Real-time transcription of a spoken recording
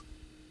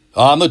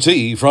On the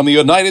tee from the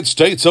United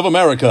States of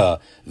America,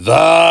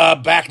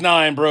 the Back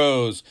Nine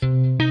Bros.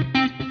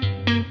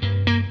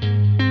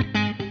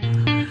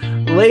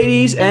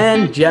 Ladies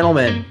and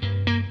gentlemen,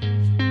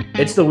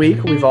 it's the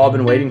week we've all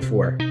been waiting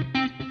for.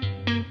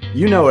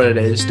 You know what it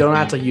is. Don't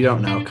act like you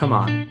don't know. Come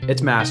on.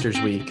 It's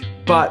Masters Week.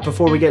 But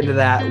before we get into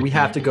that, we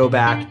have to go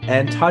back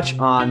and touch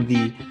on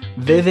the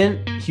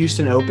Vivint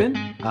Houston Open,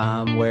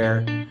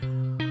 where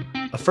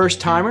a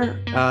first-timer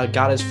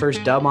got his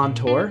first dub on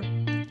tour.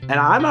 And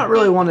I'm not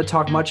really one to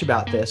talk much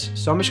about this,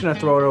 so I'm just going to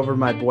throw it over to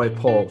my boy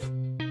Polv.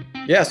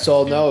 Yeah,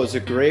 so no, it was a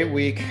great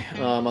week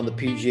on the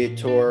PGA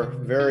Tour.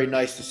 Very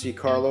nice to see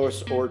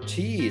Carlos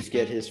Ortiz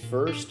get his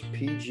first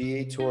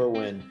PGA Tour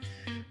win.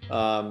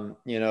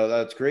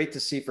 That's great to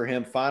see for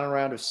him. Final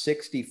round of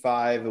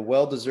 65, a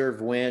well-deserved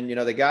win. You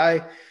know, the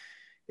guy,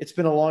 it's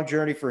been a long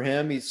journey for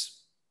him.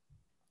 He's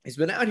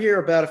been out here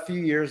about a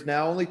few years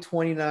now, only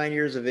 29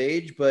 years of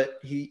age, but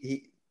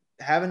he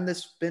having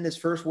this been his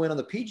first win on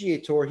the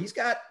PGA Tour, he's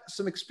got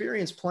some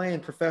experience playing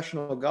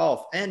professional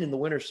golf and in the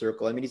winner's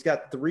circle. I mean, he's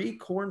got 3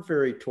 Korn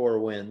Ferry Tour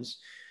wins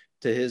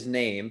to his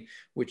name,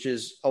 which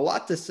is a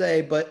lot to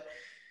say, but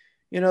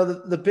you know,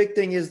 the big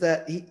thing is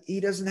that he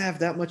doesn't have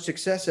that much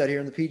success out here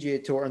in the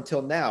PGA Tour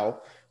until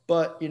now.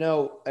 But, you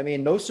know, I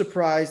mean, no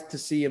surprise to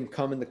see him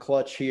come in the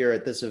clutch here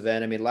at this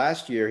event. I mean,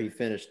 last year he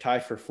finished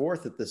tied for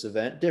 4th at this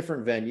event,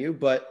 different venue,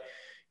 but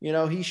you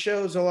know, he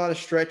shows a lot of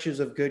stretches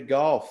of good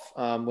golf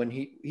when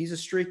he's a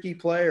streaky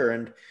player,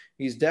 and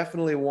he's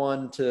definitely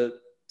one to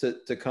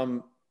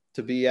come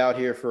to be out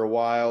here for a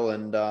while.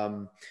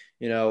 And,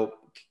 you know,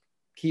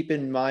 keep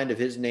in mind of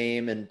his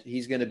name, and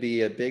he's going to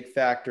be a big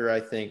factor, I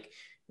think,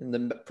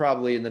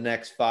 probably in the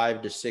next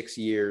 5 to 6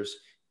 years,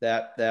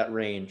 that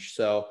range.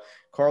 So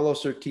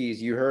Carlos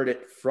Ortiz, you heard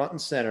it front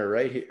and center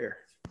right here.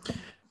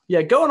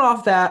 Yeah, going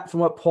off that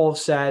from what Paul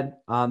said,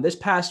 this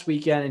past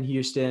weekend in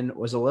Houston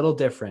was a little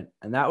different,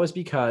 and that was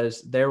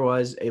because there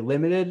was a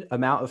limited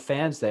amount of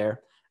fans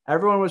there.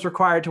 Everyone was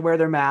required to wear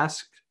their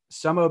mask.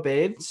 Some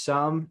obeyed,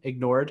 some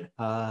ignored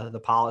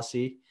the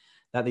policy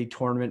that the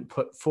tournament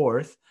put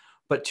forth.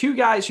 But 2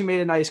 guys who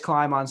made a nice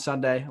climb on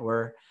Sunday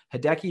were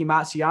Hideki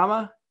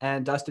Matsuyama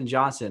and Dustin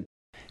Johnson.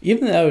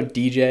 Even though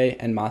DJ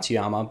and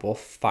Matsuyama both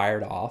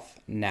fired off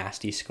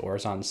nasty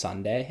scores on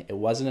Sunday, it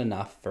wasn't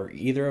enough for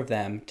either of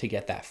them to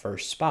get that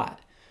first spot.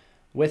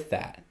 With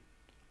that,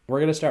 we're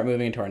going to start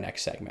moving into our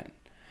next segment.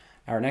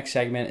 Our next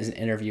segment is an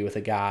interview with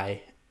a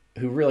guy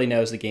who really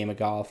knows the game of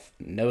golf,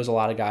 knows a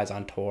lot of guys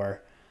on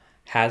tour,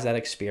 has that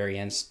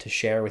experience to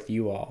share with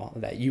you all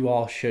that you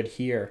all should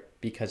hear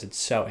because it's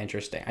so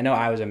interesting. I know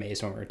I was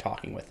amazed when we were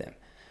talking with him.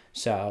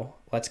 So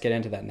let's get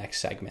into that next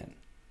segment.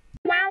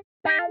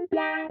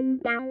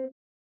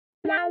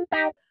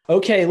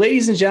 Okay,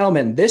 ladies and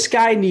gentlemen, this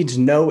guy needs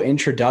no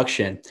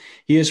introduction.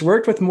 He has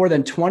worked with more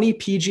than 20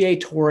 PGA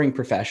touring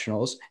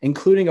professionals,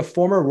 including a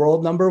former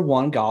world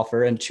 #1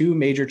 golfer and 2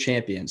 major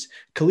champions,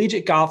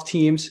 collegiate golf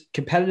teams,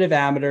 competitive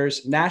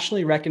amateurs,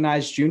 nationally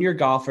recognized junior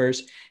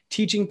golfers,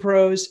 teaching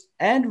pros,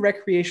 and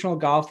recreational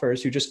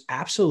golfers who just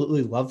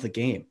absolutely love the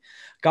game.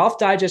 Golf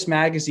Digest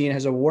magazine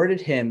has awarded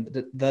him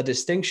the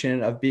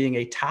distinction of being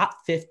a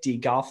top 50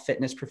 golf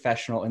fitness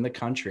professional in the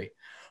country.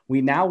 We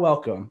now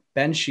welcome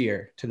Ben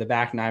Shear to the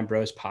Back Nine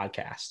Bros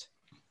podcast.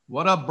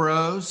 What up,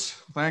 bros?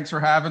 Thanks for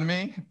having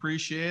me.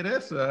 Appreciate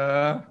it.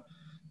 So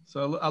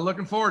I'm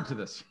looking forward to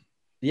this.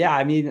 Yeah,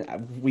 I mean,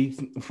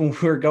 when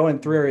we were going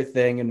through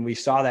everything and we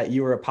saw that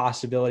you were a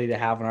possibility to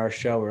have on our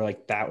show, we were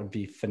like, that would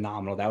be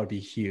phenomenal. That would be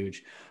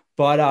huge.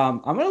 But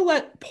I'm going to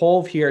let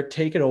Polv here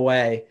take it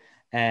away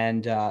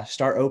and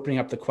start opening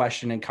up the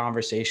question and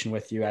conversation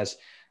with you. As,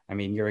 I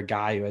mean, you're a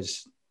guy who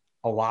has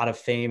a lot of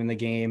fame in the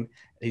game.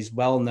 He's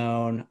well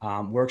known,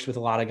 works with a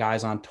lot of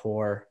guys on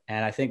tour,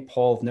 and I think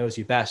Polv knows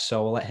you best,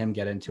 so we'll let him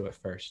get into it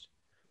first.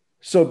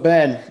 So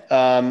Ben,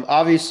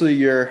 obviously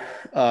you've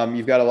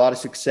got a lot of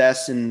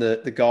success in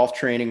the golf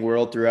training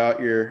world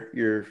throughout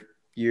your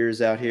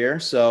years out here.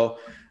 So,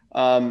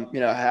 you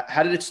know,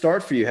 how did it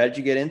start for you? How did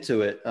you get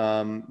into it?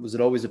 Was it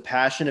always a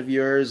passion of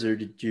yours, or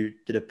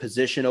did a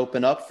position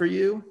open up for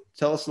you?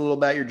 Tell us a little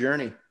about your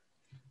journey.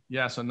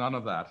 Yeah, so none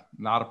of that.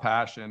 Not a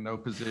passion, no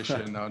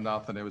position, no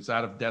nothing. It was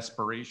out of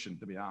desperation,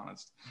 to be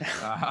honest.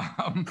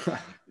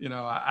 You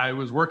know, I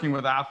was working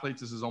with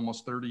athletes. This is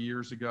almost 30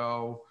 years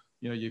ago.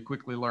 You know, you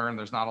quickly learn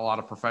there's not a lot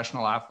of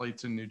professional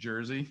athletes in New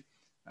Jersey.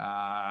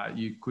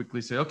 You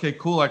quickly say, okay,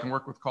 cool, I can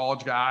work with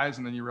college guys.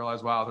 And then you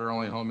realize, wow, they're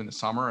only home in the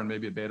summer and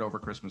maybe a bit over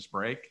Christmas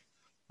break.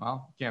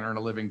 Well, you can't earn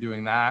a living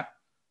doing that.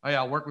 Oh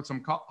yeah, I'll work with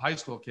some high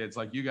school kids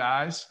like you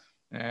guys.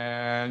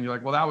 And you're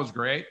like, well, that was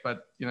great,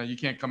 but you know, you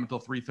can't come until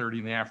 3:30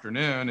 in the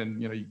afternoon,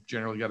 and you know, you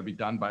generally got to be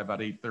done by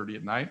about 8:30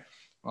 at night.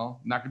 Well,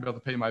 I'm not gonna be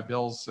able to pay my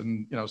bills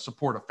and, you know,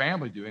 support a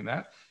family doing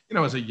that. You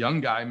know, as a young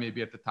guy,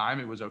 maybe at the time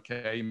it was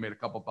okay. You made a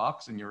couple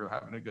bucks and you were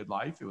having a good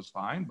life. It was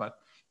fine. But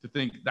to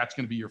think that's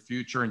going to be your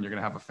future and you're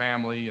going to have a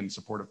family and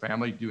support a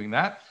family doing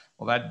that,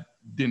 well,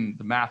 the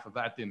math of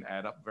that didn't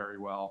add up very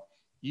well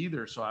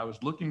either. So I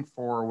was looking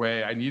for a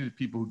way. I needed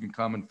people who can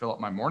come and fill up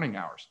my morning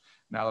hours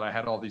now that I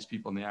had all these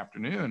people in the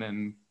afternoon.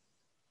 And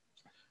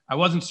I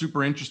wasn't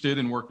super interested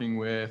in working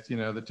with,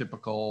 the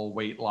typical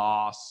weight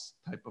loss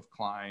type of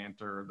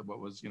client or what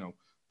was,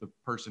 the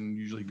person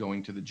usually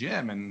going to the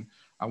gym. And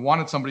I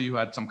wanted somebody who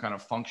had some kind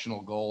of functional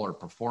goal or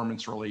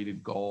performance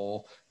related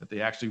goal, that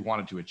they actually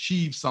wanted to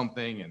achieve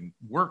something and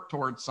work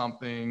towards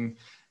something.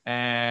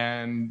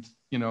 And,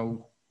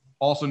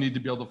 also need to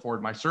be able to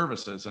afford my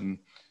services. And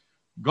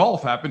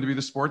golf happened to be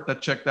the sport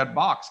that checked that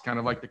box, kind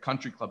of like the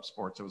country club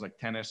sports. It was like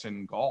tennis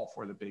and golf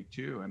were the big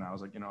two. And I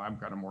was like, I'm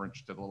kind of more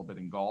interested a little bit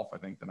in golf, I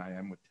think, than I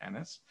am with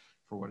tennis,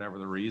 for whatever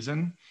the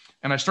reason.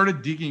 And I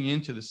started digging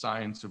into the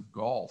science of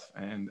golf.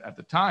 And at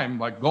the time,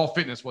 like, golf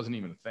fitness wasn't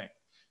even a thing.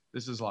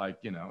 This is like,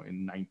 in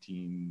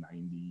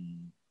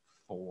 1994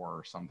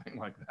 or something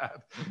like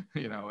that,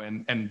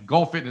 and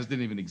golf fitness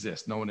didn't even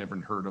exist. No one ever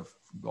heard of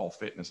golf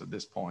fitness at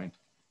this point.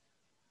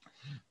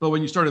 But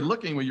when you started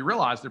looking, you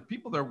realized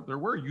there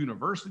were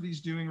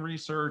universities doing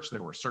research.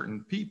 There were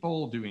certain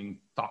people doing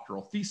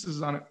doctoral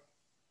theses on it.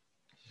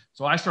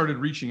 So I started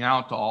reaching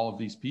out to all of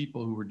these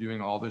people who were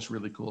doing all this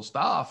really cool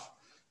stuff.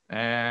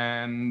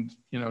 And,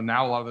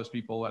 now a lot of those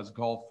people, as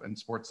golf and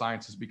sports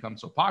science has become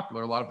so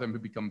popular, a lot of them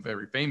have become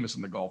very famous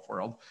in the golf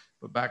world.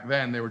 But back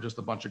then they were just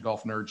a bunch of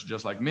golf nerds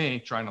just like me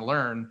trying to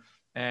learn.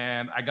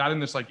 And I got in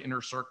this like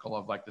inner circle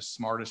of like the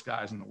smartest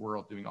guys in the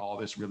world doing all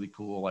this really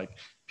cool, like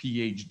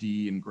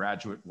PhD and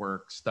graduate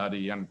work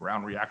study on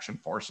ground reaction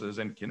forces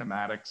and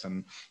kinematics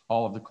and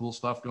all of the cool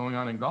stuff going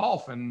on in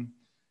golf. And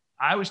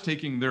I was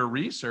taking their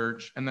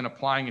research and then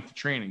applying it to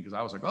training, because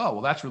I was like, oh,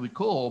 well, that's really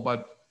cool,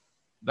 but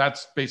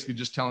that's basically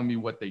just telling me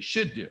what they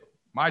should do.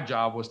 My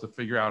job was to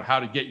figure out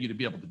how to get you to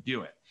be able to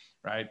do it,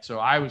 right? So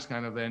I was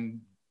kind of then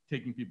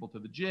taking people to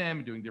the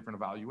gym, doing different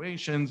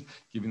evaluations,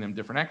 giving them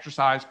different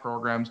exercise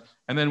programs,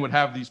 and then would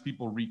have these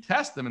people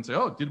retest them and say,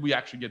 oh, did we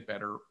actually get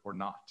better or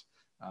not?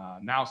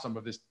 Now some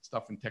of this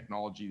stuff in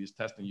technology, this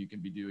testing you can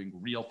be doing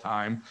real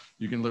time.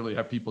 You can literally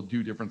have people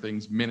do different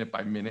things minute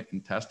by minute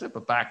and test it.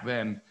 But back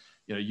then,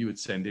 you would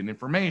send in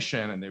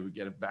information and they would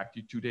get it back to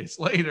you 2 days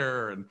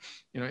later. And,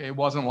 it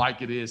wasn't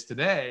like it is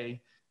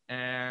today.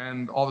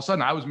 And all of a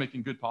sudden I was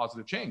making good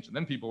positive change. And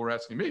then people were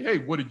asking me, hey,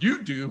 what did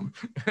you do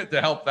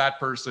to help that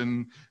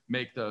person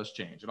make those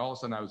change? And all of a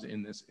sudden I was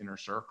in this inner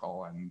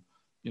circle, and,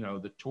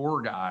 the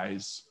tour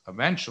guys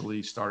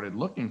eventually started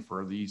looking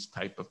for these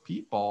type of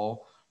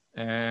people.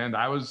 And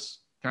I was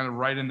kind of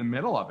right in the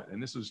middle of it.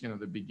 And this was,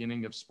 the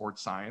beginning of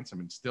sports science. I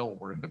mean, still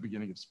we're in the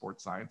beginning of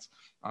sports science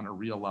on a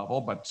real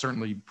level, but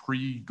certainly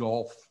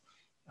pre-golf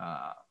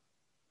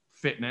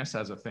fitness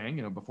as a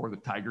thing, before the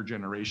Tiger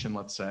generation,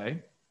 let's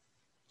say.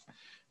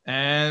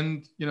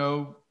 And,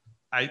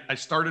 I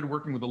started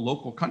working with a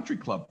local country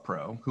club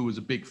pro who was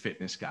a big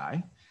fitness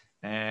guy.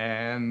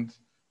 And,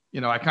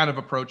 I kind of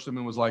approached him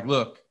and was like,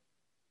 look,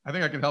 I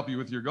think I can help you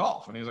with your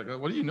golf. And he's like,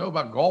 what do you know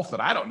about golf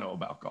that I don't know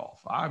about golf?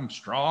 I'm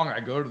strong.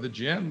 I go to the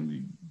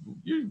gym.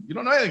 You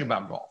don't know anything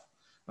about golf.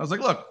 I was like,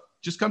 look,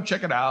 just come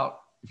check it out.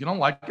 If you don't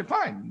like it,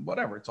 fine,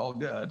 whatever. It's all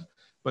good.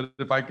 But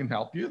if I can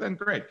help you, then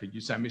great. Could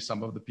you send me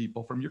some of the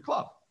people from your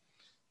club?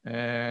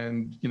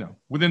 And,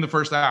 within the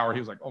first hour, he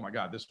was like, oh my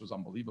God, this was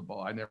unbelievable.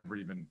 I never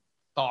even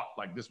thought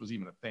like this was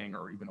even a thing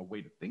or even a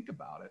way to think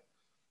about it.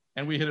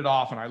 And we hit it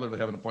off, and I literally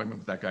have an appointment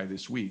with that guy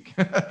this week.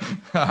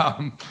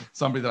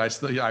 Somebody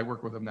that I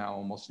work with him now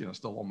almost,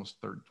 still almost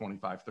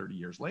 25, 30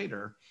 years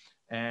later,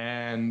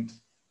 and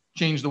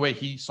changed the way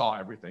he saw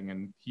everything.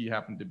 And he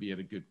happened to be at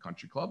a good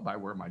country club by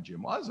where my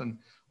gym was. And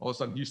all of a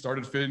sudden he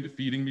started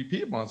feeding me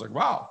people. I was like,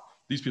 wow,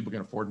 these people can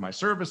afford my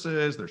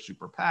services. They're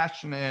super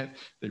passionate.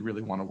 They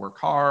really want to work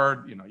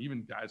hard.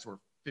 Even guys who are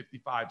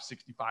 55,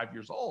 65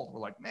 years old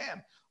were like,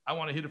 man, I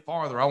want to hit it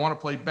farther. I want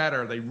to play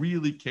better. They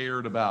really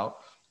cared about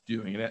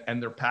doing it.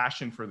 And their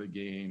passion for the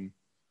game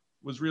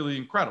was really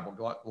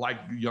incredible. Like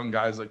young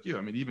guys like you.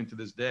 I mean, even to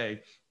this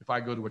day, if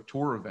I go to a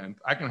tour event,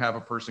 I can have a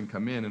person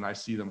come in and I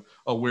see them,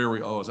 oh, where are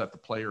we? Oh, is that the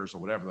Players or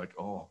whatever? Like,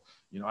 oh,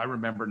 I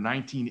remember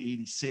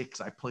 1986,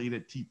 I played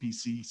at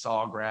TPC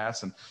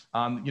Sawgrass, and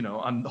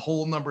on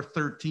hole number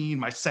 13,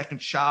 my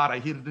second shot, I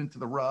hit it into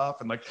the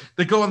rough. And like,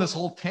 they go on this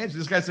whole tangent.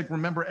 These guys like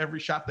remember every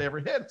shot they ever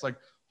hit. It's like,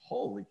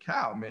 holy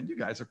cow, man, you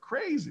guys are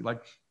crazy.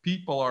 Like,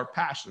 people are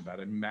passionate about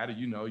it. And Matty,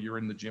 you're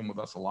in the gym with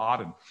us a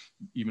lot, and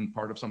even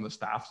part of some of the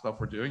staff stuff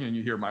we're doing. And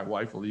you hear my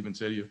wife will even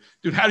say to you,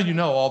 dude, how do you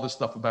know all this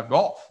stuff about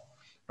golf?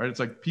 Right? It's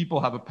like people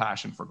have a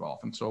passion for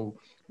golf. And so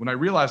when I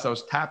realized I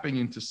was tapping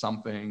into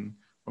something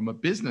from a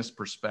business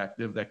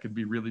perspective that could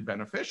be really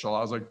beneficial,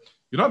 I was like,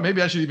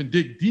 maybe I should even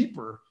dig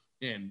deeper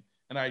in.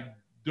 And I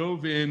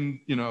dove in,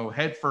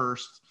 head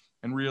first,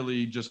 and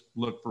really just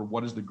look for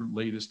what is the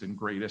latest and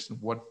greatest and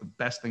what the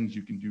best things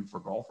you can do for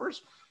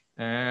golfers.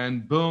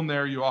 And boom,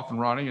 there you off and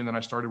running. And then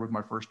I started with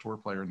my first tour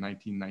player in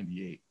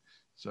 1998.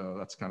 So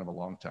that's kind of a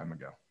long time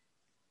ago.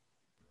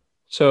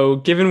 So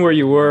given where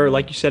you were,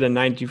 like you said, in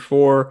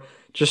 94,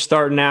 just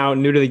starting out,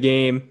 new to the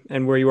game,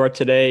 and where you are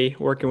today,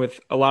 working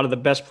with a lot of the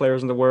best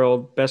players in the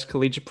world, best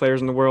collegiate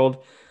players in the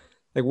world,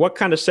 like what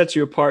kind of sets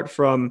you apart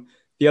from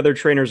the other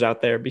trainers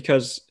out there?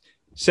 Because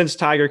since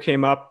Tiger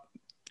came up,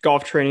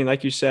 golf training,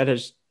 like you said,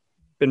 has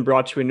been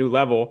brought to a new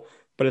level.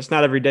 but it's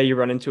not every day you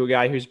run into a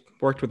guy who's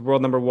worked with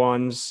world number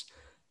ones,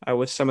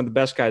 with some of the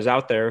best guys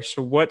out there.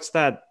 So what's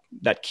that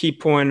key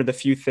point or the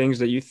few things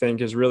that you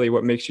think is really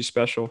what makes you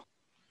special?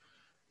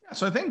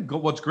 So I think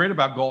what's great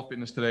about golf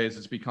fitness today is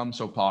it's become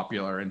so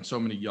popular, and so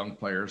many young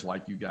players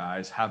like you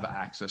guys have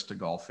access to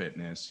golf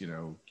fitness.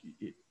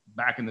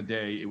 Back in the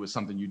day, it was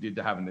something you did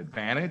to have an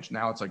advantage.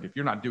 Now it's like, if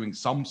you're not doing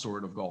some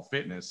sort of golf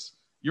fitness,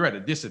 you're at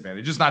a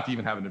disadvantage. It's not to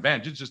even have an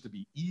advantage. It's just to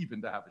be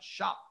even, to have a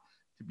shot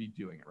to be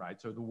doing it,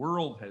 right? So the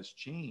world has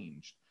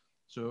changed.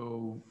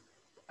 So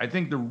I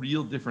think the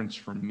real difference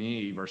for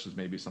me versus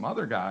maybe some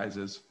other guys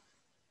is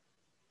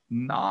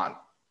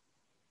not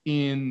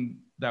in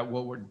that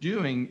what we're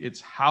doing,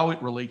 it's how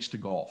it relates to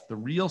golf, the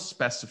real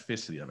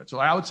specificity of it. So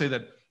I would say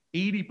that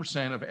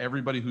 80% of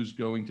everybody who's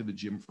going to the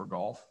gym for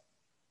golf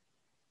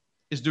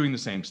is doing the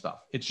same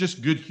stuff. It's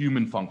just good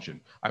human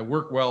function. I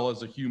work well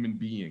as a human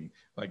being.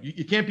 Like,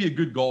 you can't be a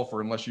good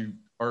golfer unless you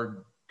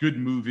are good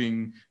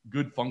moving,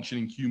 good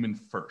functioning human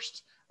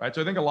first, right?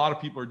 So I think a lot of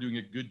people are doing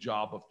a good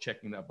job of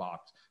checking that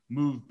box.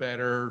 Move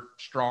better,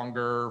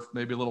 stronger,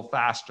 maybe a little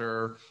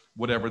faster,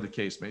 whatever the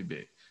case may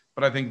be.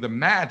 But I think the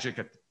magic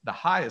at the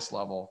highest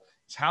level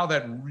is how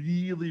that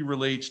really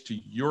relates to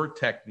your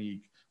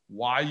technique,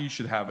 why you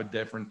should have a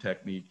different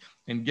technique,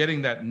 and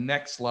getting that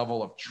next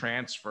level of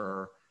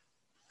transfer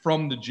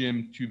from the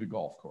gym to the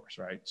golf course,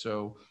 right?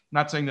 So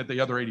not saying that the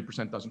other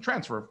 80% doesn't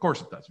transfer. Of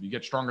course it does. If you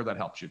get stronger, that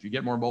helps you. If you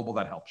get more mobile,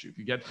 that helps you. If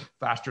you get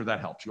faster, that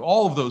helps you.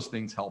 All of those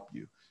things help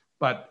you.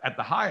 But at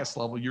the highest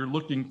level, you're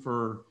looking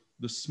for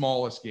the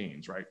smallest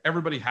gains, right?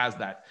 Everybody has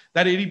that.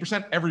 That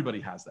 80%,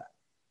 everybody has that.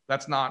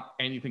 That's not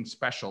anything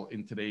special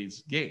in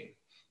today's game.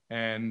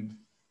 And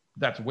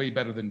that's way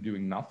better than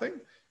doing nothing.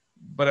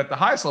 But at the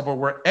highest level,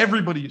 where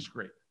everybody is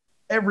great,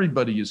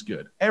 everybody is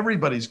good,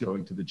 everybody's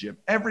going to the gym,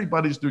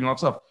 everybody's doing all that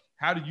stuff,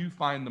 how do you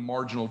find the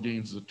marginal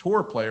gains as a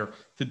tour player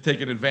to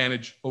take an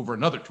advantage over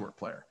another tour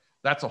player?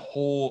 That's a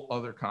whole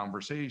other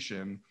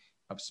conversation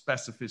of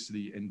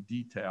specificity and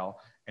detail,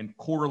 and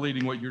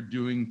correlating what you're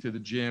doing to the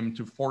gym,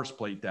 to force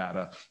plate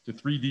data, to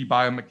 3D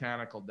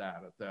biomechanical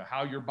data, to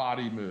how your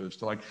body moves,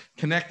 to like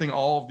connecting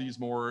all of these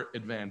more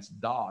advanced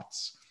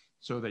dots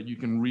so that you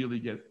can really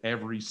get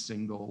every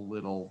single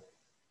little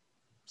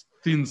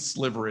thin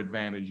sliver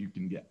advantage you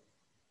can get.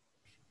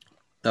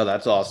 No,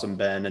 that's awesome,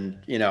 Ben.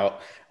 And,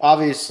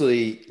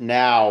 obviously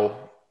now,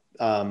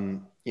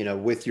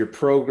 with your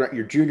program,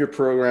 your junior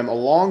program,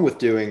 along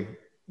with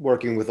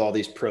working with all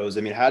these pros,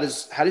 I mean, how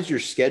does your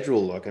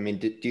schedule look? I mean,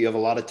 do you have a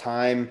lot of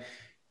time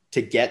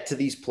to get to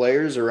these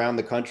players around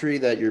the country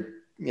that you're,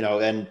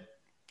 and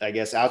I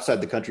guess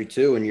outside the country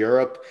too, in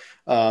Europe,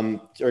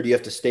 or do you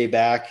have to stay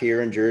back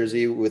here in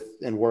Jersey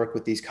and work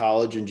with these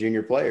college and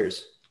junior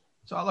players?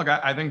 So look,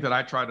 I think that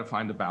I try to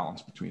find a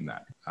balance between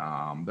that.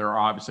 There are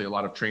obviously a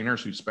lot of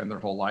trainers who spend their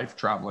whole life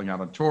traveling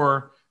out on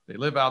tour. They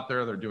live out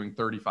there. They're doing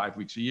 35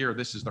 weeks a year.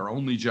 This is their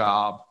only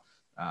job.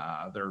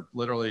 They're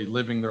literally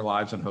living their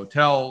lives in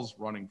hotels,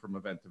 running from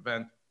event to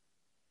event,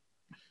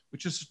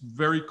 which is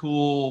very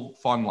cool,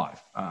 fun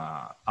life.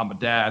 I'm a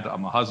dad.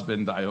 I'm a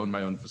husband. I own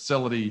my own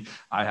facility.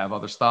 I have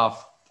other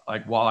stuff.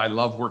 Like, while I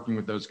love working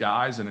with those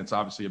guys, and it's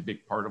obviously a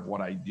big part of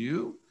what I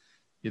do,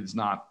 it's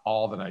not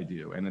all that I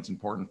do. And it's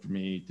important for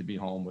me to be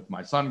home with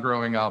my son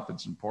growing up.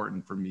 It's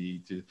important for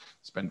me to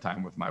spend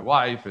time with my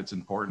wife. It's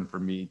important for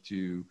me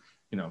to,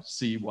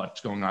 see what's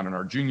going on in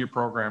our junior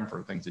program,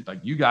 for things that like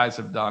you guys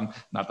have done.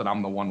 Not that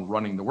I'm the one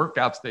running the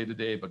workouts day to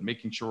day, but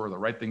making sure the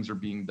right things are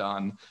being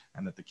done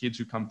and that the kids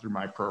who come through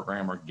my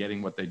program are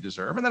getting what they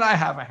deserve. And then I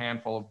have a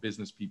handful of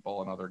business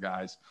people and other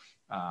guys,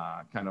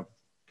 kind of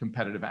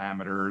competitive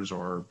amateurs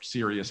or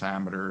serious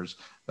amateurs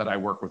that I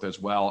work with as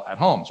well at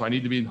home. So I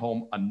need to be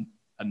home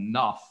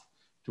enough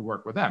to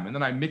work with them. And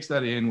then I mix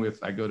that in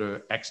with, I go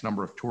to X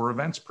number of tour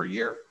events per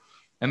year.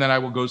 And then I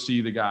will go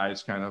see the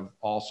guys kind of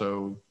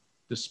also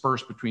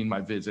dispersed between my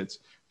visits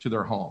to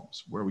their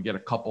homes, where we get a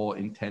couple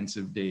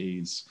intensive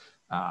days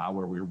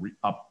where we're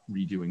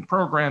redoing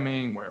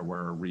programming, where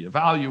we're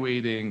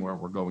reevaluating, where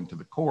we're going to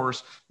the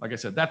course. Like I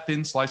said, that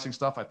thin slicing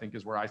stuff, I think,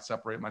 is where I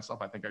separate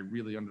myself. I think I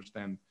really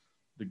understand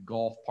the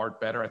golf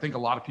part better. I think a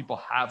lot of people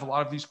have a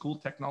lot of these cool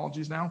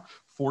technologies now,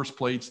 force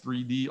plates,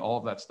 3D, all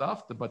of that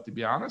stuff. But to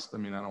be honest, I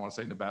mean, I don't want to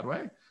say it in a bad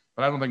way,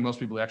 but I don't think most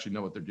people actually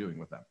know what they're doing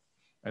with them.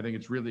 I think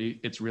it's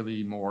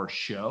really more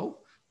show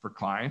for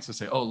clients to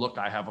say, oh, look,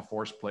 I have a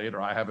force plate,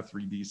 or I have a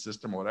 3D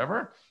system, or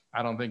whatever.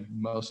 I don't think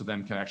most of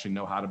them can actually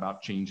know how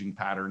about changing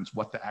patterns,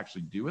 what to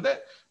actually do with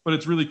it. But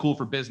it's really cool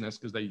for business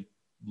because they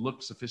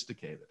look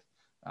sophisticated.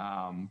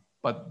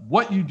 But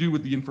what you do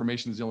with the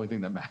information is the only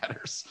thing that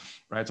matters,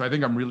 right? So I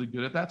think I'm really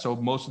good at that. So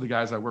most of the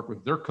guys I work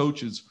with, their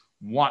coaches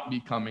want me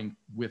coming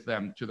with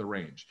them to the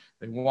range.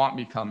 They want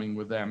me coming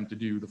with them to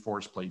do the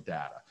force plate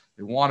data.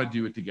 They want to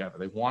do it together.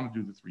 They want to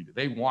do the 3D.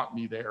 They want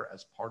me there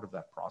as part of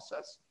that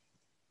process.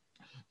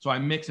 So I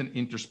mix and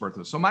intersperse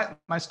this. So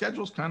my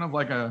schedule is kind of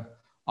like a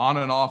on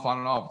and off.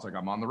 It's like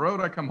I'm on the road,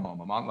 I come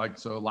home.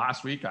 So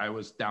last week I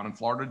was down in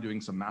Florida doing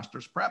some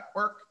Masters prep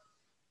work.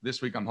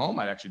 This week I'm home.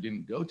 I actually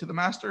didn't go to the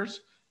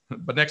Masters,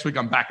 but next week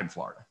I'm back in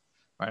Florida,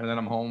 right? And then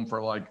I'm home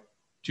for like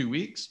 2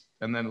 weeks.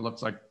 And then it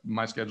looks like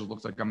my schedule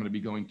looks like I'm going to be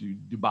going to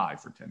Dubai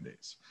for 10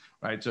 days.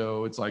 Right.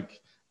 So it's like,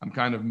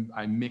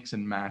 I mix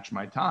and match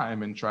my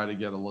time and try to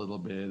get a little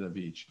bit of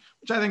each,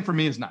 which I think for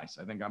me is nice.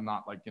 I think I'm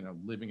not like,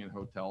 living in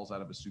hotels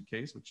out of a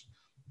suitcase, which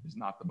is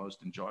not the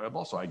most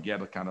enjoyable. So I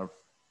get a kind of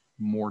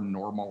more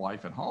normal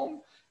life at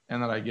home.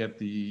 And then I get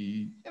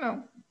the,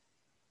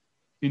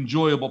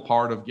 enjoyable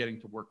part of getting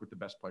to work with the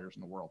best players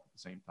in the world at the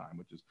same time,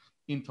 which is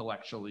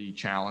intellectually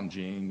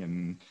challenging.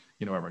 And,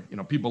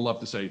 people love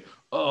to say,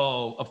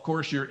 oh, of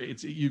course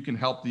you can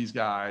help these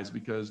guys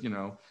because,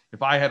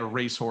 if I had a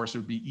racehorse, it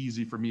would be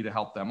easy for me to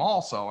help them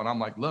also. And I'm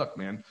like, look,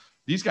 man,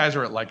 these guys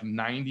are at like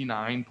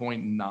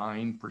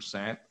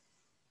 99.9%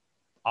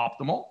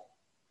 optimal,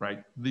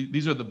 right?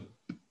 These are the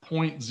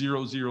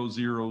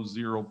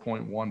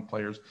 0.0000.1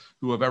 players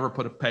who have ever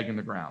put a peg in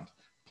the ground,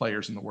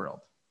 players in the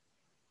world.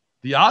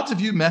 The odds of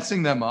you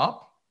messing them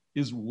up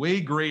is way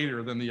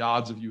greater than the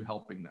odds of you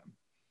helping them.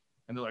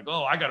 And they're like,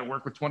 oh, I got to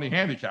work with 20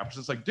 handicappers.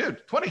 It's like,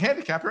 dude, 20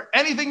 handicapper,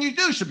 anything you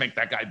do should make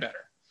that guy better.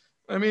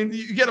 I mean,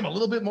 you get them a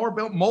little bit more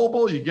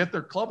mobile, you get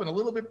their club in a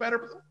little bit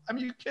better. I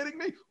mean, you kidding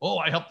me? Oh,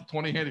 I helped the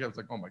 20 handicappers. It's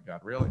like, oh my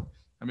God, really?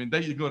 I mean,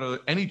 you go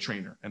to any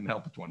trainer and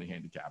help a 20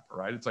 handicapper,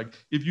 right? It's like,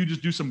 if you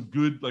just do some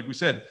good, like we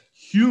said,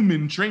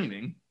 human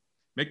training,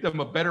 make them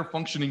a better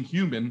functioning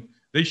human,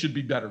 they should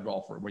be better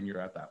golfer when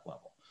you're at that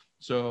level.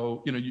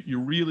 So, you're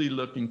really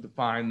looking to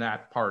find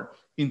that part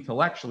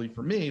intellectually.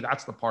 For me,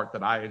 that's the part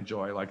that I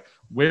enjoy. Like,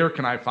 where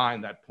can I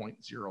find that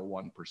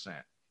 0.01%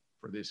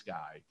 for this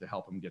guy to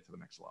help him get to the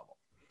next level?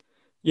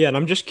 Yeah. And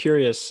I'm just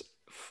curious,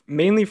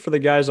 mainly for the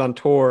guys on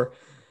tour,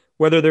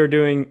 whether they're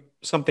doing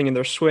something in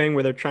their swing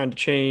where they're trying to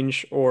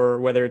change, or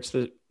whether it's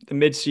the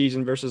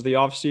mid-season versus the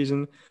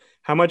off-season,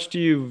 how much do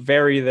you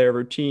vary their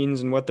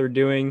routines and what they're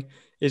doing?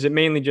 Is it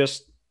mainly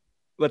just,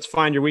 let's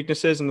find your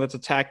weaknesses and let's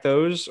attack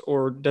those?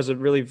 Or does it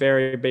really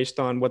vary based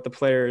on what the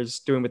player is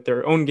doing with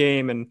their own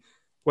game and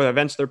what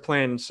events they're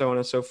playing and so on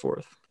and so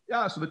forth?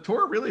 Yeah. So the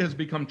tour really has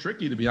become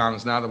tricky, to be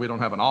honest, now that we don't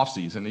have an off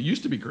season. It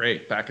used to be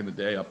great back in the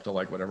day, up to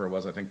like whatever it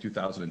was, I think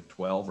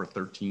 2012 or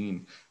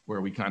 13,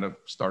 where we kind of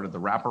started the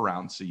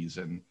wraparound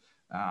season.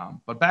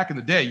 But back in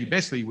the day, you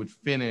basically would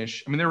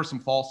finish. I mean, there were some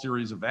fall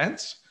series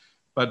events,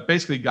 but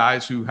basically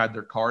guys who had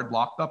their card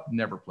locked up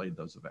never played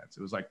those events.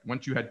 It was like,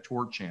 once you had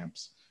tour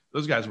champs,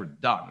 those guys were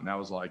done. And that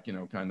was like,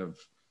 kind of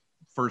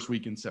first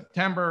week in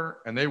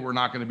September, and they were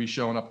not going to be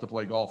showing up to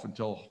play golf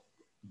until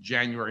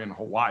January in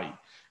Hawaii.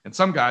 And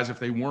some guys, if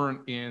they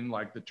weren't in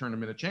like the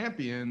Tournament of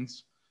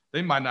Champions,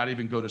 they might not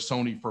even go to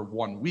Sony for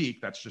 1 week.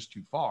 That's just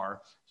too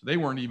far. So they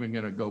weren't even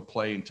going to go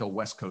play until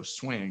West Coast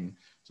Swing.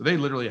 So they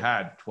literally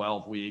had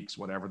 12 weeks,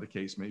 whatever the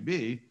case may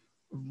be,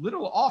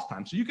 little off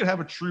time. So you could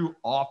have a true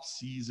off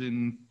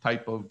season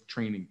type of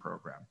training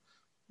program.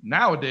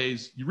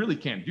 Nowadays, you really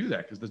can't do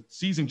that because the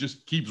season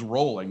just keeps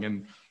rolling.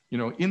 And,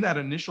 in that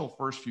initial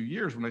first few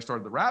years when they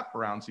started the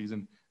wraparound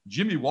season,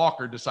 Jimmy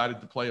Walker decided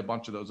to play a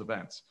bunch of those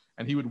events,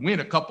 and he would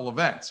win a couple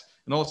events.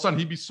 And all of a sudden,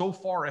 he'd be so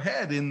far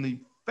ahead in the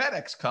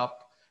FedEx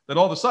Cup that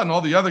all of a sudden,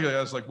 all the other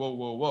guys like,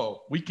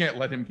 whoa, we can't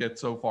let him get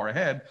so far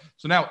ahead.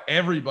 So now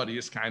everybody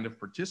is kind of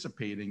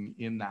participating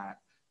in that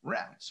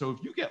round. So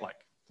if you get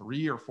like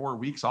 3 or 4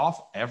 weeks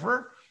off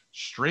ever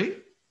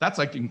straight, that's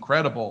like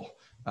incredible.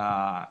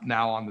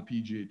 Now on the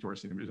PGA Tour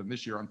scene. And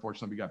this year,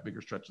 unfortunately, we got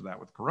bigger stretch of that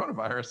with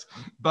coronavirus.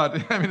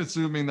 But I mean,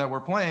 assuming that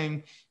we're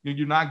playing,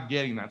 you're not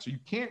getting that. So you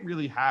can't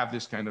really have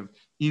this kind of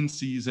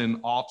in-season,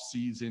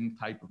 off-season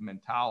type of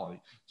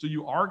mentality. So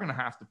you are going to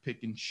have to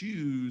pick and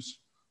choose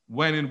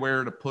when and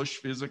where to push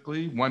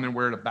physically, when and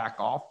where to back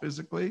off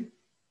physically.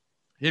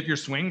 If your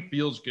swing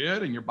feels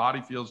good and your body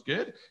feels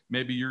good,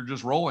 maybe you're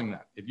just rolling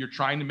that. If you're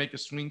trying to make a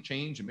swing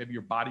change and maybe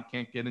your body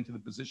can't get into the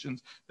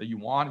positions that you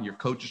want and your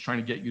coach is trying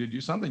to get you to do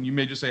something, you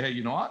may just say, hey,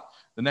 you know what?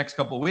 The next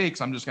couple of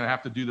weeks, I'm just going to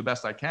have to do the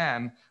best I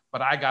can,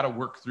 but I got to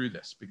work through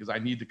this because I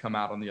need to come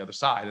out on the other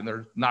side. And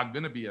there's not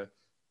going to be a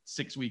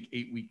 6-week,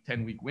 8-week,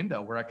 10-week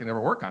window where I can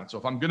ever work on it. So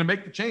if I'm going to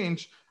make the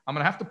change, I'm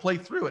going to have to play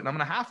through it, and I'm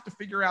going to have to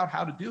figure out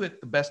how to do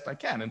it the best I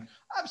can. And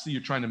obviously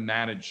you're trying to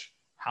manage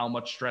how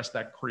much stress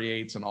that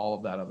creates and all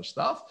of that other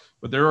stuff.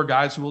 But there are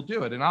guys who will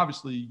do it. And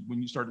obviously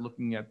when you start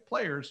looking at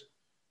players,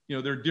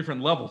 there are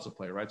different levels of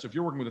player, right? So if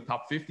you're working with a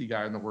top 50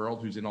 guy in the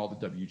world who's in all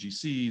the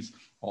WGCs,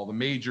 all the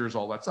majors,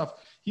 all that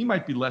stuff, he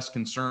might be less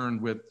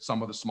concerned with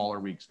some of the smaller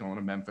weeks going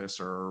to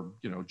Memphis or,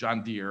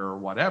 John Deere or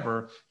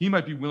whatever. He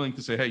might be willing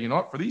to say, hey, you know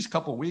what, for these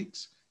couple of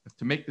weeks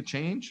to make the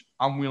change,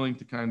 I'm willing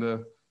to kind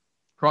of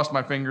cross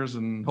my fingers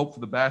and hope for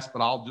the best,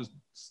 but I'll just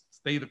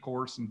stay the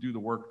course and do the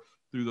work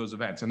through those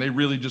events. And they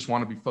really just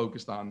want to be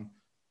focused on,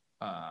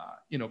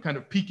 kind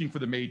of peaking for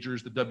the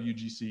majors, the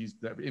WGCs,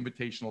 the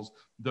invitationals,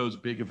 those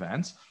big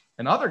events.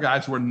 And other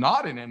guys who are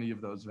not in any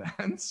of those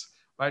events,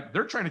 right?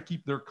 They're trying to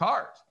keep their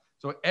cards.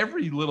 So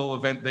every little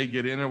event they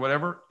get in or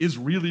whatever is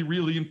really,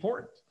 really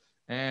important.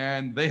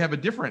 And they have a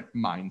different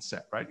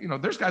mindset, right?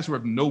 There's guys who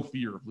have no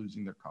fear of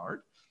losing their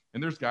card.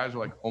 And there's guys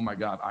who are like, oh my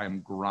God, I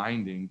am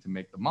grinding to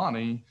make the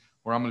money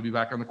or I'm going to be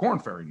back on the Corn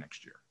Ferry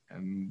next year.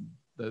 And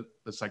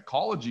the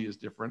psychology is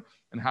different,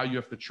 and how you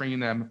have to train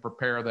them,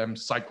 prepare them,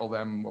 cycle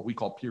them, what we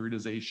call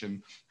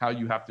periodization, how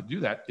you have to do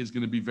that is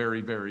going to be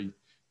very, very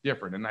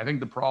different. And I think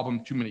the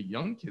problem too many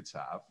young kids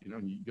have, you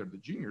go to the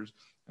juniors,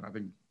 and I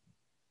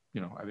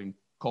think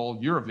Cole,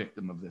 you're a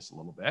victim of this a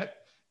little bit,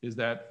 is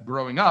that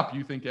growing up,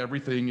 you think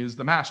everything is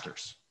the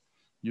Masters.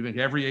 You think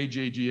every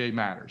AJGA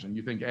matters, and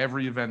you think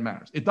every event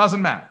matters. It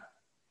doesn't matter.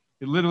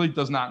 It literally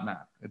does not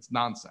matter. It's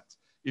nonsense.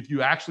 If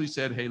you actually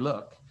said, hey,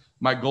 look,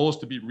 my goal is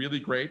to be really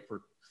great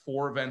for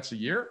 4 events a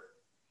year,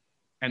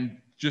 and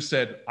just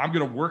said, I'm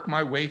going to work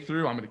my way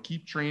through, I'm going to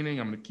keep training,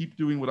 I'm going to keep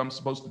doing what I'm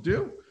supposed to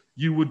do,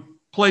 you would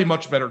play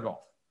much better golf.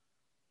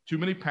 Too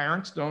many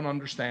parents don't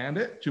understand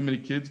it. Too many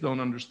kids don't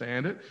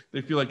understand it.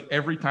 They feel like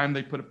every time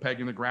they put a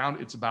peg in the ground,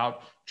 it's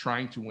about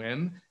trying to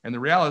win. And the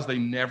reality is they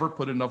never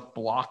put enough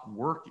block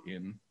work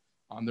in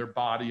on their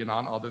body and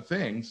on other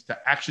things to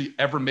actually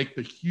ever make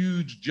the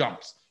huge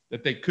jumps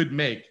that they could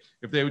make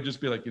if they would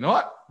just be like, you know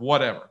what,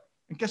 whatever.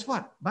 And guess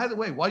what? By the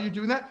way, while you're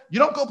doing that, you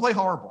don't go play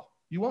horrible.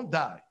 You won't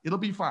die. It'll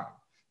be fine.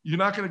 You're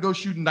not going to go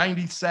shoot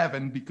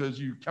 97 because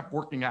you kept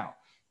working out.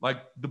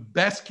 Like the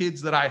best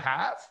kids that I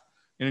have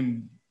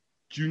and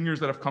juniors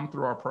that have come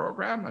through our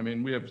program. I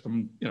mean, we have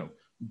some,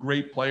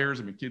 great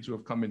players. I mean, kids who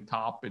have come in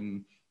top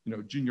and,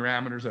 junior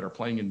amateurs that are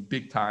playing in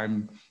big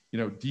time,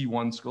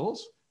 D1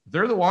 schools.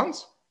 They're the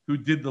ones who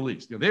did the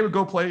least. They would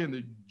go play in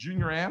the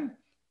junior am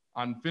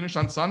finish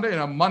on Sunday,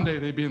 and on Monday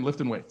they'd be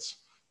lifting weights.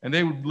 And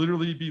they would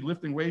literally be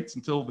lifting weights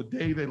until the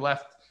day they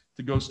left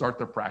to go start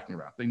their practicing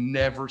route. They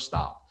never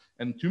stopped.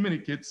 And too many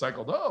kids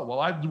cycled, oh, well,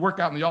 I work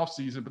out in the off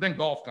season, but then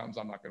golf comes,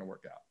 I'm not going to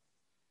work out.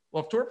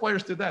 Well, if tour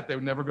players did that, they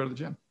would never go to the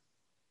gym.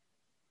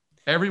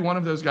 Every one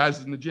of those guys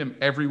is in the gym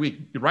every week.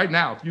 Right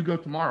now, if you go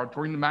tomorrow,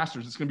 touring the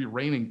Masters, it's going to be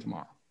raining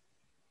tomorrow.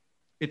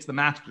 It's the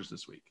Masters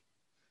this week.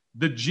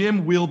 The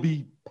gym will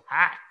be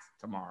packed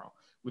tomorrow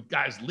with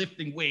guys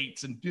lifting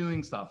weights and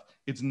doing stuff.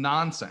 It's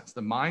nonsense.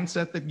 The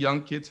mindset that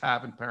young kids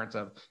have and parents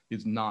have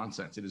is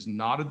nonsense. It is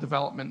not a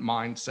development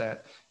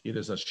mindset. It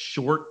is a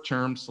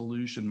short-term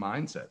solution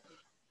mindset.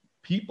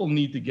 People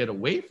need to get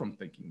away from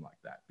thinking like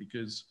that,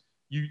 because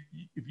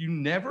if you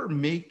never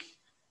make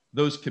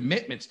those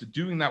commitments to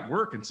doing that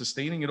work and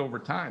sustaining it over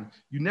time,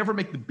 you never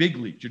make the big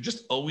leaps. You're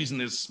just always in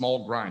this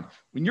small grind.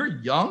 When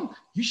you're young,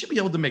 you should be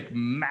able to make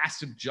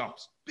massive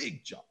jumps,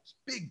 big jumps,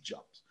 big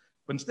jumps.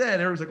 But instead,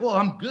 everyone's like, well,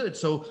 I'm good.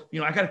 So,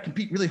 I got to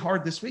compete really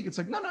hard this week. It's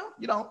like, no,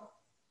 you don't,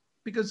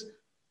 because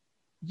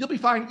you'll be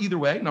fine either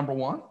way, number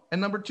one.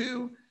 And number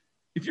two,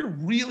 if you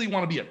really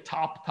want to be a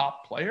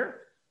top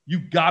player, you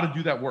got to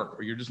do that work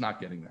or you're just not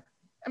getting there.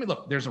 I mean,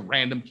 look, there's a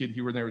random kid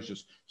here and there who's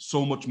just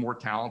so much more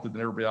talented than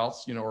everybody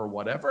else, or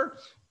whatever.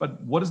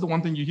 But what is the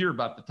one thing you hear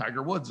about the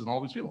Tiger Woods and all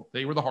these people?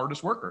 They were the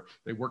hardest worker.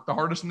 They worked the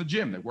hardest in the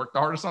gym. They worked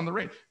the hardest on the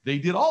range. They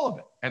did all of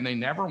it. And they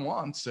never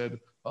once said,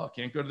 oh, I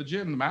can't go to the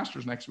gym, the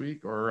Masters next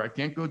week, or I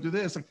can't go do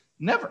this. Like,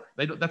 never.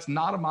 That's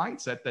not a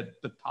mindset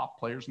that the top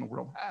players in the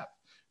world have.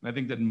 And I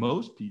think that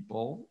most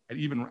people, and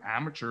even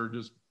amateur,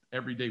 just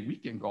everyday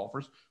weekend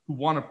golfers who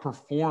want to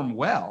perform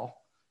well,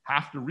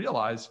 have to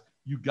realize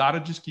you got to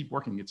just keep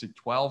working. It's a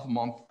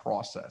 12-month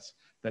process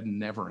that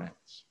never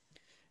ends.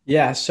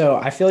 Yeah. So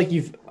I feel like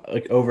you've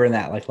over in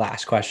that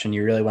last question,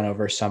 you really went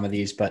over some of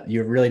these, but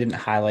you really didn't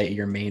highlight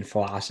your main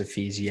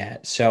philosophies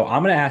yet. So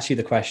I'm going to ask you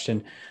the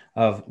question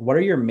of what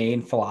are your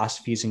main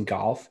philosophies in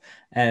golf,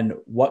 and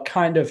what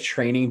kind of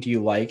training do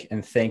you like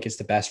and think is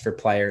the best for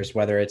players,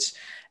 whether it's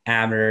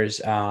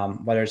amateurs,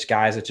 whether it's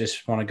guys that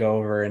just want to go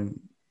over and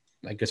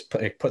just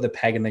put the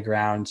peg in the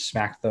ground,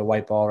 smack the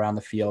white ball around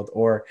the field,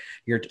 or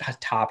your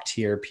top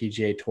tier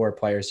PGA Tour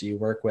players that you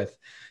work with.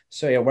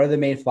 So yeah, what are the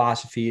main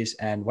philosophies,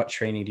 and what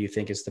training do you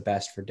think is the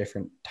best for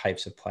different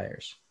types of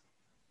players?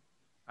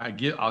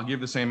 I'll give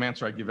the same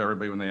answer I give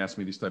everybody when they ask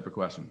me these type of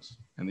questions.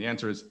 And the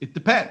answer is, it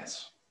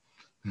depends,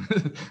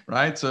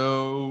 right?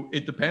 So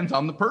it depends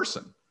on the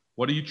person.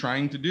 What are you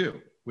trying to do?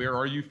 Where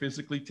are you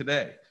physically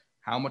today?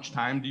 How much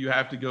time do you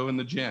have to go in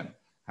the gym?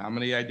 How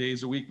many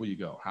days a week will you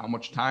go? How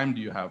much time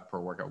do you have per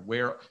workout?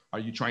 Where are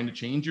you trying to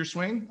change your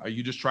swing? Are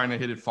you just trying to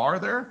hit it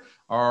farther?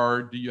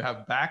 Or do you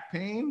have back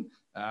pain?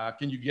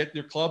 Can you get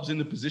your clubs in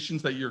the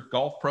positions that your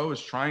golf pro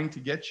is trying to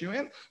get you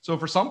in? So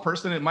for some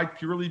person, it might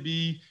purely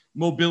be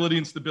mobility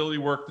and stability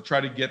work to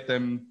try to get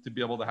them to be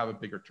able to have a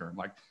bigger turn.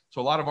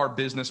 So a lot of our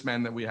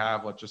businessmen that we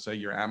have, let's just say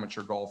your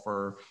amateur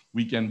golfer,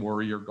 weekend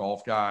warrior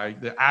golf guy,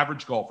 the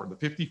average golfer,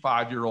 the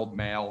 55-year-old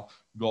male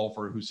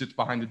golfer who sits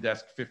behind the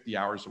desk 50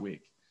 hours a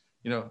week.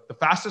 The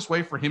fastest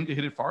way for him to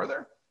hit it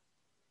farther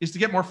is to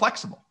get more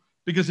flexible,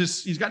 because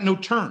he's got no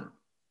turn.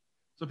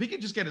 So if he can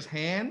just get his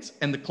hands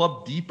and the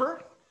club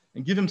deeper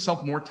and give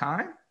himself more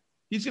time,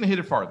 he's going to hit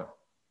it farther.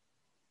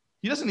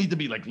 He doesn't need to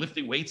be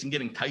lifting weights and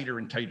getting tighter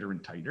and tighter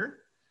and tighter.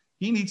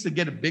 He needs to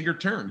get a bigger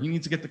turn. He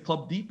needs to get the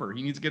club deeper.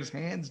 He needs to get his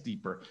hands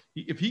deeper.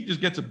 If he just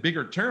gets a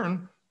bigger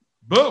turn,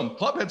 boom,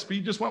 club head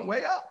speed just went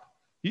way up.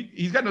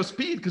 He's got no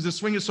speed because his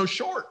swing is so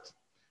short,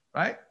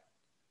 right?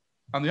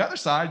 On the other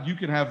side, you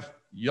can have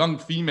young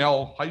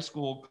female high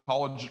school,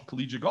 college,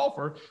 collegiate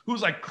golfer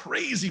who's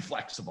crazy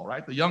flexible,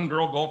 right? The young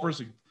girl golfers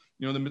who,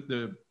 You know,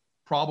 the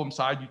problem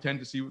side you tend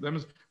to see with them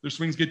is their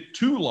swings get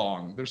too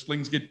long, their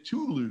swings get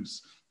too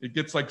loose. It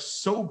gets like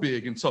so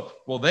big. And so,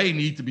 well, they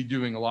need to be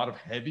doing a lot of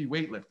heavy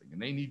weightlifting,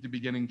 and they need to be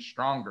getting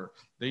stronger.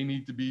 They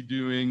need to be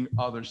doing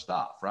other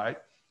stuff, right?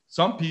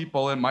 Some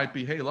people, it might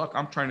be, hey, look,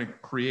 I'm trying to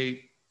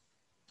create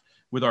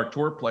with our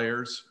tour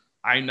players.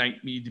 I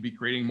might need to be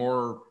creating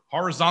more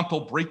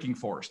horizontal braking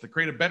force to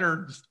create a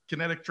better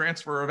kinetic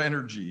transfer of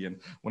energy. And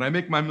when I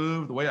make my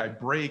move, the way I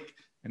brake,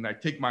 and I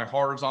take my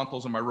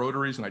horizontals and my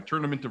rotaries and I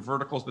turn them into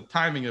verticals, the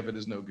timing of it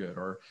is no good.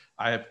 Or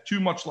I have too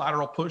much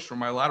lateral push from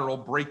my lateral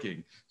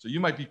braking. So you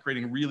might be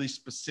creating really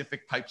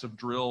specific types of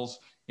drills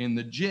in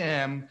the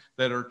gym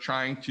that are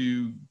trying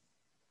to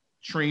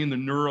train the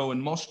neuro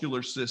and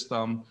muscular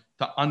system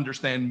to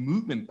understand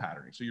movement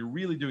patterning. So you're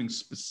really doing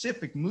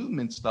specific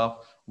movement stuff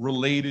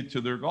related to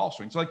their golf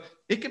swing. So like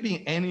it could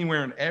be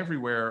anywhere and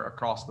everywhere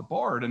across the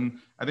board. And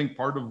I think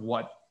part of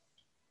what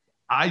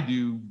I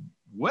do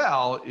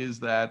well is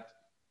that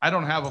I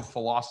don't have a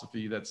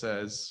philosophy that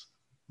says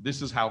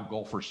this is how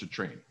golfers should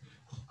train.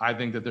 I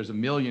think that there's a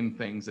million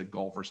things that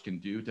golfers can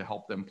do to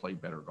help them play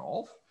better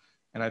golf.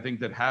 And I think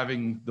that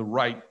having the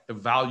right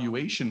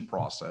evaluation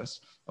process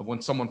of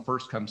when someone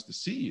first comes to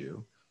see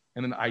you,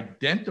 and then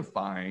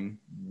identifying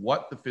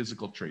what the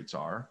physical traits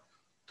are,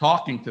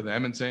 talking to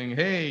them and saying,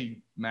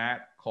 hey,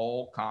 Matt,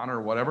 Cole,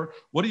 Connor, whatever,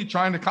 what are you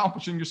trying to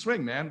accomplish in your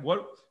swing, man?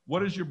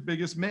 What is your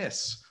biggest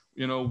miss?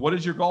 You know, what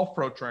is your golf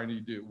pro trying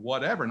to do?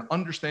 Whatever, and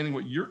understanding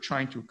what you're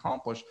trying to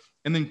accomplish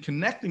and then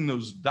connecting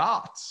those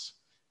dots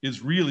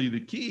is really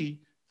the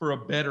key for a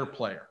better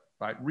player,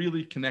 right?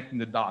 Really connecting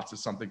the dots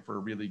is something for a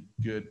really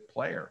good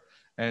player.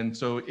 And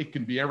so it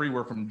can be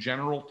everywhere from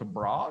general to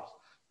broad,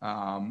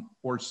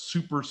 or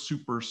super,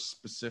 super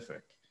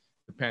specific,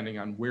 depending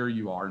on where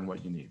you are and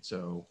what you need.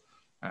 So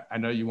I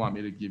know you want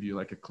me to give you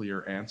like a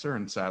clear answer,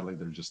 and sadly,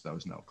 there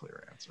was no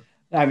clear answer.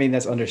 I mean,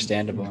 that's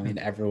understandable. I mean,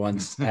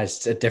 everyone's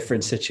has a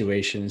different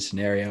situation and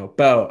scenario.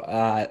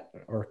 Bo,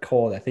 or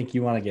Cole, I think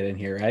you want to get in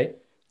here, right?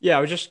 Yeah,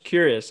 I was just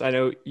curious. I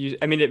know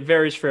I mean, it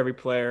varies for every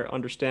player,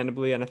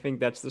 understandably. And I think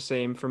that's the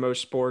same for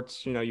most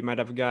sports. You know, you might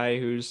have a guy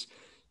who's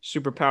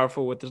super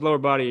powerful with his lower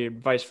body, or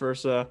vice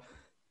versa.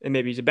 And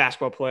maybe he's a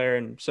basketball player.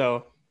 And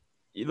so,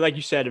 like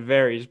you said, it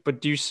varies.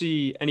 But do you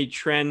see any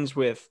trends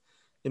with,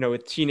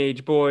 with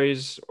teenage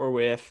boys or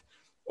with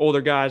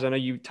older guys? I know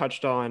you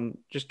touched on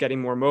just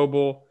getting more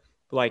mobile.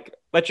 Like,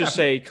 let's just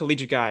say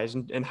collegiate guys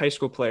and high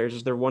school players.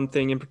 Is there one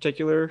thing in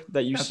particular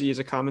that you see as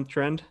a common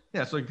trend?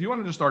 Yeah. So if you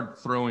want to just start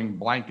throwing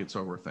blankets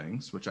over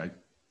things, which I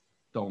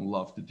don't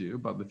love to do,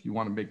 but if you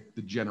want to make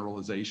the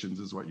generalizations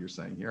is what you're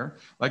saying here.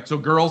 Like, so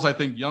girls, I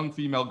think young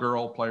female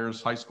girl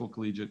players, high school,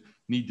 collegiate,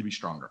 need to be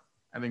stronger.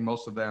 I think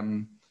most of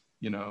them,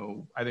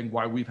 I think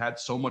why we've had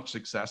so much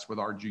success with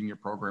our junior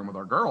program with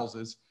our girls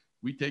is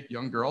we take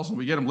young girls and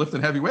we get them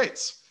lifting heavy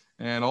weights.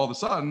 And all of a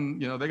sudden,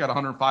 they got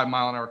 105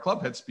 mile an hour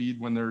club head speed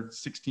when they're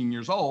 16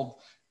 years old,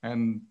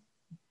 and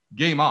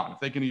game on. If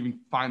they can even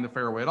find the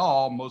fairway at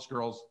all, most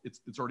girls,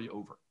 it's already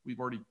over. We've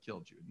already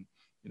killed you.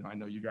 And, I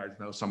know you guys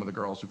know some of the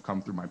girls who've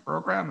come through my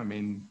program. I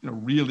mean,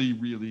 really,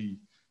 really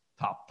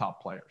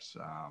top players.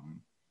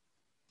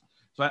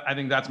 So I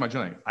think that's my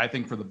journey. I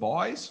think for the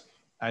boys,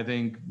 I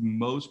think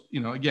most,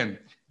 again,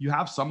 you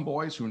have some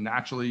boys who are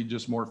naturally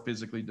just more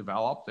physically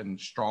developed and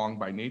strong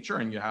by nature,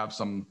 and you have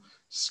some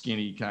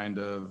skinny kind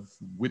of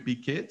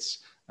whippy kids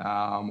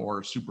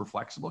or super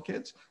flexible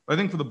kids. But I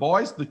think for the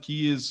boys, the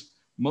key is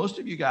most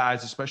of you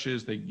guys, especially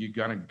as you're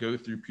going to go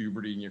through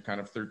puberty and you're kind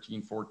of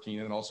 13,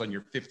 14, and all of a sudden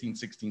you're 15,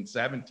 16,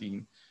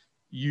 17,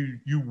 you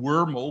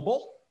were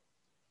mobile,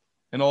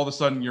 and all of a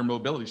sudden your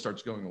mobility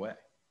starts going away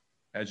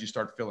as you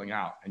start filling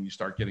out and you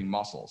start getting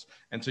muscles.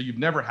 And so you've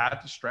never had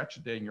to stretch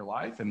a day in your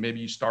life. And maybe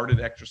you started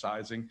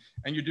exercising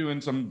and you're doing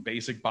some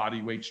basic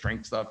body weight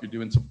strength stuff. You're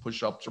doing some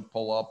push-ups or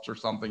pull-ups or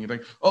something. You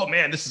think, oh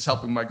man, this is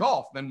helping my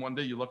golf. Then one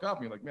day you look up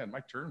and you're like, man,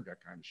 my turn got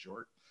kind of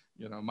short.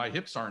 My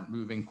hips aren't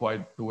moving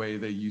quite the way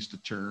they used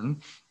to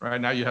turn. Right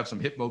now you have some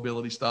hip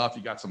mobility stuff.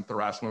 You got some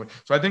thoracic mobility.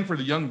 So I think for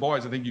the young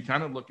boys, I think you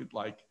kind of look at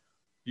like,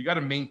 you got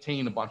to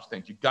maintain a bunch of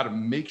things. You got to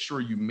make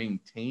sure you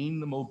maintain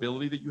the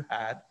mobility that you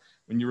had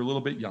when you were a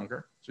little bit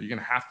younger. So you're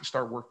going to have to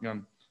start working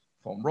on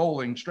foam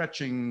rolling,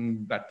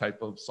 stretching, that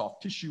type of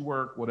soft tissue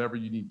work, whatever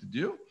you need to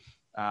do.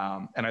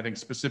 And I think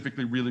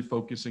specifically really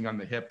focusing on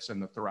the hips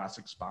and the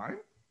thoracic spine.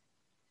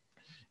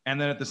 And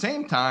then at the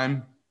same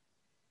time,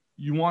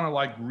 you want to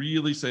like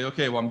really say,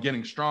 okay, well, I'm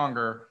getting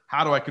stronger.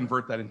 How do I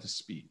convert that into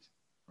speed,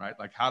 right?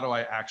 Like, how do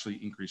I actually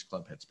increase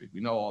club head speed?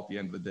 We know all at the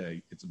end of the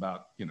day, it's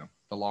about,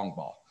 the long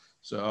ball.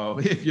 So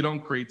if you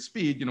don't create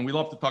speed, we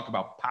love to talk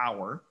about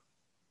power,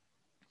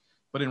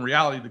 but in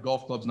reality, the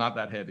golf club's not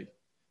that heavy.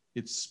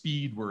 It's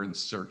speed we're in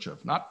search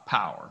of, not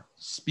power.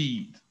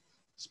 Speed,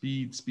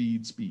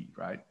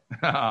 right?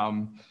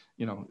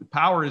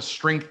 Power is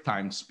strength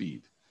times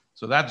speed.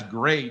 So that's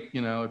great,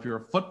 if you're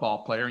a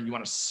football player and you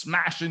want to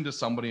smash into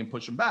somebody and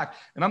push them back.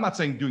 And I'm not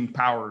saying doing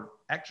power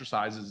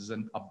exercises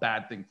isn't a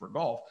bad thing for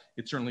golf.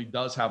 It certainly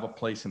does have a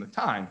place and a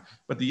time.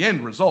 But the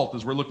end result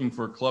is we're looking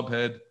for club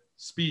head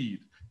speed.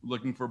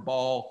 looking for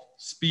ball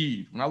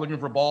speed. We're not looking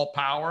for ball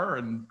power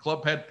and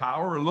club head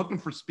power. We're looking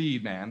for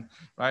speed, man,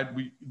 right?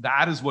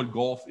 That is what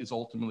golf is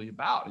ultimately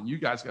about. And you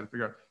guys got to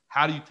figure out,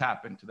 how do you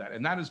tap into that?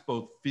 And that is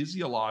both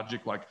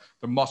physiologic, like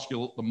the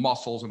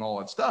muscles and all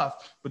that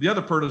stuff. But the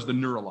other part is the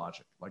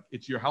neurologic. Like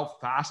it's how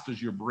fast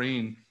does your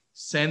brain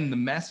send the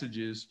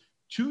messages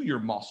to your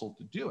muscle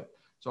to do it?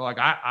 So like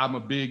I'm a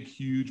big,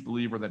 huge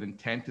believer that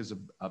intent is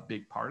a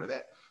big part of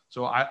it.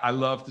 So I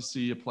love to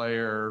see a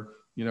player,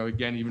 you know,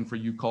 again, even for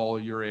you, Cole,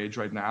 your age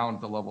right now and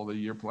at the level that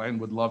you're playing,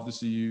 would love to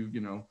see you,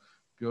 you know,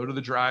 go to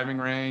the driving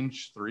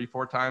range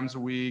 3-4 times a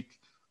week,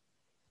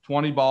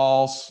 20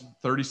 balls,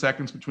 30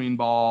 seconds between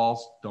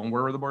balls. Don't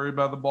worry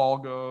about the ball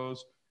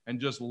goes, and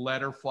just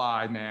let her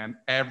fly, man.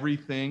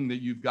 Everything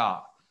that you've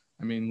got.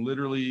 I mean,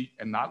 literally,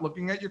 and not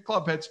looking at your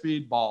club head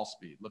speed, ball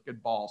speed. Look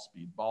at ball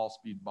speed, ball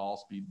speed, ball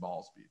speed,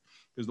 ball speed.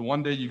 Because the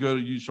one day you go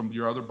to use some of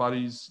your other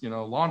buddies, you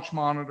know, launch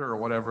monitor or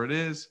whatever it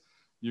is,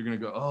 you're going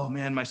to go, oh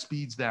man, my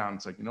speed's down.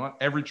 It's like, you know what?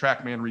 Every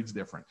TrackMan reads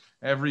different.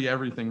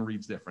 Everything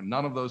reads different.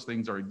 None of those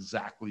things are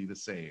exactly the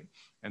same.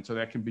 And so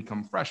that can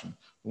become freshman.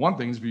 One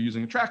thing is, if you're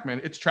using a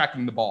TrackMan, it's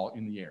tracking the ball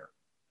in the air.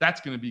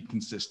 That's going to be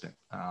consistent.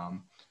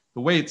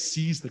 The way it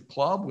sees the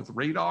club with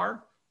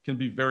radar can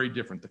be very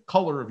different. The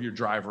color of your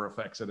driver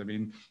affects it. I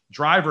mean,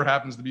 driver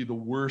happens to be the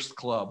worst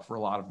club for a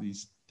lot of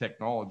these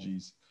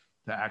technologies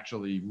to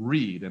actually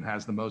read, and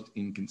has the most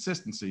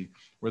inconsistency,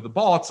 where the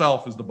ball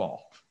itself is the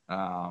ball.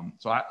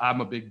 So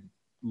I'm a big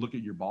look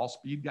at your ball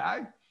speed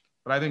guy,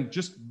 but I think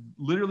just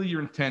literally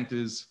your intent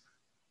is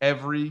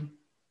every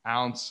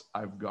ounce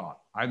I've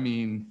got. I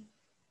mean,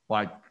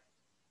 like,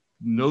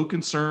 no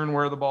concern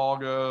where the ball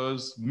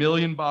goes, $1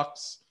 million,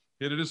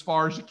 hit it as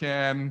far as you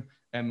can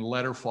and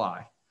let her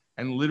fly.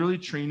 And literally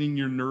training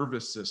your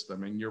nervous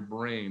system and your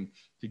brain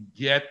to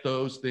get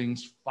those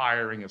things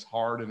firing as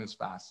hard and as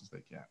fast as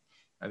they can.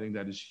 I think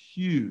that is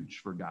huge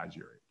for guys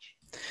your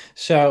age.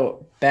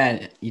 So,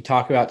 Ben, you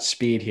talk about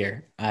speed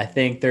here. I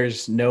think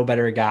there's no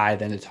better guy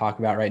than to talk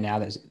about right now.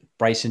 There's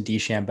Bryson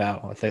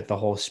DeChambeau with the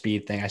whole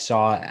speed thing. I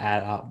saw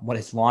at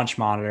his launch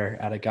monitor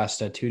at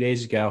Augusta 2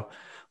 days ago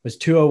was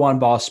 201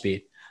 ball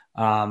speed.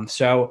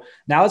 So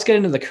now let's get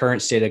into the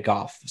current state of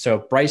golf. So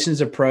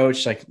Bryson's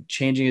approach, like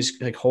changing his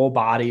whole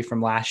body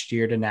from last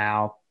year to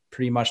now,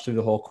 pretty much through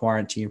the whole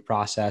quarantine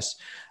process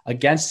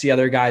against the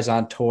other guys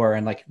on tour.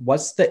 And like,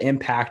 what's the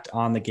impact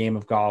on the game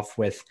of golf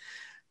with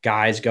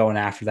guys going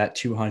after that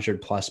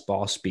 200 plus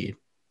ball speed?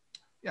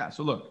 Yeah.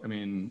 So look, I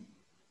mean,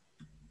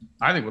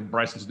 I think what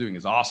Bryson's doing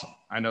is awesome.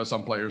 I know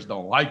some players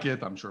don't like it.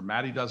 I'm sure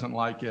Matty doesn't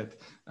like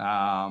it. But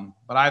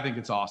I think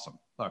it's awesome.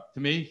 Look, to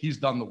me, he's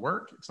done the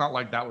work. It's not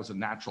like that was a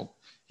natural.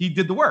 He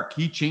did the work.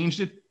 He changed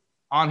it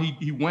on.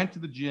 He went to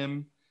the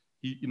gym.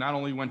 He not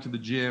only went to the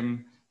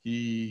gym,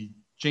 he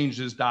changed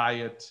his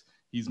diet.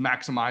 He's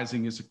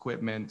maximizing his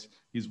equipment.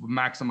 He's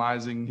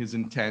maximizing his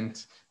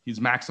intent. He's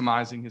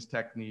maximizing his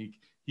technique.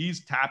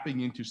 He's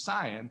tapping into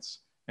science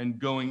and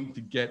going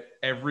to get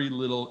every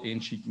little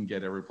inch he can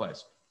get every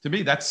place. To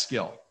me, that's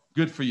skill.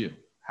 Good for you.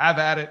 Have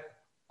at it.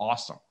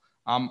 Awesome.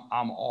 I'm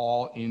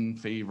all in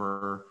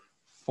favor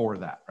for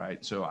that,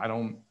 right? So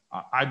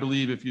I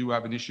believe if you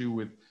have an issue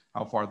with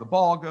how far the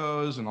ball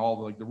goes and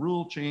all the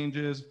rule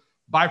changes,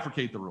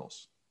 bifurcate the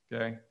rules.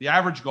 Okay. The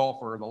average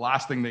golfer, the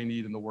last thing they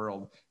need in the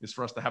world is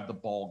for us to have the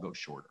ball go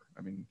shorter.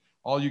 I mean,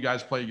 all you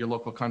guys play at your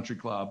local country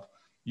club.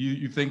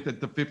 You think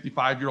that the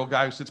 55-year-old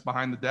guy who sits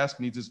behind the desk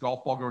needs his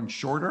golf ball going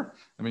shorter?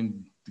 I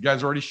mean, the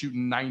guy's already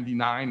shooting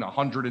 99,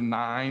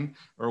 109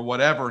 or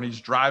whatever, and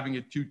he's driving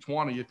at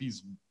 220 if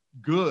he's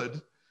good.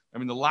 I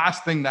mean, the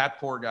last thing that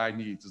poor guy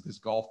needs is this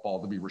golf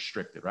ball to be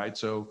restricted, right?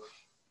 So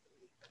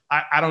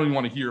I don't even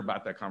want to hear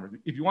about that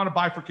conversation. If you want to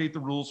bifurcate the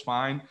rules,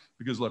 fine.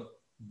 Because look,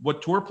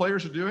 what tour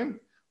players are doing,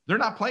 they're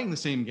not playing the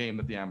same game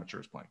that the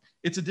amateur is playing.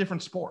 It's a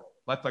different sport.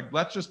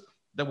 Let's just,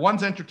 that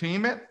one's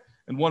entertainment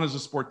and one is a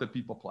sport that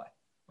people play.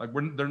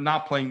 They're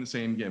not playing the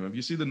same game. If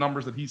you see the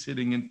numbers that he's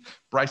hitting in,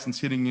 Bryson's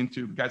hitting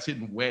into, the guy's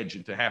hitting wedge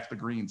into half the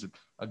greens at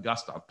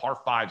Augusta,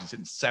 par fives, he's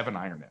hitting 7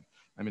 iron in.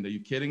 I mean, are you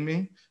kidding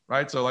me?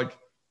 Right? So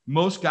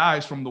most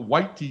guys from the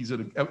white tees,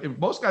 if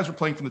most guys were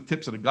playing from the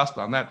tips at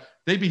Augusta on that,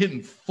 they'd be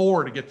hitting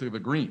 4 to get to the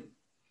green.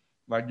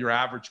 Like your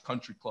average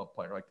country club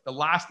player. The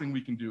last thing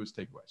we can do is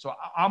take away. So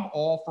I'm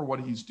all for what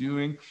he's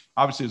doing.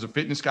 Obviously, as a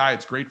fitness guy,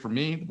 it's great for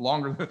me.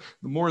 The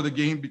more the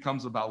game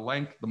becomes about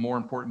length, the more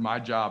important my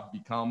job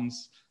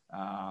becomes.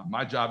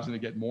 My job is going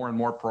to get more and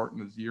more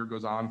important as the year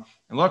goes on.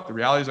 And look, the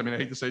reality is, I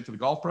hate to say it to the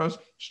golf pros,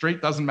 straight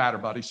doesn't matter,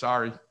 buddy.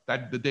 Sorry.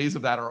 The days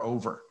of that are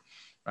over,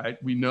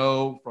 right? We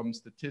know from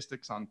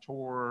statistics on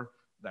tour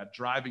that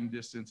driving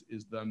distance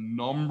is the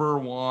number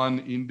one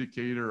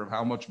indicator of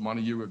how much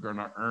money you are going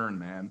to earn,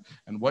 man,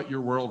 and what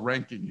your world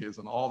ranking is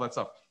and all that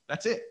stuff.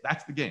 That's it.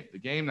 That's the game. The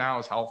game now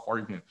is how far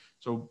you can.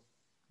 So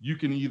you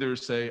can either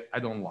say, I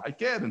don't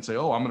like it, and say,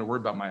 oh, I'm going to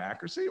worry about my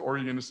accuracy, or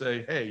you're going to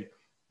say, hey,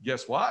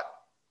 guess what?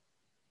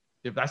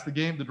 If that's the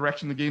game, the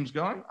direction the game's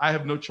going, I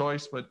have no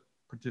choice but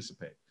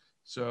participate.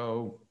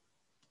 So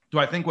do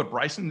I think what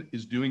Bryson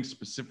is doing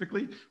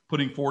specifically,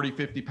 putting 40,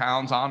 50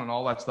 pounds on and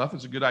all that stuff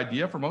is a good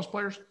idea for most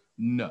players?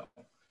 No.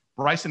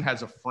 Bryson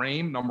has a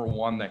frame, number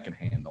one, that can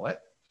handle it.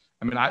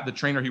 I mean, the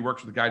trainer, he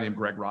works with a guy named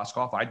Greg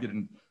Roscoff. I did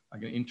an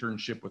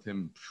internship with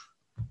him,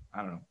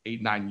 I don't know,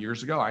 8-9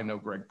 years ago. I know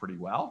Greg pretty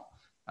well.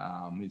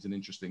 He's an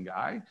interesting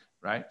guy,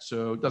 right?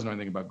 So doesn't know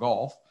anything about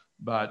golf,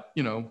 but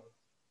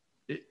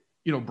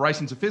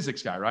Bryson's a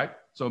physics guy, right?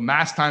 So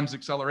mass times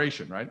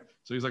acceleration, right?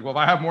 So he's like, well, if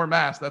I have more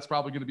mass, that's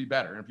probably going to be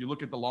better. And if you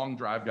look at the long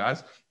drive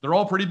guys, they're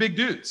all pretty big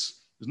dudes.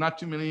 There's not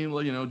too many,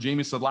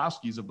 Jamie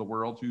Sadlowski's of the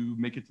world who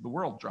make it to the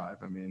world drive.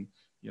 I mean,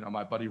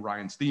 my buddy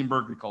Ryan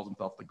Steenberg, he calls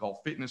himself the golf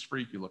fitness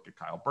freak. You look at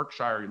Kyle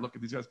Berkshire, you look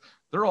at these guys,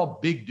 they're all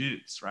big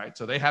dudes, right?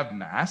 So they have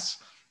mass.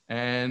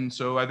 And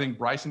so I think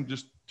Bryson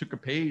just took a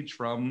page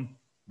from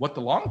what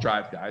the long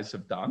drive guys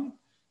have done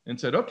and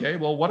said, okay,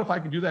 well, what if I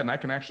can do that? And I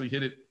can actually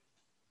hit it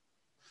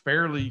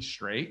fairly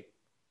straight.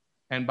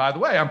 And by the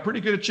way, I'm pretty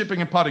good at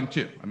chipping and putting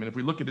too. I mean, if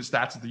we look at his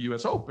stats at the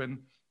US Open,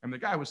 and the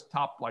guy was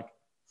top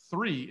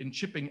 3 in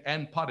chipping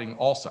and putting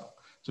also.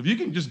 So if you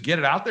can just get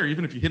it out there,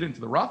 even if you hit it into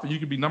the rough, and you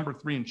could be number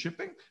 3 in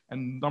chipping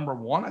and number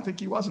 1, I think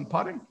he was in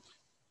putting,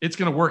 it's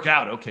going to work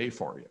out okay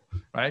for you,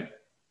 right?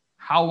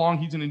 How long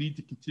he's going to need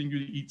to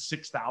continue to eat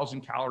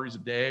 6,000 calories a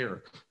day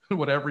or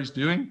whatever he's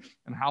doing,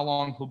 and how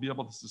long he'll be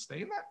able to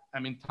sustain that. I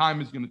mean,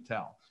 time is going to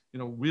tell.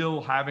 Will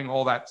having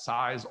all that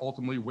size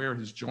ultimately wear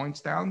his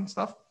joints down and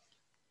stuff?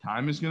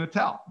 Time is going to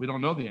tell. We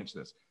don't know the answer to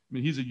this. I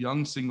mean, he's a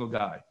young single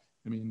guy.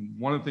 I mean,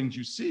 one of the things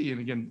you see,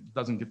 and again,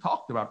 doesn't get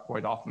talked about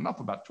quite often enough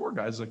about tour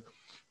guys, like,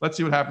 let's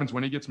see what happens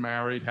when he gets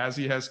married,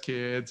 he has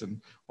kids,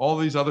 and all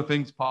these other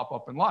things pop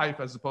up in life,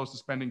 as opposed to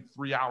spending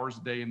 3 hours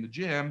a day in the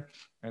gym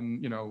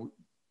and,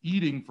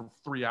 eating for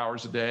 3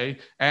 hours a day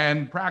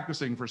and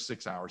practicing for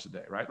 6 hours a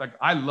day, right? Like,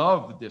 I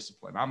love the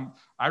discipline.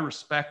 I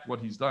respect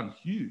what he's done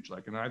huge.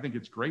 And I think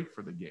it's great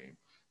for the game.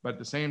 But at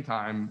the same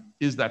time,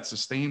 is that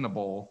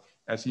sustainable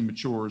as he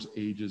matures,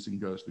 ages, and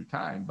goes through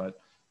time?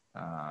 But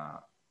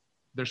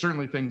there's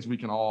certainly things we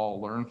can all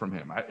learn from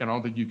him. I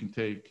don't think you can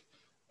take,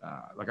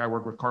 I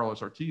work with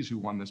Carlos Ortiz, who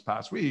won this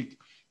past week.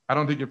 I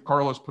don't think if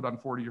Carlos put on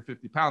 40 or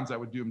 50 pounds, that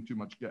would do him too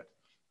much good.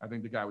 I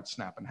think the guy would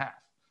snap in half,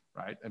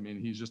 right? I mean,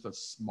 he's just a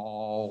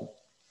small,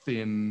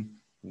 thin,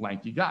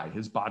 lanky guy.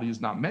 His body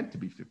is not meant to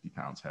be 50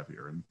 pounds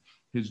heavier. And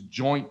his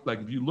joint,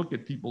 if you look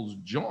at people's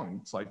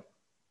joints, if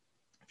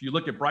you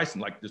look at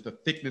Bryson, just the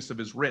thickness of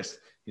his wrist,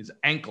 his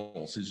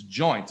ankles, his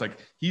joints,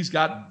 he's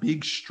got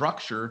big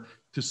structure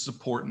to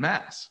support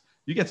mass.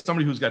 You get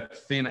somebody who's got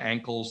thin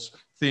ankles,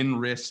 thin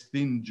wrists,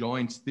 thin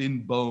joints,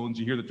 thin bones.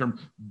 You hear the term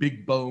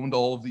big boned,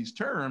 all of these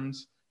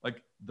terms,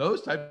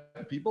 those type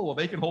of people, well,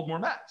 they can hold more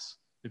mass.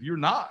 If you're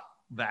not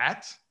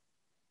that,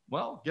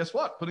 well, guess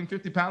what? Putting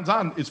 50 pounds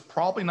on is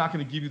probably not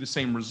going to give you the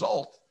same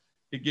result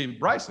it gave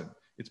Bryson.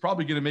 It's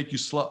probably going to make you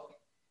slow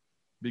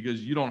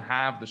because you don't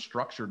have the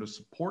structure to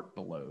support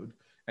the load,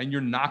 and you're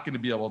not going to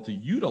be able to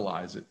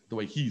utilize it the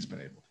way he's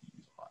been able to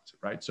utilize it,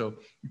 right? So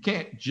you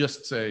can't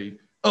just say,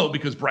 oh,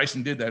 because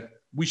Bryson did that,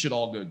 we should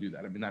all go do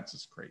that. I mean, that's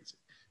just crazy,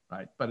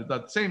 right? But at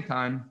the same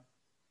time,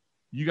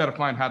 you got to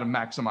find how to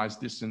maximize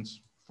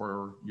distance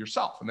for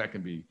yourself. And that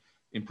can be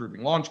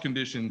improving launch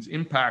conditions,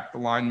 impact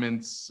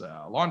alignments,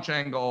 launch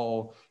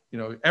angle,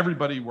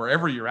 everybody,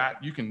 wherever you're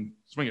at, you can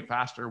swing it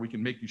faster. We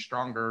can make you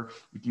stronger.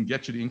 We can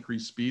get you to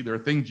increase speed. There are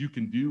things you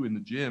can do in the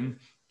gym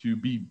to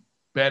be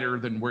better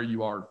than where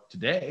you are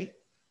today.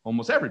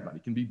 Almost everybody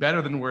can be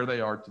better than where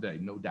they are today,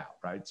 no doubt,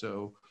 right?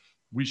 So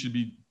we should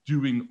be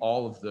doing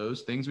all of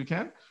those things we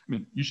can. I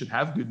mean, you should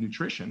have good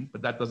nutrition,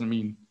 but that doesn't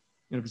mean,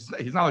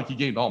 he's not like he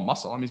gained all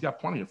muscle. I mean, he's got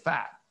plenty of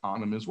fat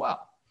on him as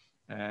well.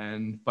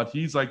 But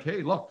he's like,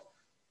 hey, look,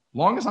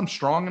 long as I'm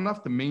strong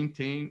enough to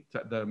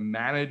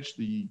manage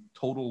the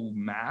total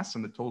mass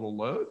and the total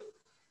load,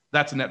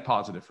 that's a net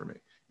positive for me.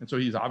 And so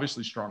he's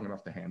obviously strong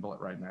enough to handle it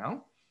right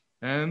now.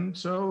 And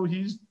so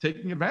he's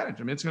taking advantage.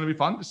 I mean, it's going to be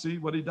fun to see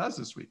what he does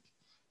this week.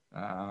 It's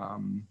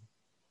going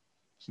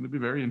to be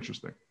very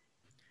interesting.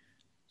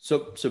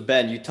 So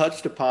Ben, you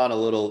touched upon a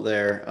little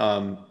there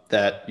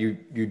that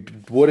you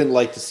wouldn't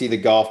like to see the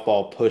golf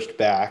ball pushed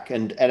back,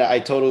 and I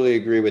totally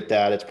agree with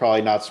that. It's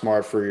probably not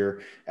smart for your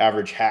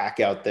average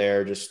hack out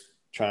there just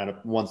trying to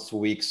once a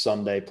week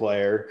Sunday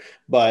player.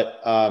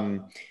 But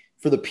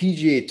for the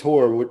PGA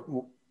Tour,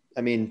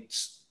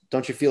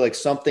 don't you feel like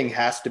something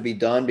has to be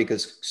done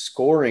because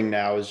scoring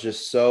now is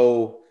just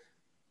so?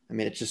 I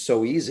mean, it's just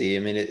so easy.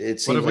 I mean,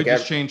 it seems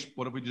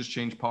what if we just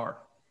change par?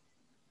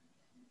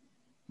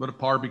 What if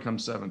par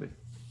becomes 70?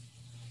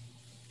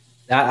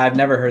 I've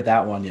never heard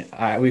that one yet.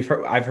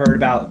 I've heard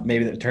about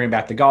maybe turning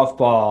back the golf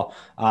ball,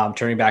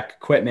 turning back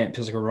equipment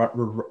because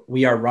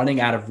we are running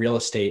out of real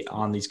estate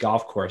on these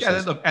golf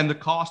courses. Yeah, and the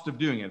cost of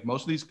doing it.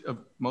 Most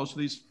of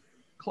these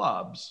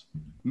clubs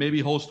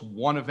maybe host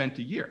one event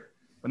a year,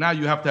 but now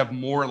you have to have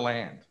more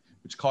land,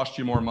 which costs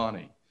you more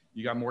money.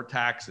 You got more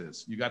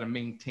taxes. You got to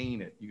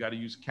maintain it. You got to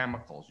use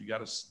chemicals. You got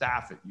to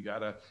staff it. You got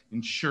to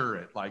insure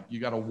it. You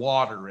got to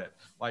water it.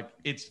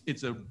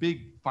 It's a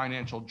big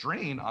financial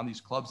drain on these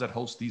clubs that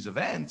host these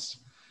events.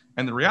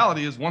 And the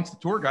reality is once the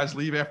tour guys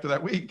leave after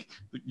that week,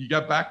 you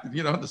got back,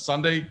 the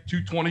Sunday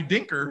 220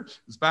 dinker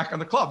is back on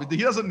the club. He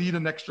doesn't need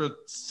an extra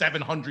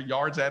 700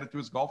 yards added to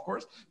his golf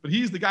course, but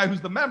he's the guy who's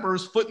the member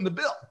is footing the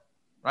bill,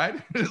 right?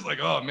 It's like,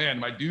 oh man,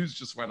 my dues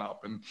just went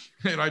up and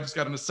I just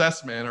got an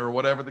assessment or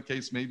whatever the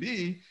case may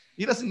be.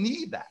 He doesn't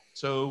need that.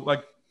 So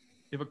like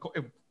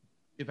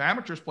if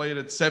amateurs play it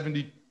at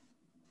 72,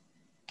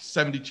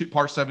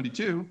 par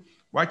 72,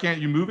 why can't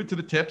you move it to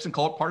the tips and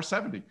call it par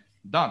 70?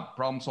 Done.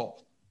 Problem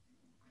solved.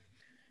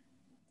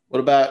 What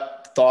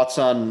about thoughts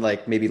on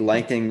like maybe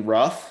lengthening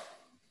rough?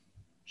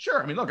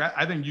 Sure. I mean, look,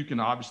 I think you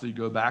can obviously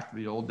go back to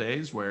the old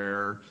days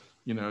where,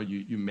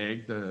 you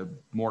make the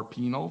more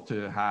penal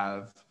to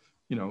have,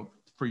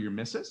 for your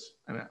misses.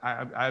 And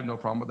I have no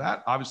problem with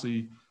that.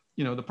 Obviously,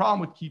 the problem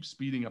with keep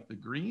speeding up the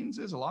greens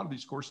is a lot of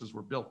these courses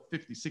were built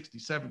 50, 60,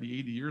 70,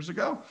 80 years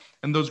ago.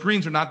 And those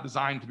greens are not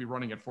designed to be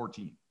running at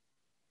 14.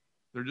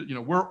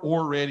 They're, we're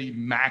already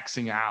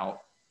maxing out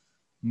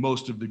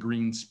most of the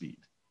green speed.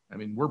 I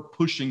mean, we're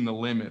pushing the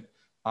limit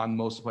on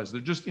most of the places.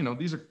 They're just,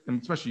 these are,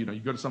 and especially, you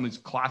go to some of these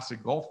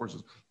classic golf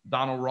courses,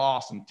 Donald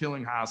Ross and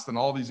Tillinghast and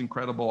all these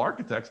incredible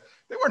architects,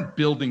 they weren't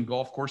building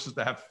golf courses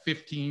to have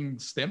 15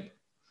 stimp.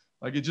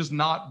 Like it's just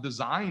not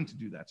designed to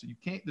do that. So you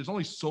can't, there's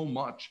only so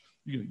much,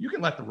 you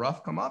can let the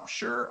rough come up.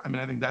 Sure. I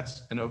mean, I think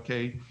that's an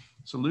okay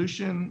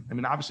solution. I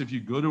mean, obviously if you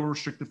go to a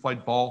restricted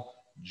flight ball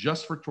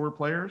just for tour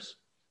players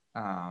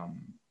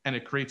and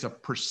it creates a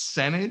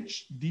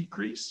percentage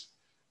decrease,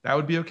 that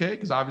would be okay.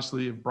 Because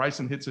obviously if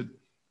Bryson hits it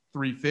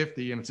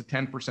 350 and it's a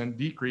 10%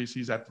 decrease,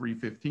 he's at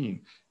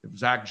 315. If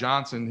Zach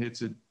Johnson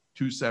hits it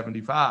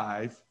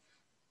 275,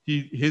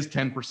 his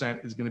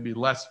 10% is going to be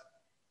less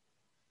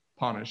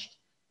punished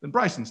than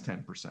Bryson's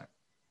 10%.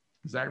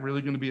 Is that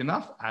really going to be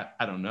enough?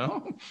 I don't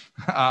know.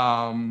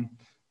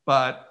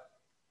 But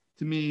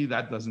to me,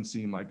 that doesn't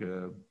seem like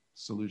a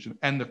solution.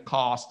 And the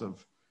cost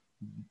of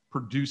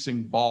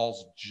producing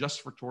balls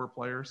just for tour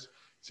players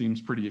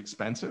seems pretty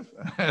expensive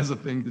as a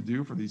thing to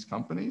do for these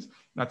companies.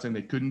 Not saying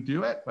they couldn't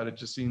do it, but it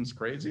just seems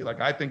crazy. Like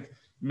I think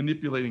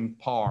manipulating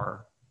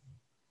par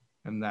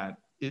and that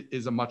it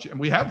is a much, and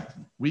we have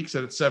weeks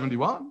that it's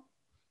 71.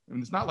 I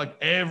mean, it's not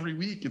like every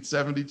week it's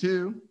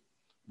 72.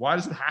 Why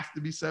does it have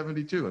to be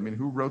 72? I mean,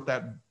 who wrote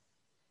that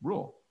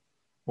rule?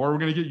 Or we're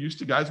going to get used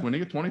to guys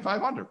winning at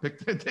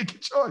 2,500. Take a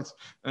choice.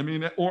 I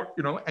mean, or,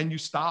 and you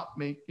stop,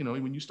 when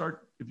you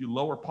start, if you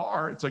lower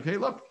par, it's like, hey,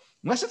 look,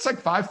 unless it's like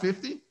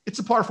 550, it's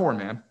a par 4,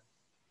 man.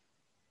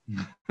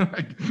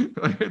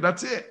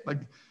 That's it. Like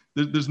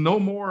there's no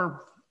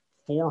more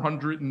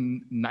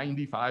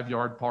 495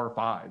 yard par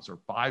 5s or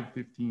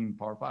 515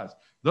 par 5s.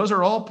 Those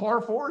are all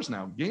par 4s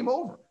now. Game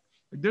over.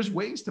 Like there's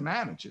ways to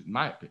manage it, in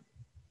my opinion.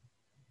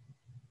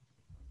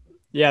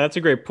 Yeah, that's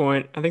a great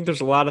point. I think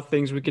there's a lot of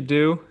things we could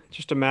do. It's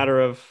just a matter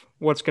of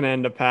what's going to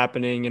end up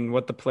happening and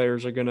what the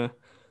players are going to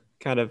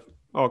kind of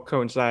all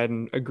coincide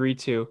and agree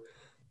to.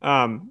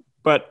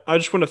 But I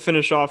just want to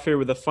finish off here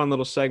with a fun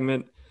little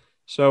segment.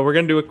 So we're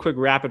going to do a quick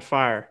rapid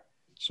fire.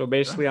 So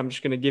basically, I'm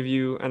just going to give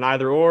you an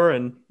either or,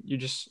 and you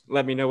just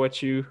let me know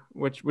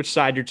which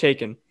side you're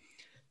taking.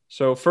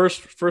 So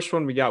first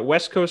one, we got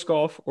West Coast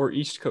golf or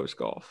East Coast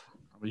golf?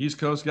 I'm an East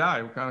Coast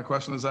guy. What kind of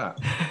question is that?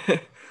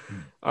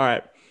 All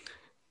right.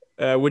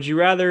 Would you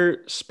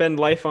rather spend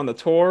life on the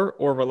tour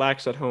or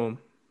relax at home?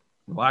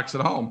 Relax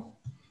at home.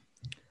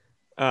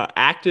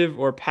 Active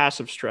or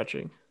passive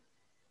stretching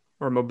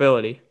or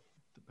mobility?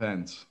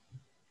 Depends.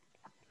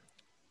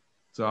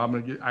 So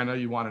I know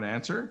you want an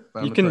answer,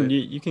 but you can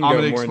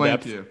go more in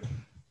depth. To you.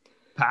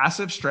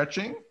 Passive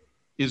stretching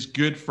is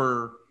good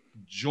for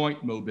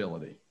joint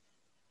mobility.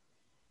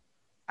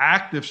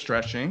 Active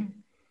stretching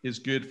is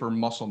good for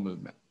muscle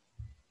movement.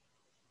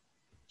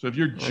 So if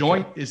your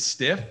joint is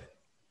stiff,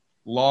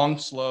 long,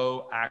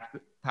 slow,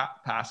 active,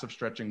 passive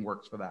stretching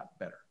works for that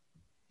better.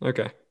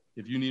 Okay.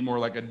 If you need more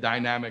like a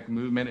dynamic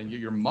movement and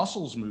your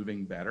muscles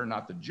moving better,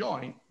 not the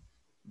joint,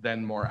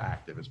 then more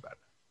active is better.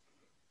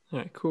 All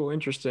right, cool.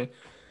 Interesting.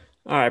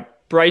 All right.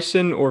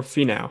 Bryson or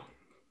Finau?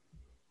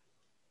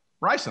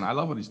 Bryson. I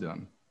love what he's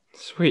doing.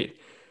 Sweet.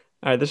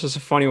 All right. This is a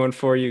funny one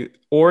for you.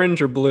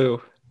 Orange or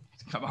blue?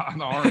 Come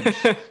on, orange.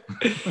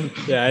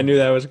 Yeah, I knew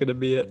that was going to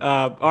be it.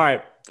 All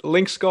right.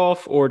 Links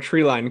golf or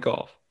tree line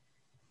golf?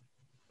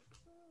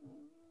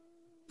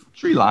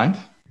 Tree lined.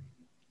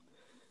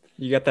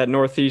 You got that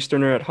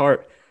Northeasterner at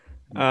heart.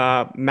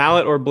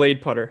 Mallet or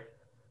blade putter?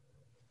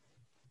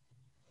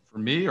 For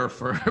me or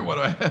for what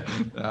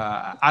do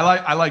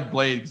I like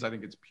blade because I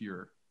think it's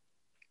pure.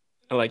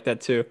 I like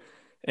that too.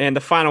 And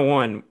the final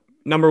one,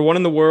 number one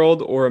in the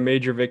world or a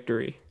major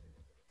victory?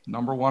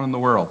 Number one in the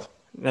world.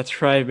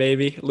 That's right,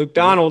 baby. Luke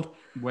Donald.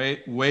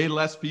 Way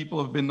less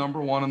people have been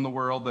number one in the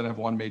world than have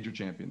won major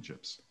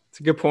championships. It's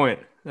a good point.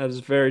 That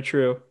is very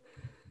true.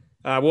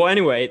 Well,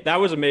 anyway, that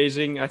was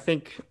amazing.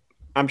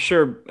 I'm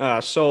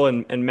sure Sol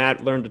and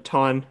Matt learned a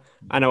ton.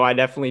 I know I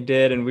definitely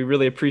did, and we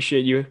really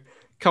appreciate you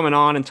coming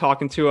on and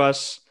talking to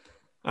us.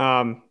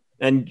 And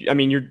I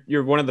mean,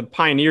 you're one of the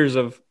pioneers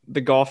of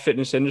the golf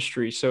fitness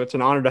industry, so it's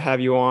an honor to have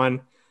you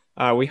on.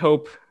 We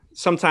hope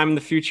sometime in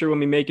the future when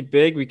we make it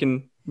big, you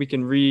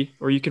can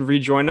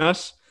rejoin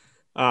us.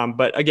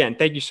 But again,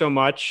 thank you so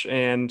much,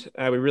 and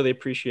we really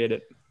appreciate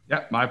it.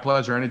 Yeah, my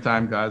pleasure.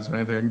 Anytime, guys.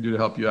 Anything I can do to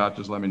help you out,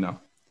 just let me know.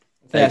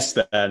 Thanks,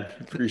 Ben.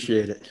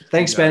 Appreciate it.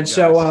 Thanks, Ben.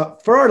 So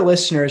for our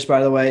listeners,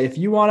 by the way, if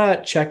you want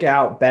to check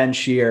out Ben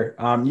Shear,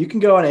 you can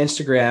go on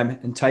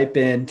Instagram and type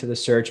into the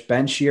search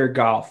Ben Shear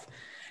Golf.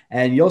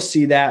 And you'll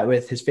see that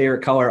with his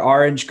favorite color,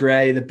 orange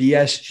gray, the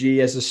BSG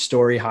as the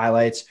story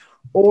highlights.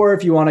 Or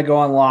if you want to go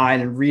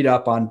online and read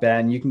up on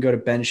Ben, you can go to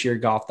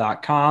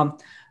bensheargolf.com.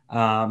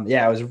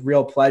 It was a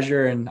real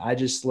pleasure. And I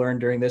just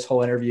learned during this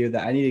whole interview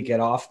that I need to get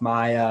off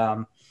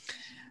my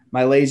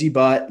my lazy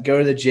butt, go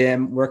to the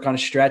gym, work on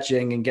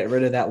stretching, and get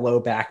rid of that low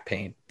back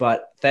pain.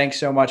 But thanks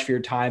so much for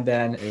your time,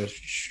 Ben. It was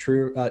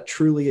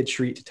truly a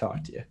treat to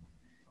talk to you.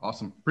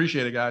 Awesome.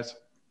 Appreciate it, guys.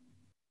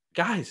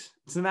 Guys,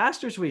 it's the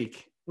Masters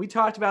week. We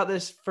talked about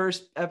this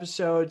first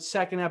episode,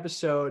 second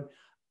episode.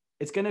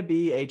 It's going to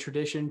be a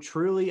tradition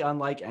truly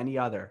unlike any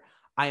other.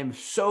 I am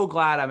so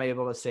glad I'm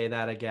able to say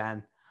that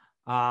again.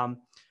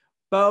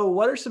 Bo,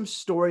 what are some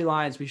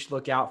storylines we should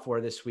look out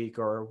for this week,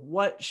 or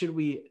what should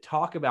we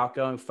talk about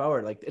going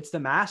forward? Like, it's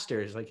the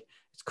Masters, like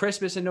it's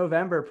Christmas in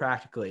November,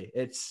 practically.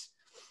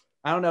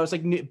 I don't know. It's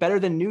like better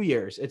than New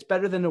Year's. It's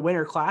better than the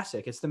Winter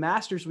Classic. It's the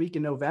Masters week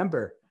in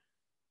November.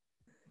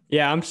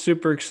 Yeah, I'm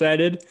super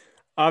excited.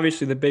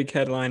 Obviously, the big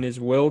headline is,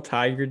 will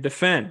Tiger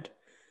defend?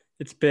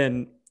 I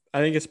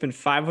think it's been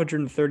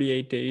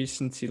 538 days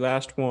since he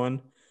last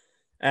won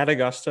at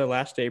Augusta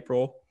last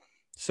April.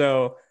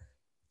 So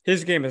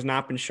his game has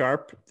not been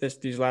sharp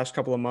these last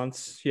couple of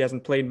months. He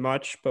hasn't played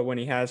much, but when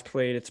he has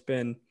played, it's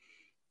been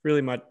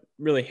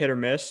really hit or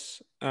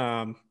miss.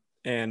 And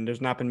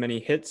there's not been many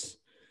hits.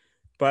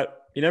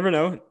 But you never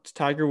know. It's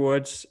Tiger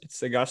Woods.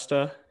 It's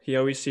Augusta. He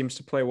always seems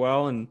to play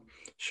well and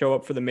show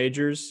up for the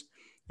majors.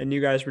 And you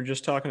guys were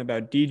just talking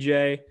about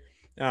DJ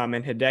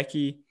and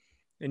Hideki.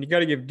 And you got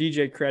to give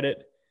DJ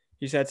credit.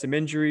 He's had some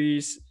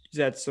injuries.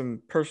 He's had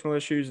some personal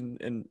issues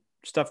and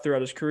stuff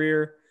throughout his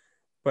career.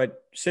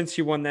 But since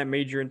he won that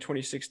major in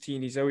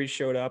 2016, he's always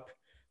showed up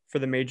for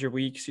the major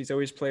weeks. He's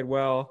always played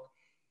well.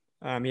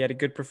 He had a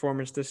good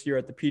performance this year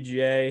at the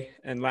PGA,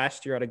 and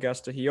last year at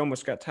Augusta, he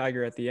almost got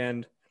Tiger at the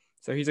end.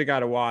 So he's a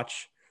guy to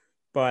watch.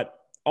 But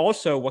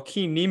also,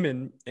 Joaquin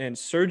Niemann and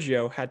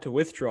Sergio had to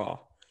withdraw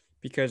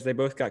because they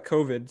both got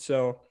COVID.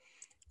 So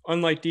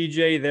unlike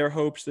DJ, their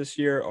hopes this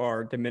year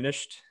are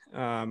diminished,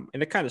 and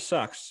it kind of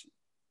sucks.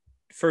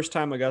 First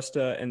time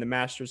Augusta and the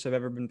Masters have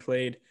ever been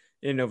played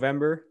in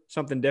November,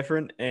 something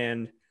different,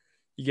 and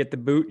you get the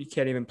boot, you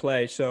can't even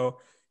play. So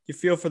you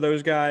feel for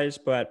those guys,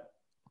 but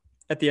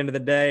at the end of the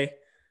day,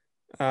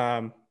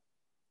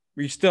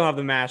 we still have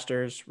the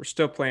Masters. We're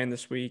still playing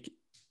this week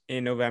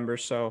in November.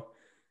 So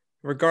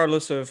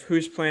regardless of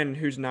who's playing and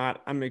who's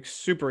not, I'm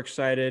super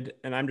excited,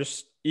 and I'm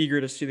just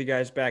eager to see the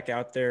guys back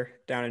out there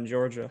down in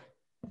Georgia.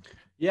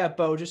 Yeah,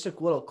 Bo, just a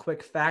little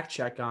quick fact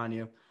check on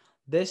you.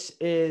 This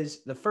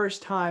is the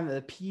first time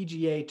the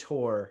PGA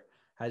Tour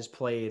has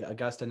played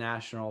Augusta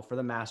National for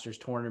the Masters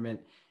tournament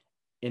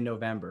in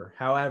November.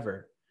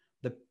 However,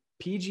 the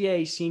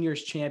PGA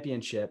Seniors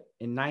Championship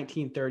in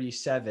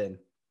 1937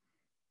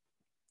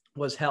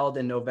 was held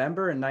in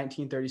November in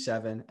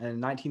 1937, and in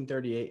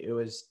 1938 it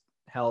was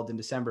held in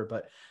December.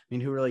 But I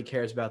mean, who really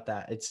cares about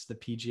that? It's the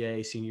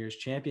PGA Seniors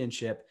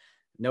Championship,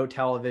 no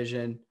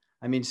television.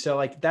 I mean, so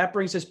like that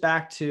brings us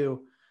back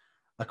to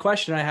a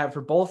question I have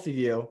for both of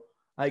you.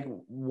 Like,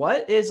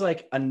 what is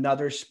like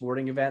another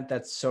sporting event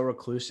that's so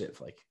reclusive?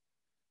 Like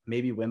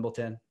maybe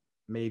Wimbledon,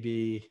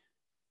 maybe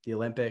the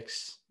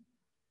Olympics,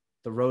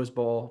 the Rose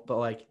Bowl, but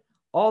like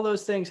all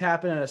those things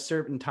happen at a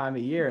certain time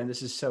of year. And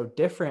this is so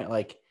different.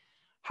 Like,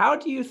 how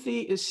do you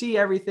see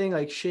everything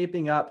like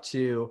shaping up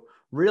to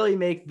really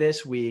make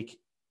this week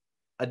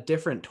a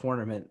different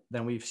tournament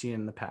than we've seen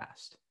in the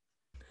past?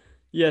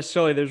 Yeah,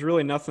 Sully, there's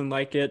really nothing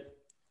like it.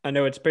 I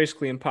know it's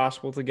basically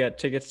impossible to get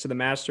tickets to the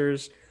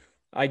Masters.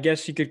 I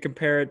guess you could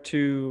compare it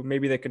to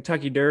maybe the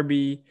Kentucky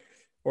Derby,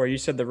 or you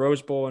said the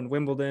Rose Bowl and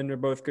Wimbledon are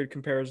both good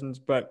comparisons.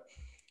 But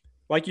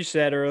like you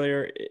said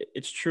earlier,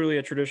 it's truly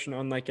a tradition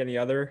unlike any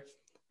other,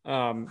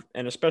 and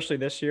especially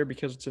this year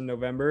because it's in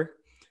November.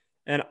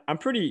 And I'm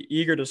pretty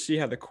eager to see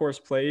how the course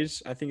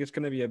plays. I think it's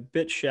going to be a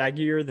bit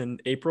shaggier than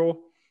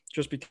April,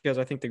 just because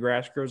I think the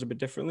grass grows a bit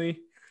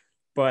differently.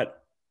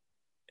 But,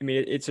 I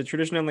mean, it's a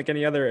tradition unlike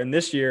any other. And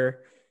this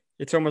year,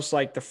 it's almost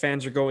like the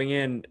fans are going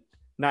in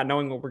not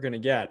knowing what we're going to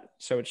get.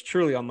 So it's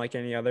truly unlike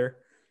any other.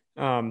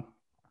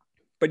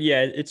 But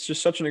yeah, it's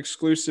just such an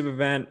exclusive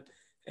event.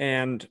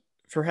 And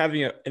for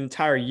having an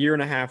entire year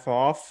and a half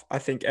off, I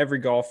think every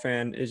golf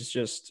fan is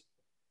just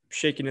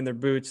shaking in their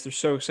boots. They're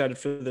so excited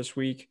for this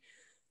week,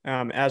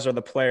 as are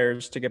the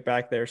players, to get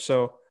back there.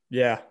 So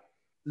yeah.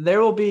 There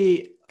will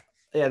be,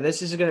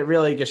 this is going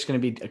to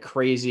be a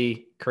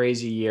crazy,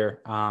 crazy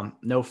year.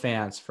 No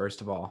fans, first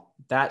of all.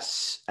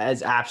 That's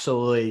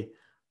absolutely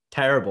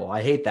terrible.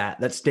 I hate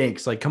that. That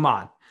stinks. Like, come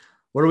on.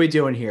 What are we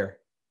doing here?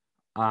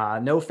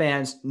 No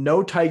fans,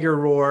 no Tiger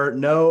roar.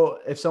 No,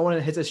 if someone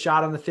hits a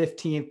shot on the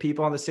 15th,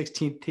 people on the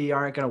 16th tee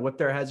aren't going to whip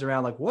their heads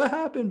around like, what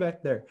happened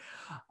back there?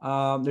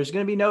 There's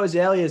going to be no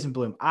azaleas in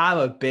bloom. I'm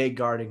a big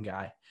garden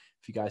guy,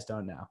 if you guys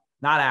don't know.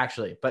 Not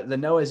actually, but the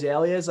no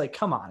azaleas, like,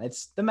 come on,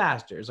 it's the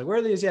Masters. Like, where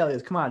are the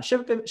azaleas? Come on,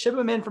 ship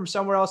them in from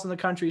somewhere else in the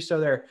country so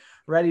they're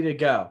ready to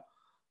go.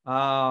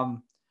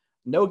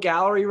 No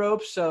gallery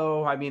ropes,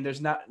 so I mean,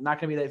 there's not going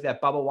to be like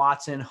that Bubba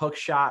Watson hook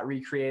shot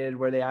recreated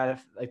where they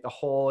have like the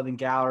hole in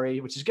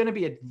gallery, which is going to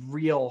be a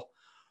real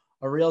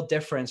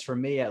difference for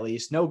me at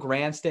least. No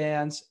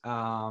grandstands.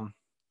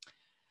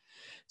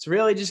 It's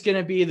really just going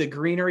to be the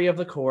greenery of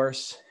the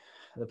course,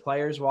 the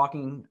players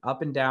walking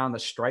up and down the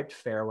striped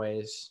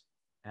fairways,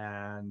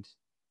 and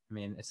I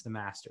mean, it's the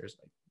Masters.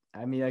 Like,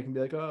 I mean, I can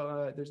be like,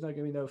 oh, there's not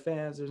going to be no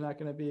fans, there's not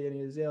going to be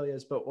any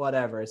azaleas, but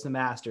whatever. It's the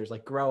Masters.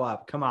 Like, grow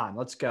up. Come on,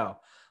 let's go.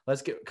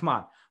 Come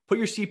on, put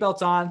your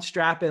seatbelts on,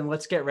 strap in,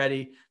 let's get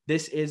ready.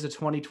 This is a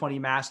 2020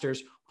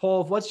 Masters.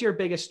 Paul, what's your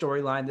biggest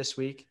storyline this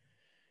week?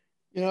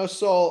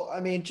 So,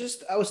 I mean,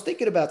 I was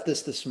thinking about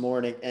this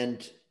morning,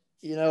 and,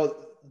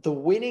 the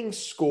winning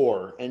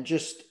score and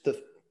just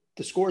the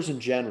scores in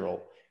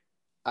general,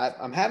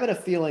 I'm having a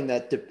feeling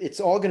that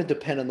it's all going to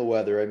depend on the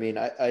weather. I mean,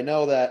 I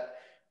know that,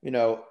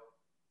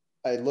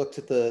 I looked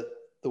at the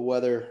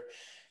weather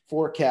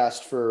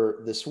forecast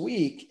for this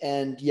week,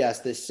 and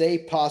yes, they say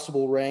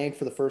possible rain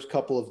for the first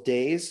couple of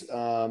days.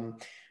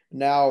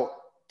 Now,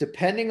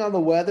 depending on the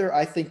weather,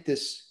 I think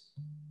this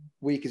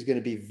week is going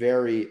to be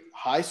very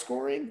high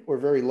scoring or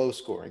very low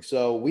scoring.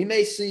 So we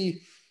may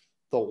see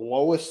the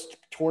lowest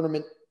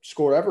tournament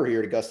score ever here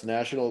at Augusta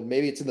National.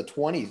 Maybe it's in the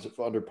 20s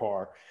under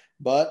par,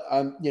 but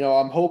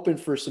I'm hoping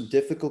for some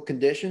difficult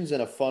conditions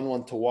and a fun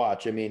one to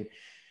watch. I mean,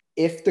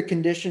 if the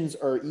conditions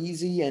are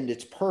easy and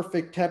it's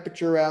perfect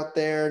temperature out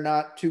there,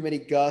 not too many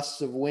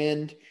gusts of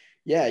wind,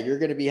 yeah, you're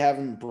going to be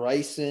having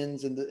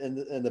Brysons and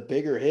the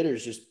bigger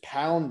hitters just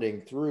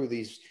pounding through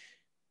these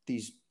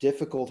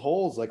difficult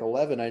holes like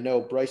 11. I know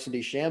Bryson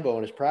DeChambeau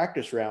in his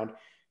practice round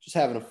just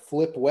having a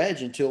flip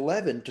wedge into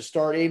 11 to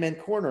start Amen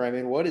Corner. I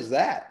mean, what is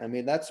that? I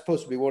mean, that's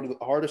supposed to be one of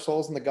the hardest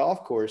holes in the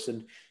golf course,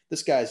 and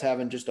this guy's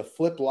having just a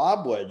flip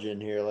lob wedge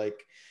in here. Like,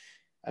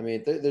 I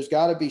mean, there's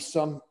got to be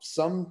some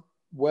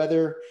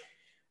weather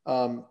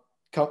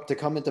to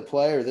come into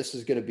play, or this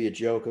is going to be a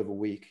joke of a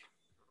week.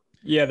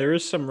 Yeah, there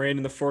is some rain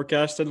in the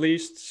forecast at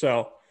least,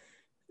 so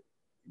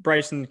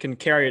Bryson can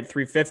carry it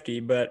 350,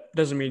 but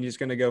doesn't mean he's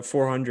going to go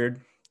 400.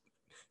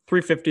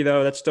 350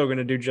 though, that's still going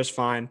to do just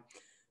fine.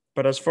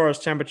 But as far as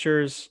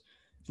temperatures,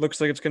 it looks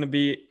like it's going to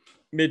be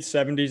mid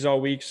 70s all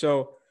week.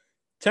 So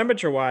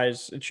temperature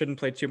wise, it shouldn't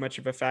play too much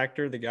of a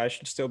factor. The guys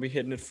should still be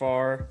hitting it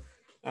far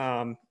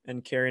and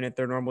carrying it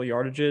their normal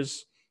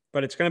yardages,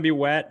 but it's going to be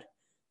wet.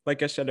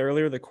 Like I said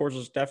earlier, the course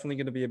is definitely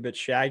going to be a bit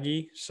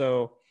shaggy.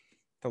 So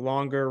the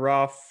longer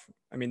rough,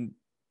 I mean,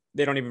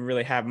 they don't even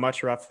really have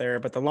much rough there,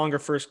 but the longer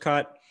first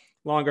cut,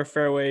 longer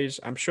fairways,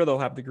 I'm sure they'll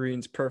have the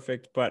greens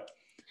perfect, but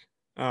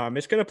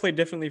it's going to play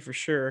differently for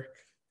sure.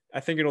 I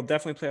think it'll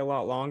definitely play a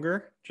lot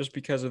longer just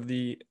because of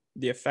the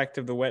effect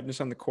of the wetness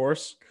on the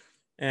course.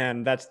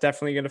 And that's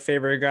definitely going to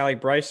favor a guy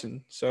like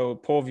Bryson. So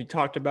Paul, you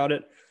talked about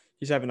it.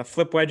 He's having a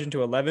flip wedge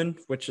into 11,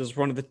 which is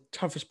one of the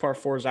toughest par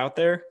fours out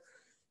there.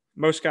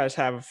 Most guys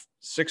have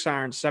 6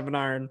 iron, 7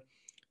 iron.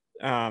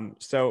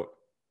 So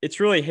it's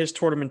really his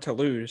tournament to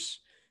lose.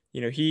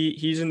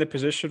 He's in the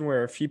position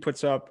where if he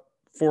puts up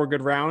 4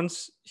 good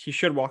rounds, he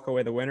should walk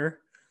away the winner,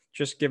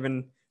 just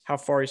given how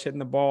far he's hitting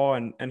the ball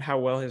and how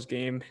well his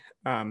game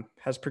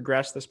has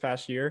progressed this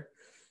past year.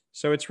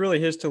 So it's really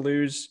his to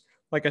lose.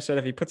 Like I said,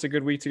 if he puts a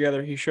good week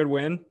together, he should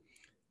win.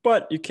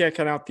 But you can't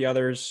count out the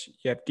others.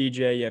 You have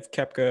DJ, you have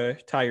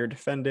Koepka, Tiger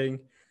defending,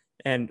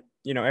 and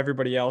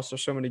everybody else.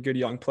 There's so many good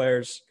young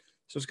players.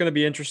 So it's going to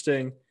be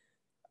interesting.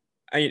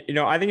 I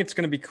think it's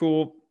going to be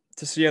cool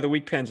to see how the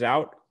week pans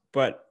out.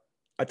 But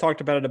I talked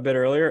about it a bit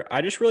earlier.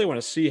 I just really want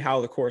to see how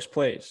the course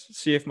plays,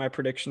 see if my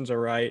predictions are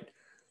right.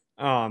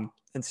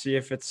 And see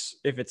if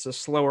it's a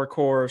slower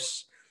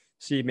course,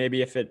 see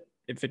maybe if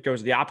it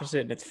goes the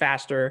opposite and it's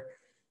faster.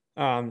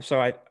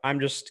 So I'm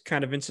just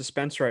kind of in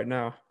suspense right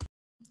now.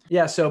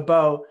 Yeah. So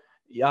Bo,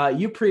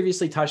 you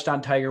previously touched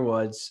on Tiger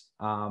Woods,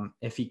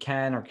 if he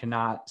can or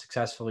cannot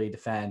successfully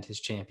defend his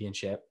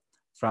championship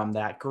from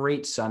that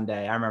great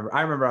Sunday. I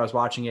remember I was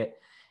watching it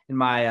in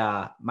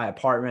my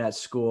apartment at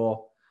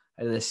school.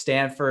 I had the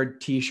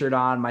Stanford t-shirt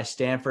on, my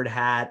Stanford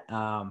hat.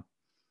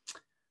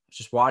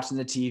 Just watching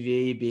the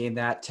TV, being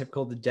that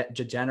typical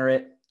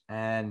degenerate.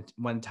 And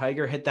when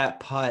Tiger hit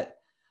that putt,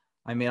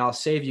 I mean, I'll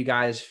save you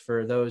guys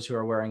for those who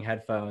are wearing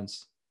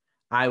headphones.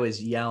 I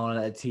was yelling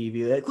at the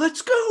TV, like,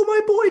 let's go, my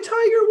boy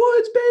Tiger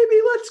Woods,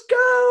 baby, let's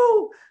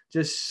go.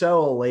 Just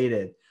so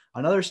elated.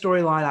 Another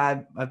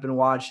storyline I've been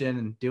watching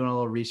and doing a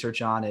little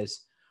research on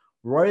is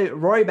Rory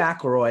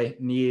McIlroy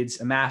needs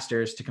a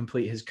Masters to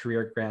complete his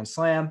career Grand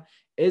Slam.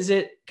 Is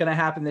it going to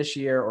happen this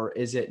year or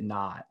is it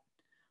not?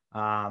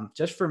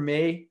 Just for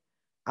me,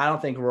 I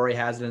don't think Rory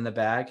has it in the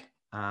bag.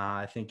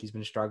 I think he's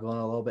been struggling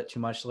a little bit too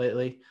much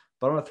lately.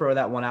 But I'm going to throw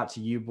that one out to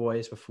you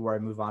boys before I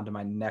move on to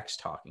my next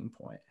talking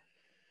point.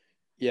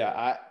 Yeah,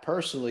 I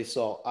personally,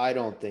 so I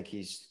don't think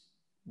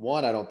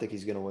I don't think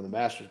he's going to win the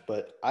Masters,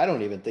 but I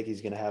don't even think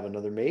he's going to have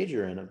another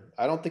major in him.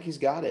 I don't think he's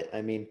got it.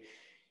 I mean,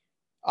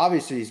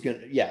 obviously he's going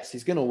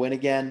to win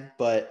again,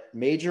 but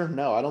major,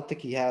 no, I don't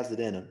think he has it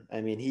in him.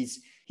 I mean,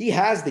 he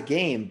has the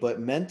game, but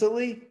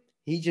mentally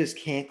he just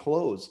can't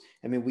close.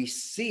 I mean, we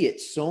see it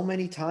so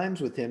many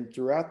times with him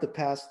throughout the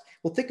past.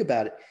 Well, think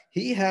about it.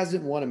 He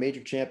hasn't won a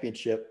major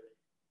championship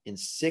in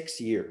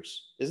 6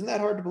 years. Isn't that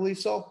hard to believe,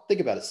 Saul?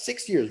 Think about it.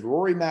 6 years,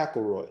 Rory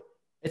McIlroy.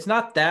 It's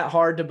not that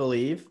hard to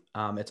believe.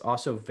 It's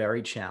also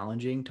very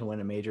challenging to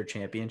win a major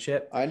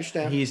championship. I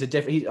understand. He's a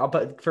different,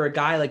 but for a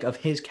guy like of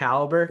his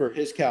caliber,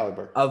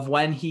 of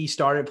when he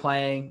started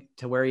playing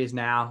to where he is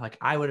now, like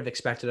I would have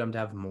expected him to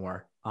have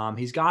more.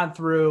 He's gone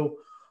through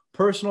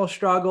personal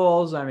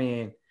struggles. I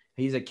mean,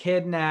 he's a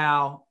kid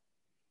now.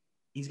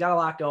 He's got a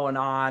lot going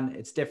on.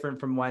 It's different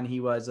from when he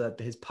was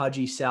his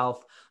pudgy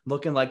self,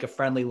 looking like a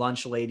friendly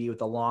lunch lady with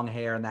the long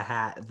hair and the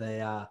hat at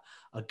the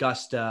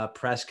Augusta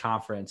press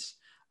conference.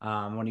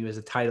 When he was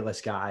a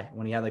Titleist guy,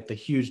 when he had like the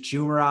huge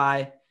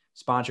Jumeirah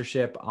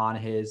sponsorship on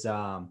his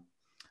the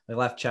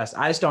left chest.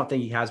 I just don't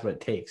think he has what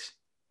it takes.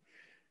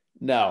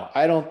 No,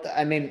 I don't.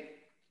 I mean,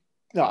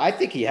 no, I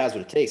think he has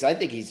what it takes. I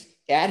think he's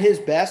at his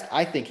best.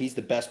 I think he's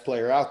the best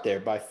player out there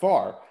by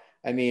far.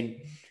 I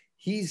mean,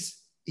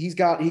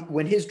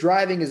 when his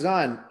driving is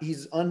on,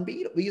 he's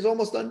unbeatable. He's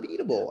almost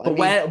unbeatable.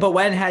 But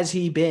when has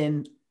he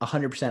been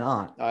 100%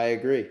 on? I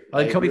agree.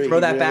 Can we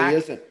throw that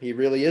back? He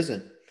really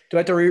isn't. Do I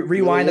have to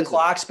rewind the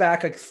clocks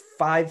back like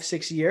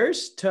 5-6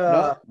 years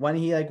to when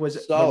he like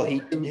was? So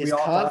his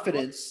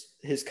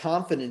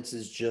confidence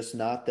is just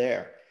not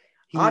there.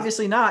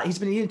 Obviously not. He's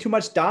been eating too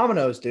much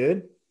Domino's,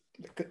 dude.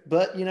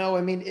 But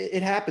I mean,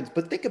 it happens.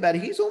 But think about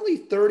it. He's only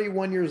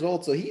 31 years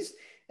old. So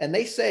and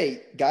they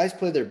say guys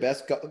play their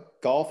best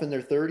golf in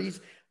their 30s.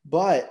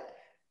 But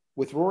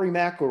with Rory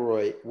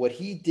McIlroy, what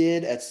he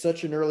did at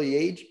such an early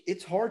age,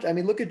 it's hard. I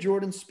mean, look at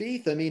Jordan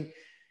Spieth. I mean,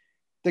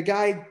 the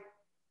guy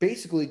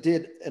basically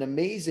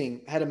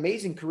had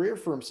amazing career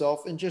for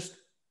himself in just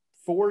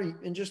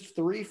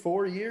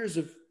 3-4 years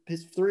of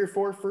his 3 or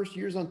 4 first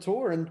years on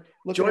tour. And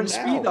look, Jordan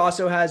Spieth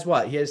also has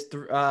what? He has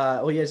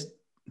he has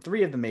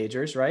 3 of the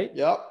majors, right?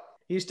 Yep.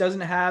 He just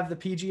doesn't have the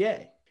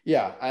PGA.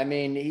 Yeah, I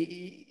mean,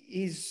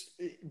 he's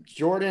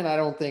Jordan. I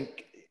don't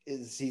think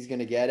he's going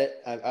to get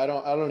it. I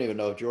don't even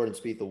know if Jordan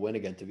Spieth will win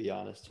again, to be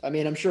honest. I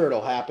mean, I'm sure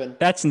it'll happen.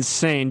 That's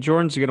insane.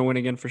 Jordan's going to win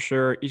again for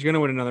sure. He's going to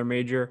win another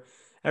major.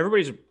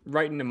 Everybody's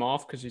writing him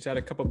off because he's had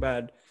a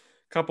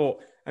couple.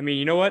 I mean,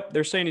 you know what?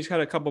 They're saying he's had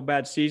a couple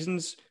bad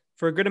seasons.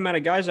 For a good amount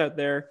of guys out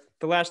there,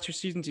 the last 2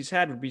 seasons he's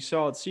had would be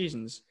solid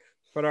seasons.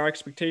 But our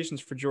expectations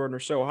for Jordan are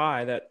so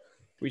high that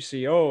we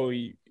see,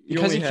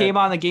 because he came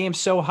on the game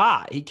so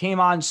hot. He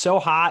came on so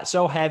hot,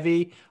 so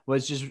heavy.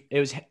 It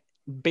was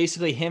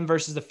basically him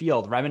versus the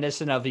field,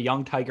 reminiscent of the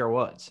young Tiger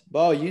Woods.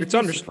 Bo, you'd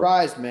be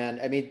surprised,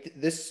 man. I mean,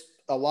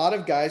 a lot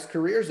of guys'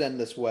 careers end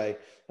this way.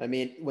 I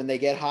mean, when they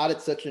get hot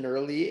at such an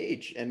early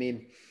age, I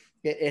mean,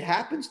 it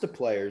happens to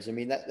players. I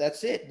mean,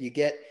 that's it. You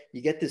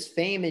get this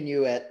fame in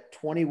you at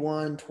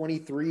 21,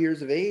 23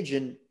 years of age,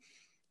 and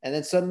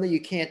then suddenly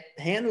you can't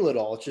handle it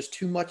all. It's just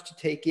too much to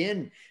take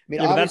in. I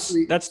mean,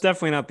 obviously that's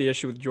definitely not the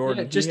issue with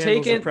Jordan. He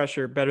handles the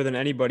pressure better than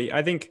anybody.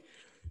 I think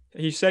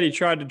he said he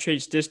tried to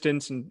chase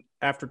distance and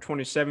after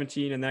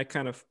 2017, and that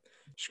kind of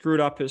screwed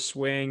up his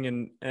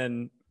swing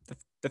and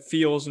the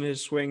feels in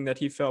his swing that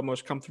he felt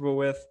most comfortable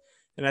with.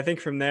 And I think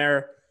from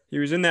there, he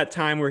was in that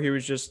time where he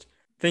was just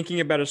thinking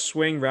about his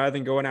swing rather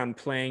than going out and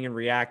playing and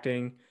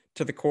reacting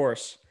to the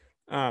course.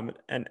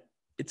 And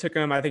it took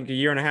him, I think,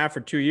 1.5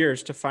 or 2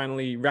 years to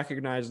finally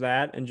recognize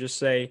that and just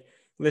say,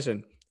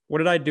 listen, what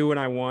did I do when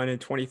I won in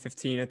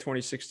 2015 and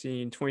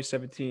 2016,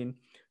 2017?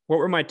 What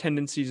were my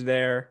tendencies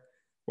there?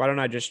 Why don't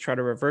I just try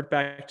to revert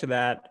back to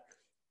that?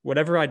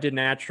 Whatever I did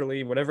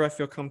naturally, whatever I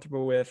feel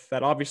comfortable with,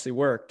 that obviously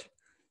worked.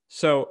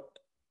 So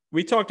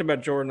we talked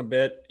about Jordan a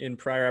bit in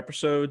prior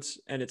episodes,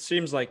 and it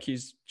seems like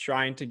he's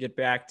trying to get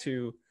back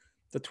to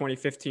the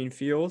 2015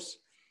 feels.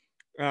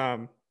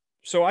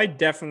 So I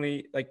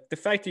definitely like the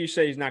fact that you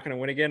say he's not going to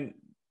win again.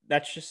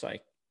 That's just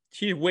like,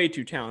 he's way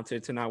too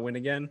talented to not win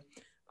again.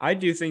 I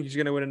do think he's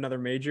going to win another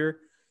major.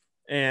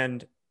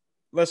 And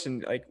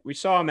listen, like we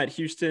saw him at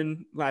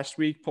Houston last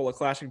week, pull a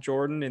classic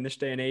Jordan in this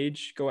day and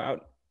age, go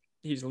out,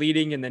 he's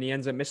leading, and then he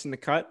ends up missing the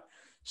cut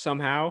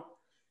somehow.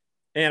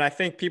 And I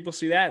think people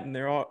see that and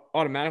they're all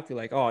automatically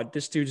like, oh,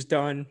 this dude's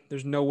done.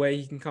 There's no way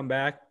he can come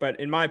back. But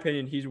in my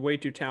opinion, he's way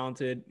too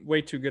talented,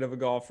 way too good of a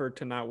golfer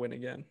to not win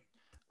again.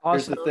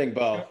 Also, here's the thing,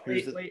 Bo.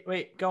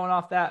 Wait. Going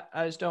off that,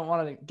 I just don't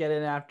want to get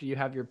in after you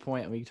have your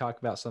point and we can talk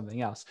about something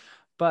else.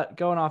 But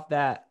going off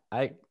that,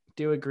 I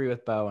do agree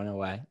with Bo in a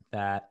way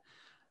that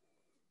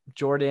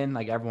Jordan,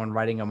 like everyone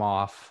writing him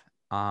off.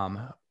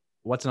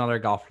 What's another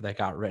golfer that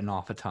got written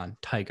off a ton?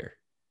 Tiger.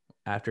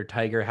 After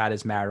Tiger had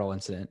his marital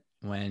incident,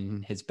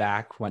 when his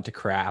back went to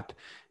crap,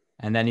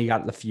 and then he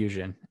got the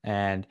fusion.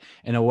 And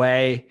in a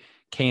way,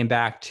 came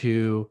back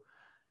to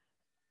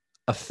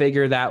a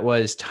figure that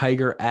was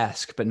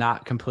Tiger-esque, but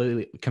not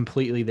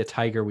completely the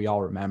Tiger we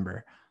all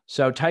remember.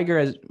 So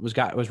Tiger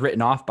was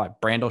written off by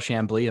Brandel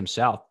Chambly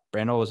himself.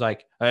 Brandel was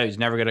like, hey, he's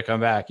never going to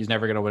come back. He's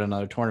never going to win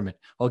another tournament.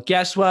 Well,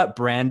 guess what,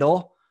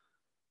 Brandel?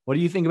 What do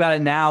you think about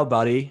it now,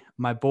 buddy?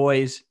 My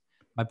boy's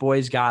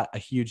got a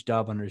huge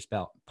dub under his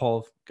belt.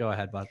 Paul, go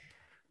ahead, bud.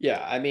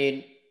 Yeah, I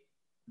mean,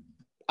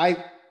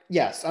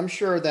 yes, I'm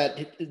sure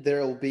that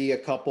there'll be a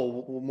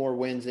couple more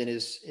wins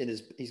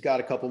he's got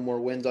a couple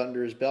more wins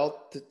under his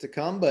belt to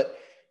come, but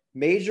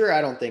major,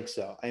 I don't think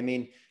so. I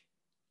mean,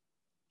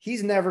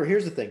 here's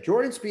the thing.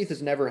 Jordan Spieth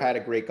has never had a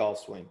great golf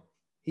swing.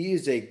 He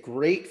is a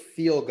great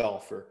field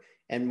golfer.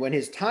 And when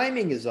his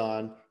timing is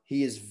on,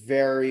 he is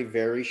very,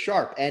 very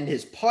sharp. And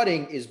his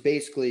putting is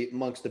basically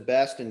amongst the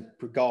best in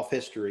golf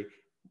history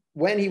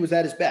when he was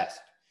at his best.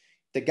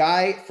 The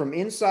guy from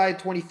inside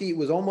 20 feet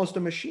was almost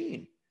a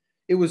machine.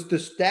 It was the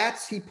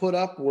stats he put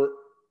up were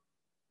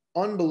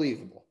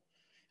unbelievable.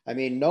 I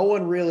mean, no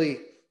one really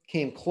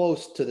came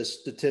close to the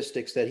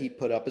statistics that he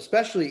put up,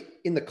 especially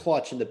in the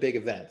clutch in the big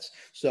events.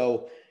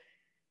 So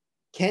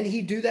can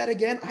he do that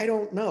again? I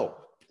don't know.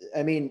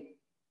 I mean,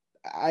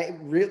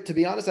 to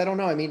be honest, I don't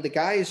know. I mean, the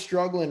guy is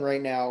struggling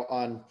right now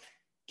on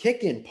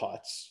kick-in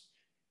putts,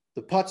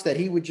 the putts that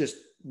he would just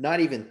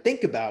not even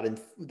think about, and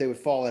they would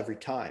fall every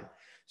time.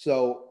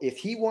 So if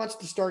he wants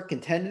to start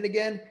contending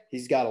again,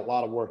 he's got a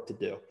lot of work to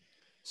do.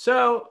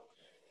 So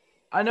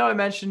I know I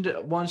mentioned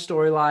one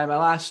storyline. My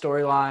last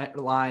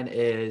storyline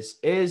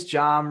is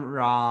Jon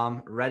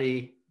Rahm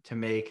ready to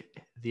make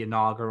the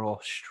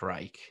inaugural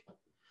strike?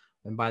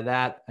 And by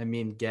that, I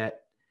mean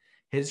get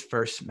his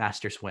first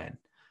Masters win. I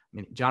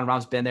mean, Jon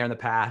Rahm's been there in the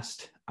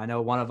past. I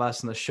know one of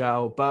us on the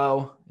show,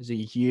 Bo, is a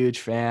huge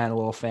fan, a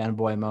little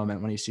fanboy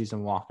moment when he sees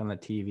him walk on the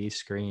TV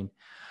screen.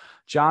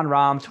 Jon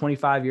Rahm,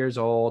 25 years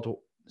old,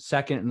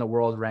 second in the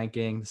world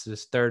ranking. This is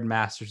his third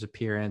Masters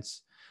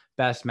appearance.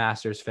 Best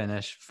Masters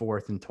finish,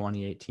 fourth in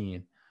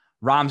 2018.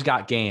 Rahm's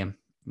got game.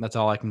 That's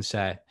all I can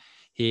say.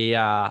 He,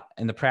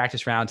 in the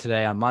practice round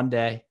today on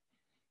Monday,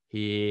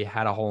 he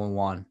had a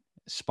hole-in-one.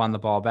 Spun the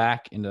ball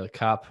back into the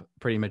cup,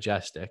 pretty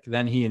majestic.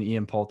 Then he and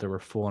Ian Poulter were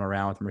fooling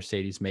around with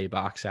Mercedes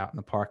Maybachs out in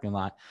the parking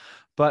lot.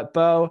 But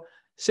Bo,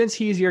 since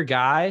he's your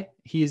guy,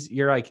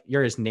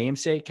 you're his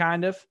namesake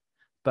kind of.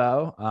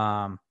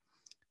 Bo,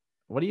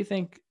 what do you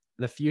think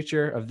the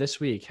future of this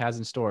week has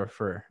in store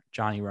for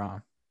Johnny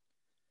Rahm?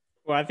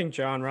 Well, I think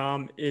Jon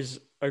Rahm is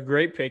a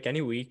great pick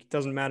any week.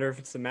 Doesn't matter if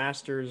it's the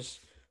Masters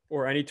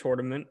or any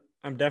tournament.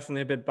 I'm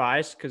definitely a bit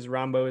biased because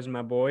Rambo is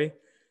my boy.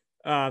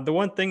 The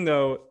one thing,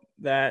 though,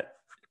 that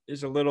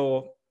is a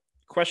little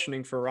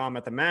questioning for Rahm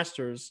at the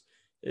Masters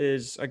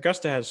is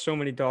Augusta has so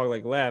many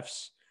dog-leg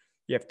lefts.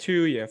 You have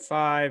 2, you have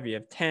 5, you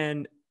have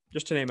 10,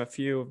 just to name a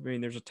few. I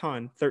mean, there's a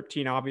ton.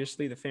 13,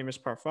 obviously, the famous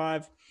par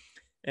 5.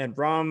 And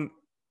Rahm,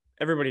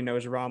 everybody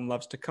knows Rahm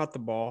loves to cut the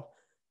ball.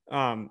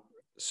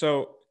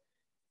 So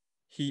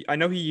I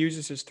know he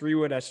uses his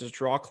 3-wood as his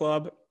draw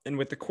club. And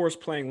with the course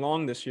playing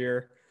long this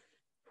year,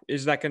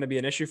 is that going to be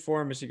an issue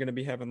for him? Is he going to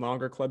be having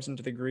longer clubs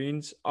into the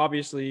greens?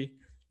 Obviously,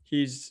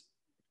 he's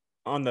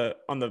on the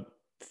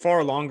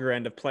far longer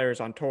end of players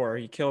on tour.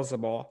 He kills the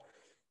ball.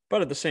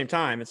 But at the same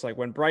time, it's like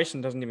when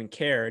Bryson doesn't even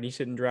care and he's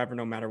hitting driver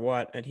no matter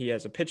what, and he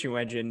has a pitching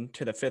wedge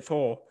into the 5th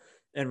hole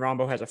and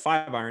Rambo has a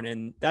 5-iron,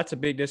 and that's a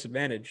big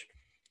disadvantage.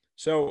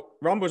 So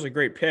Rambo's a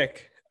great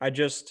pick. I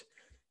just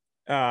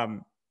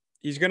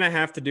he's going to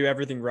have to do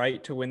everything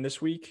right to win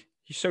this week.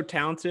 He's so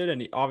talented,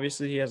 and he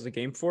has the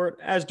game for it,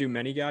 as do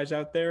many guys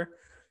out there.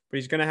 But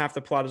he's going to have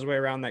to plot his way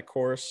around that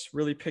course,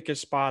 really pick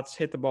his spots,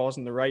 hit the balls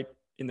in the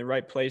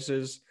right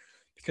places,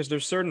 because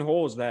there's certain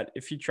holes that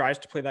if he tries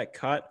to play that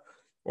cut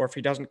or if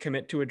he doesn't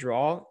commit to a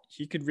draw,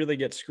 he could really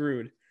get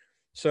screwed.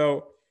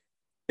 So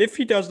if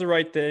he does the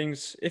right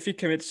things, if he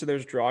commits to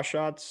those draw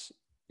shots,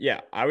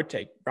 yeah, I would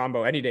take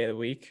Rambo any day of the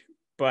week.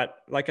 But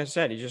like I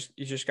said, he's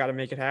just got to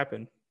make it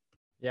happen.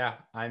 Yeah,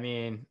 I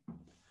mean,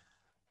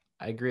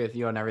 I agree with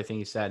you on everything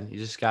you said. He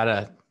just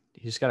gotta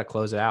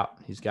close it out.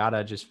 He's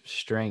gotta just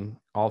string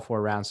all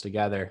 4 rounds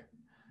together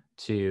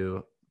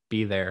to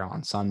be there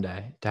on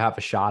Sunday, to have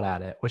a shot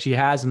at it, which he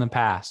has in the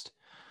past.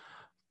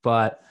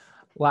 But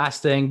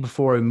last thing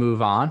before we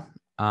move on,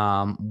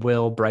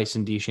 will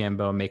Bryson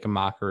DeChambeau make a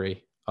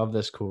mockery of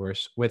this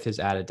course with his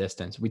added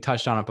distance? We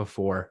touched on it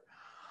before.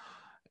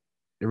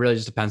 It really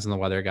just depends on the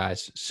weather,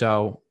 guys.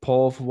 So,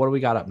 Paul, what do we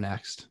got up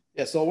next?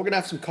 Yeah, so we're going to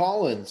have some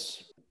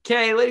call-ins.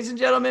 Okay, ladies and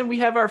gentlemen, we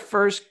have our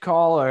first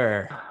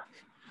caller.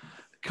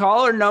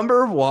 Caller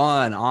number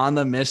 1 on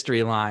the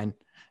mystery line.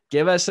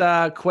 Give us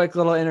a quick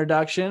little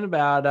introduction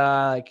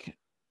about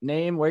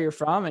name, where you're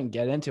from, and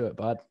get into it,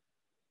 bud.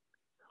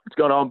 What's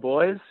going on,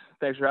 boys?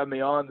 Thanks for having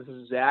me on. This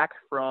is Zach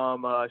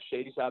from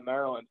Shady Side,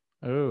 Maryland.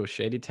 Oh,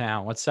 Shady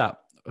Town. What's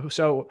up?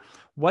 So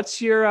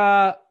what's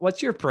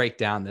your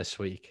breakdown this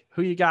week?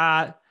 Who you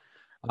got?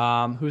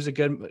 Who's a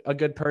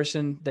good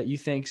person that you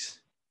think's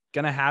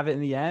going to have it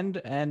in the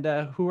end? And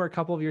who are a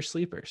couple of your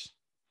sleepers?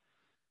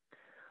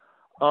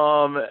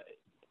 Yeah,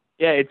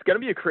 it's going to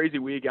be a crazy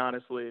week,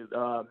 honestly.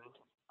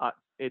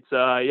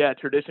 It's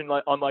tradition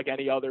unlike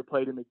any other,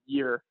 played in a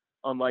year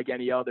unlike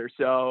any other.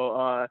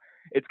 So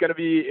it's gonna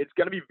be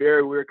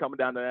very weird coming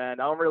down to that.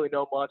 And I don't really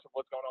know much of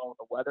what's going on with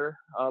the weather,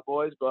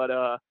 boys, but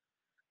I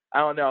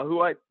don't know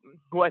who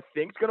I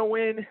think's gonna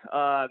win.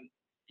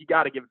 You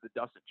got to give it to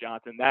Dustin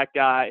Johnson. That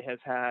guy has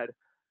had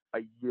a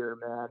year,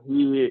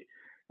 man.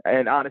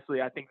 And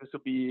honestly, I think this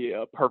will be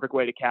a perfect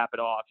way to cap it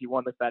off. He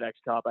won the FedEx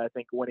Cup. I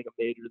think winning a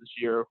major this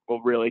year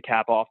will really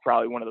cap off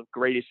probably one of the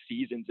greatest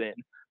seasons in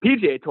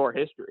PGA Tour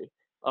history.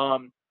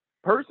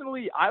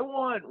 Personally, I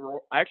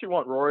actually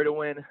want Rory to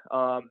win.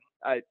 I'm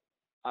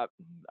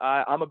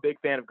a big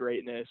fan of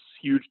greatness.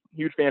 Huge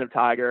fan of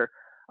Tiger.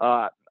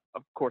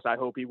 Of course, I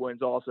hope he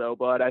wins also.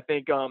 But I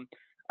think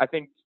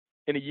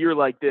in a year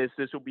like this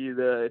will be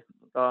the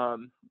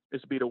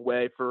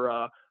way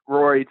for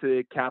Rory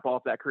to cap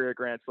off that career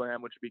Grand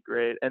Slam, which would be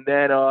great. And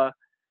then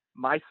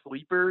my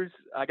sleepers,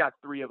 I got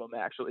 3 of them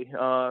actually.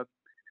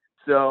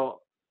 So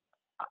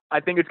I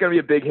think it's going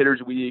to be a big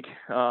hitters week.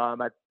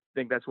 I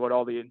think that's what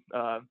all the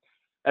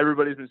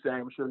everybody's been saying.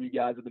 I'm sure you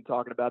guys have been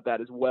talking about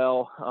that as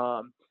well.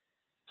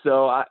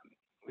 So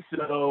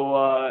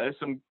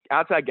some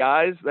outside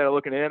guys that are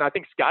looking in. I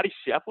think Scotty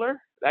Scheffler,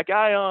 that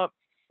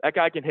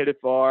guy can hit it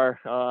far.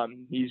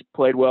 He's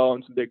played well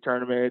in some big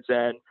tournaments,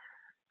 and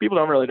people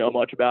don't really know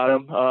much about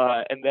him.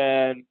 And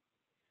then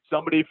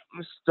some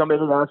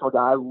international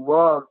guy. I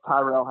love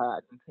Tyrell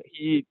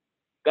Hatton.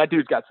 That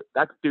dude's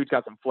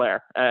got some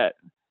flair.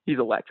 He's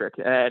electric,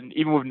 and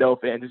even with no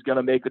fans, he's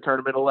gonna make the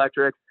tournament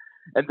electric.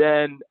 And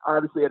then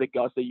obviously at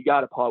Augusta, you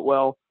got to putt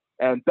well,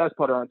 and best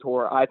putter on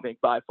tour, I think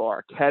by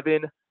far,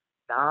 Kevin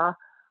Na.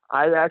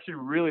 I actually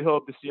really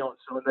hope to see on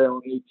Sunday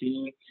on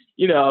 18.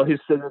 You know, his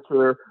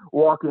signature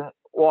walking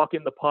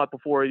the putt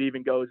before it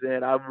even goes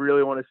in. I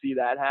really want to see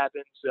that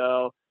happen.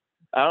 So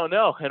I don't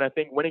know, and I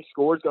think winning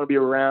score is going to be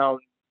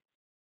around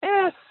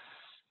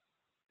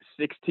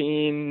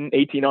 16,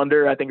 18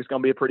 under. I think it's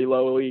going to be a pretty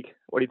low week.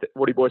 What do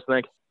you boys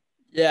think?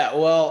 Yeah,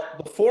 well,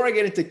 before I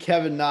get into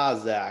Kevin Na,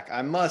 Zach,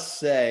 I must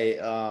say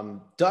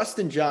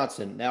Dustin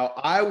Johnson. Now,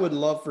 I would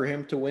love for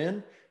him to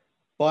win,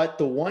 but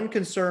the one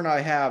concern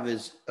I have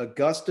is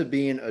Augusta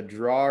being a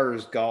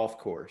drawer's golf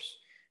course.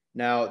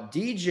 Now,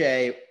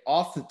 DJ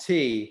off the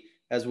tee,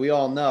 as we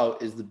all know,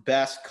 is the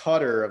best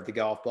cutter of the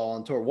golf ball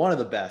on tour, one of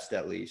the best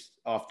at least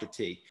off the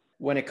tee.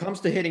 When it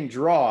comes to hitting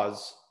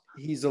draws,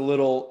 he's a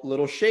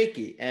little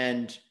shaky.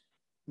 And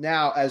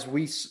now, as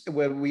we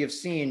have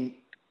seen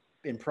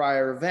in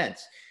prior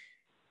events.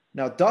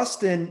 Now,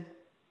 Dustin,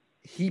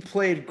 he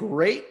played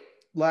great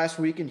last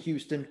week in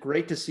Houston.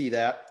 Great to see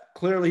that.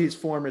 Clearly his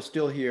form is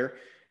still here,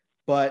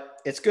 but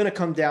it's going to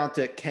come down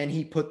to, can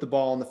he put the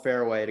ball in the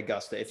fairway at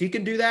Augusta? If he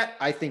can do that,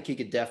 I think he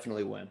could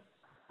definitely win.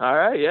 All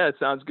right. Yeah, it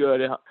sounds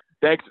good.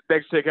 Thanks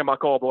for taking my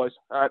call, boys.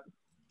 All right.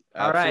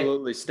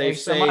 Absolutely. Stay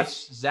Thanks safe. so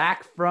much,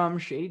 Zach from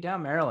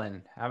Shadytown,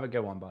 Maryland. Have a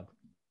good one, bud.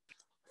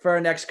 For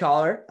our next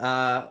caller,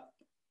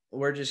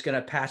 we're just going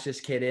to pass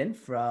this kid in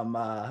from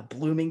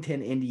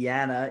Bloomington,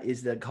 Indiana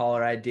is the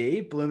caller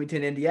ID.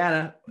 Bloomington,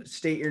 Indiana,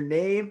 state your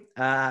name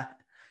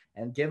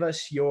and give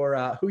us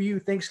your who you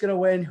think's going to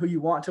win, who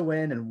you want to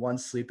win, and one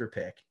sleeper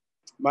pick.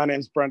 My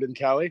name's Brendan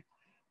Kelly.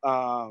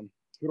 Who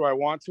do I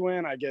want to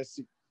win? I guess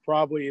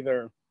probably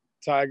either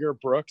Tiger,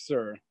 Brooks,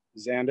 or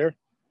Xander.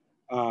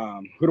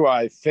 Who do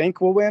I think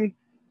will win?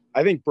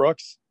 I think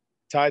Brooks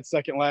tied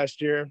second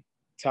last year,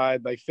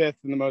 tied like 5th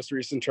in the most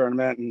recent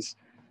tournament, and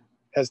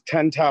has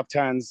 10 top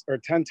 10s or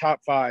 10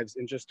 top 5s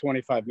in just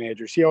 25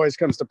 majors. He always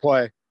comes to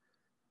play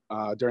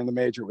during the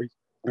major week,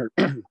 or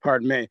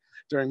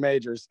during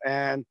majors.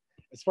 And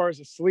as far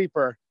as a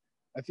sleeper,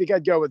 I think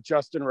I'd go with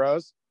Justin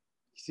Rose.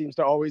 He seems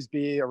to always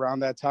be around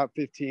that top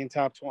 15,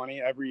 top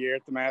 20 every year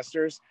at the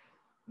Masters.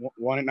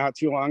 Won it not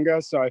too long ago.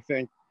 So I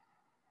think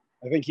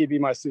he'd be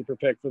my sleeper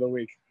pick for the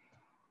week.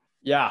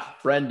 Yeah,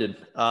 Brendan.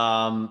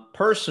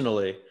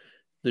 Personally,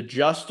 the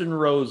Justin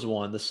Rose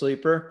one, the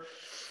sleeper.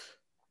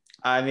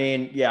 I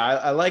mean, yeah,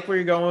 I like where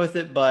you're going with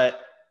it, but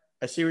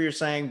I see what you're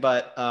saying.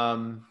 But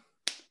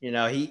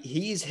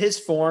his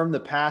form the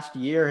past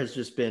year has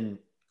just been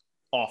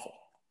awful,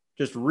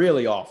 just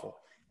really awful.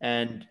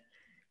 And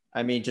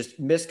I mean, just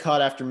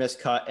miscut after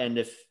miscut. And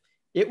if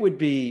it would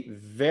be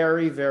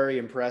very, very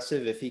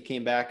impressive if he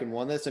came back and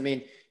won this. I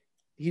mean,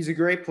 he's a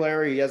great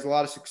player. He has a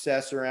lot of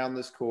success around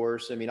this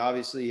course. I mean,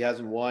 obviously he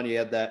hasn't won. He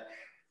had that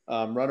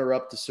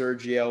runner-up to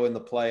Sergio in the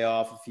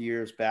playoff a few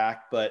years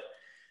back. But,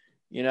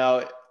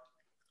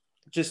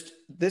 just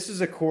this is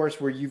a course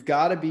where you've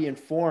got to be in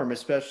form,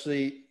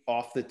 especially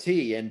off the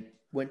tee. And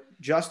when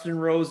Justin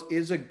Rose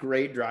is a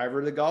great driver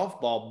of the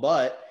golf ball,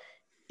 but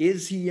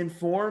is he in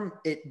form?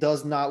 It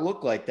does not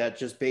look like that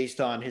just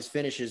based on his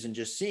finishes and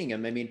just seeing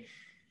him. I mean,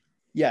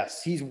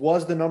 yes, he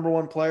was the number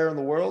 1 player in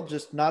the world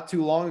just not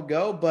too long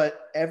ago,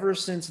 but ever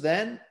since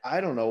then,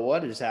 I don't know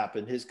what has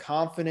happened. His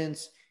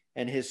confidence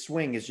and his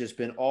swing has just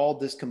been all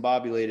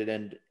discombobulated.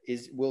 And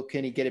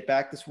can he get it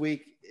back this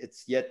week?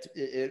 It's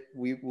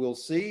we will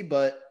see,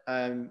 but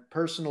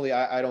personally,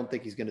 I don't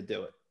think he's going to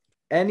do it.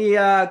 Any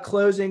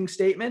closing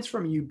statements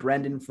from you,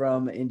 Brendan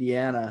from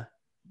Indiana?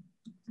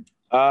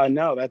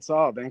 No, that's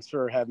all. Thanks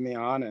for having me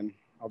on, and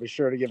I'll be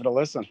sure to give it a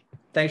listen.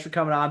 Thanks for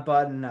coming on,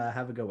 bud, and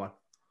have a good one.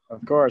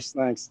 Of course.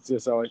 Thanks. See you,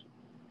 Sully.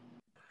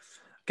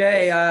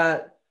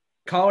 Okay,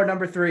 caller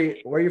number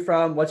 3. Where are you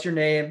from? What's your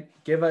name?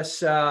 Give us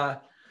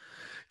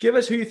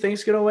who you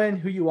think's gonna win,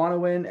 who you want to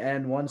win,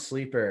 and one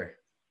sleeper.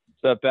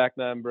 What's up, Back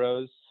Nine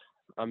Bros?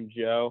 I'm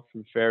Joe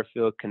from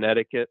Fairfield,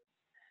 Connecticut.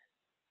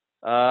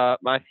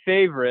 My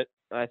favorite,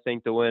 I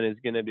think, to win is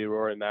going to be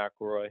Rory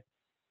McIlroy,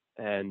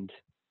 and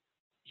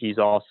he's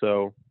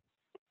also,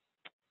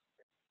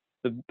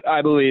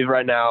 I believe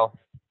right now,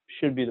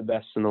 should be the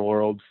best in the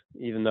world,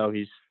 even though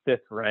he's 5th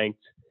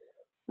ranked.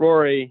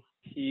 Rory,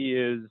 he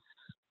is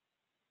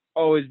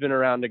always been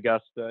around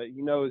Augusta.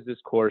 He knows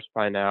this course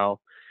by now.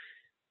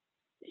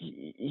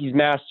 He's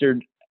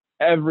mastered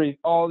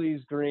all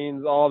these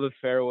greens, all the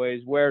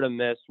fairways, where to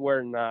miss,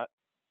 where not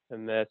to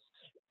miss.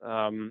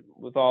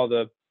 With all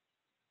the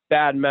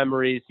bad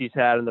memories he's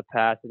had in the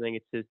past, I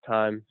think it's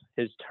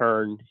his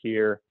turn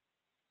here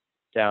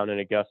down in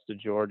Augusta,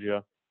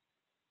 Georgia.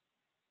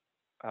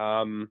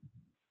 Who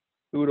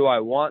do I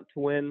want to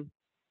win?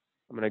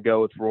 I'm going to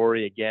go with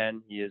Rory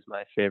again. He is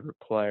my favorite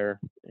player,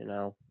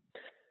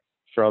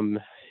 from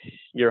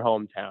your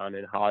hometown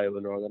in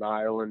Holyrood, Northern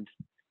Ireland.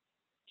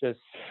 Just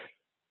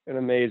an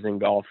amazing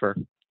golfer.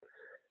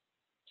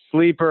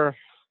 Sleeper,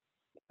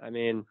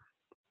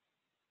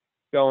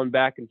 going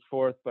back and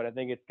forth, but I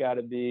think it's got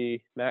to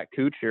be Matt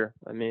Kuchar.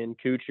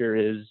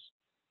 Kuchar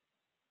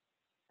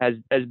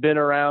has been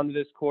around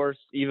this course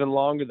even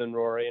longer than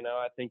Rory.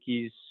 I think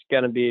he's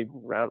going to be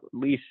around at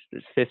least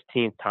his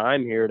 15th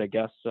time here at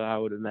Augusta, I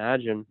would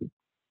imagine.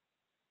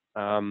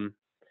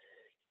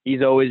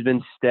 He's always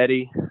been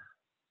steady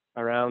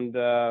around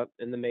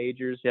in the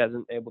majors. He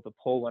hasn't been able to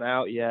pull one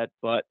out yet,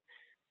 but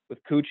with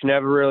Cooch,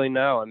 never really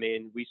know.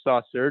 We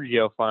saw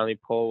Sergio finally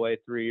pull away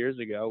 3 years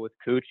ago. With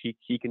Cooch,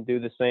 he can do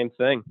the same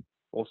thing.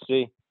 We'll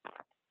see.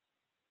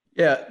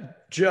 Yeah,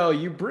 Joe,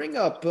 you bring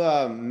up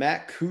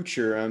Matt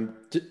Kuchar.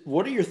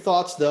 What are your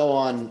thoughts, though,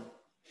 on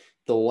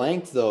the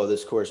length, though, of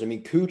this course?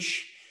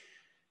 Cooch,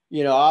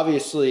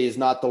 obviously is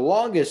not the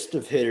longest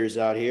of hitters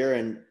out here.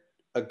 And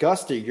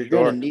Augusta, you're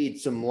going to need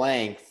some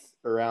length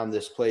around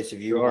this place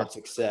if you want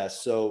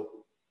success. So,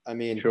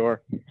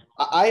 sure.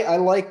 I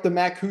like the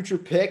Matt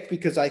Kuchar pick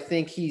because I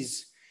think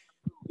he's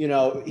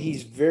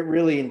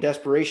really in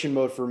desperation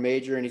mode for a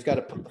major, and he's got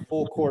to put the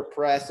full court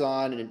press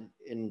on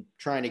and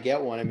trying to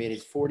get one.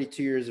 He's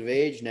 42 years of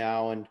age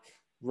now and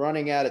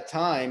running out of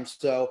time.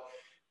 So,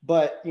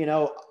 but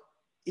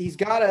he's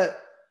got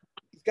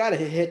to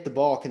hit the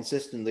ball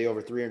consistently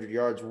over 300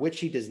 yards, which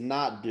he does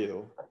not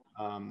do.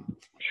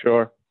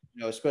 Sure.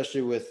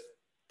 Especially with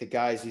the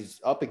guys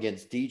he's up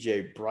against,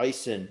 DJ,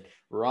 Bryson,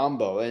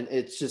 Rambo, and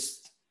it's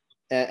just.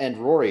 And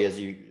Rory, as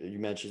you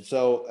mentioned.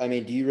 So,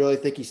 do you really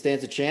think he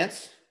stands a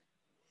chance?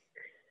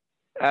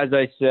 As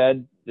I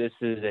said, this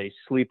is a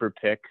sleeper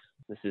pick.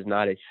 This is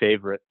not a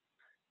favorite.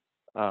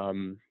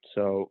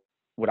 So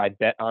would I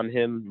bet on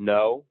him?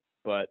 No,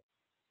 but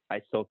I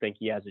still think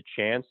he has a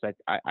chance.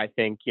 I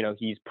think,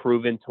 he's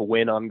proven to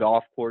win on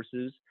golf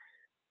courses.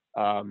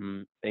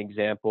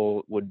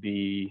 Example would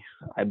be,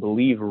 I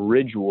believe,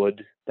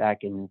 Ridgewood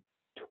back in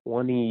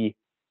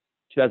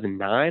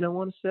 2009, I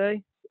want to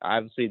say.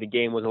 Obviously, the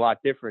game was a lot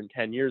different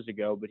 10 years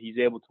ago, but he's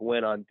able to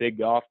win on big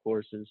golf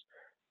courses.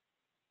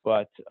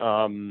 But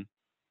the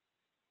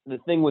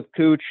thing with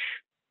Cooch,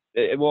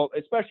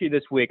 especially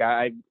this week,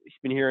 I've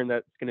been hearing that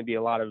it's going to be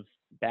a lot of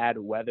bad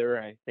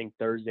weather. I think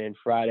Thursday and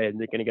Friday,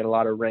 they're going to get a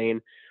lot of rain.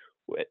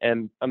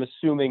 And I'm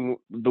assuming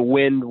the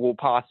wind will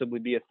possibly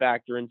be a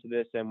factor into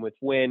this. And with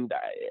wind,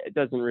 it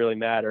doesn't really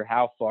matter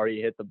how far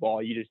you hit the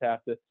ball. You just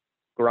have to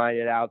grind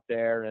it out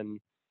there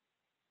and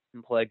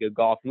play good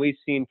golf. And we've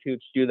seen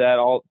Cooch do that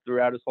all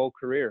throughout his whole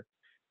career.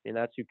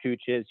 That's who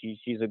Cooch is.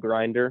 He's a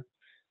grinder.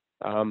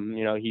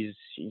 He's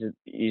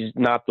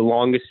not the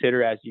longest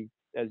hitter, as you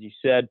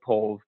said,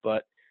 Pole,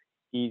 but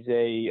he's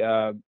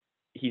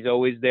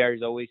always there.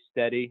 He's always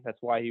steady.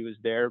 That's why he was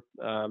there,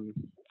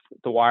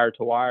 the wire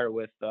to wire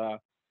with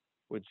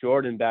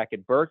Jordan back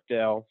at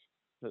Birkdale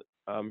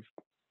for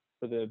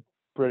the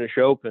British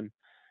Open.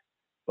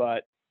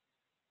 But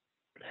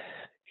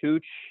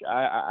Cooch,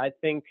 I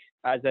think,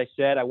 as I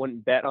said, I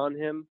wouldn't bet on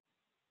him,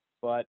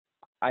 but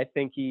I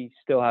think he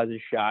still has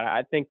a shot.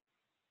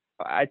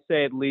 I'd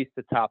say at least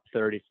the top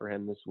 30 for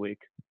him this week.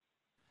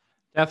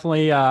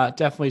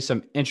 Definitely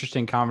some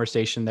interesting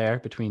conversation there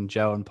between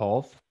Joe and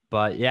Paul.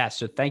 But yeah,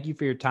 so thank you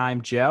for your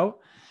time, Joe.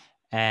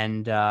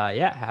 And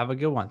have a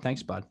good one.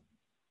 Thanks, bud.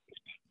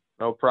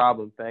 No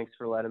problem. Thanks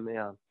for letting me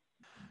on.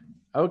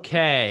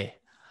 Okay.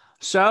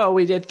 So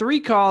we did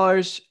 3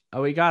 callers.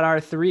 We got our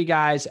 3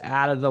 guys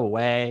out of the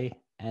way,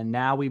 and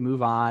now we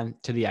move on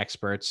to the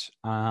experts.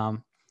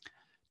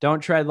 Don't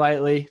tread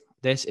lightly.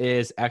 This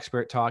is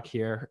expert talk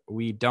here.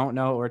 We don't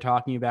know what we're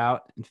talking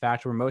about. In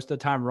fact, we're most of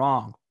the time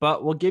wrong,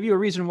 but we'll give you a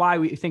reason why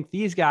we think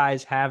these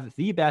guys have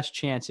the best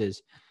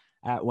chances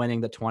at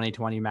winning the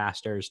 2020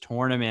 Masters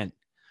tournament.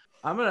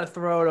 I'm going to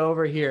throw it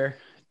over here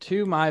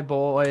to my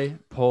boy,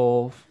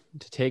 Pole,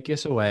 to take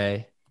us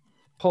away.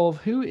 Pulv,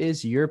 who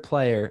is your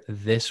player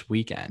this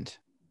weekend?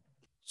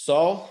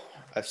 Saul,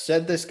 I've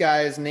said this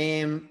guy's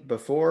name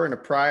before in a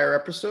prior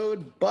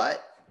episode,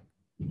 but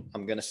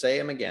I'm going to say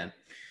him again.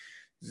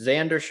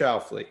 Xander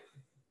Schauffele.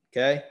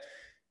 Okay.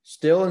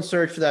 Still in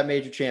search for that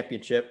major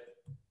championship.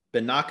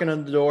 Been knocking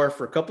on the door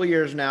for a couple of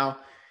years now.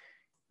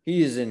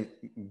 He is in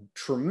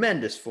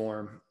tremendous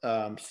form.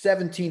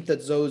 17th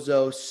at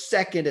Zozo,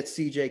 2nd at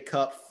CJ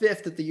Cup,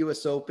 5th at the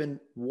US Open,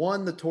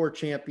 won the Tour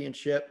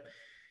Championship,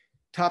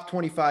 top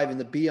 25 in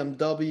the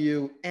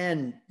BMW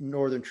and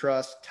Northern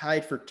Trust,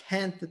 tied for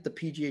 10th at the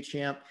PGA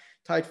Champ,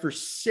 tied for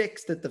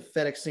 6th at the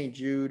FedEx St.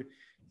 Jude,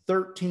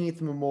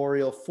 13th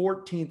Memorial,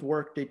 14th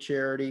Workday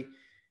Charity,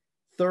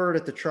 3rd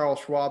at the Charles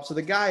Schwab. So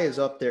the guy is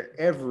up there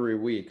every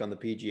week on the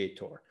PGA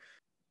Tour.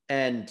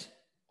 And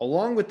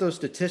along with those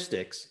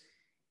statistics,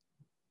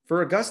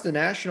 for Augusta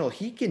National,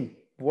 he can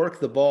work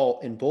the ball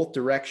in both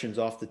directions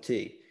off the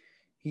tee.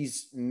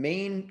 His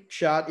main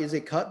shot is a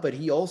cut, but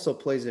he also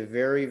plays a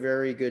very,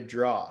 very good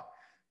draw.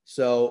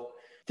 So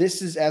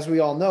this is, as we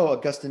all know,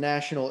 Augusta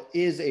National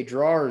is a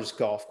drawer's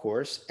golf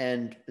course,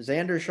 and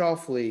Xander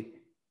Schauffele,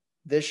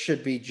 this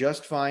should be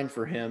just fine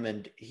for him.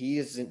 And he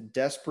is in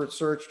desperate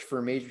search for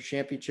a major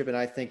championship, and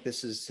I think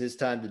this is his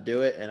time to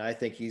do it. And I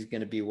think he's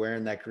going to be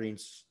wearing that green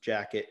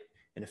jacket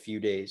in a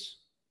few days.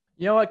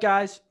 You know what,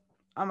 guys?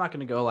 I'm not going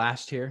to go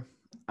last here.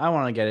 I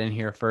want to get in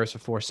here first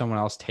before someone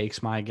else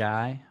takes my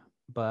guy.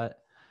 But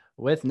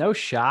with no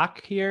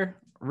shock here,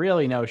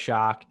 really no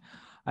shock.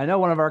 I know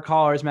one of our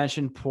callers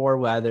mentioned poor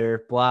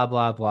weather, blah,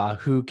 blah, blah.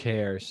 Who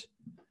cares?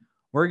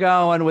 We're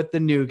going with the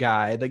new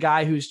guy, the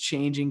guy who's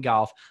changing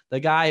golf, the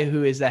guy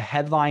who is the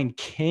headline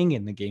king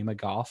in the game of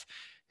golf,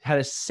 had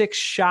a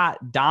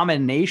 6-shot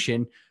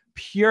domination,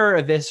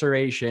 pure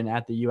evisceration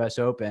at the US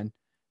Open.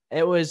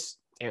 It was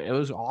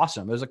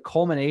awesome. It was a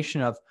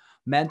culmination of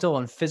mental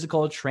and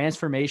physical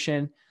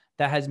transformation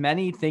that has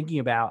many thinking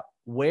about,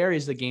 where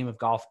is the game of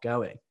golf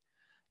going?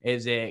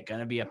 Is it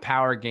going to be a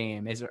power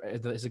game? Is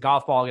the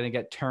golf ball going to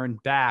get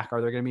turned back? Are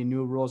there going to be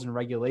new rules and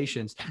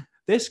regulations?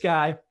 This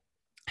guy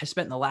has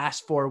spent the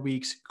last 4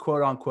 weeks,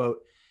 quote unquote,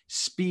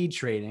 speed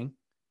trading.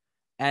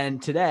 And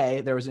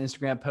today there was an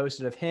Instagram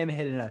posted of him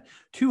hitting a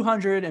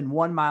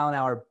 201 mile an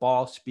hour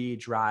ball speed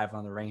drive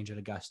on the range at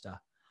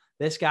Augusta.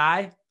 This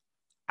guy,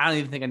 I don't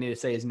even think I need to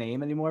say his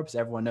name anymore because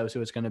everyone knows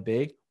who it's going to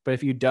be. But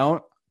if you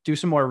don't, do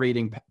some more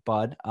reading,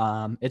 bud.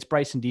 It's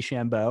Bryson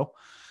DeChambeau,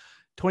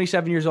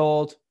 27 years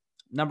old,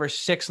 number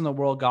 6 in the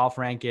world golf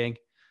ranking.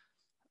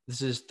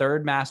 This is his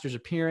 3rd Masters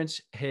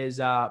appearance. His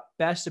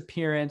best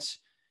appearance,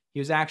 he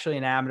was actually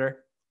an amateur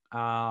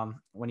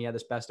when he had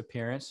this best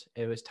appearance.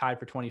 It was tied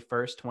for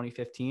 21st,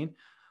 2015.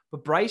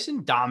 But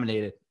Bryson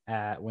dominated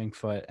at Winged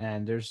Foot,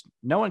 and there's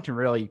no one can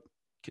really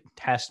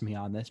test me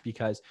on this,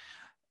 because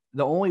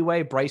the only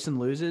way Bryson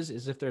loses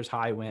is if there's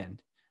high wind.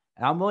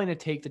 And I'm willing to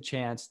take the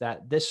chance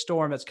that this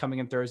storm that's coming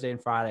in Thursday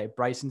and Friday,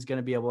 Bryson's going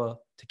to be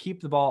able to keep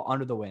the ball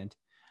under the wind.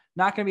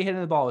 Not going to be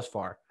hitting the ball as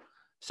far.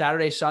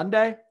 Saturday,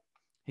 Sunday,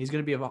 he's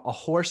going to be a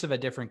horse of a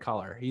different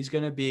color. He's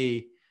going to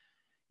be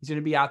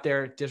out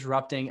there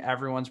disrupting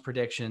everyone's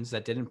predictions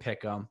that didn't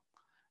pick him.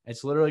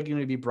 It's literally going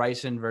to be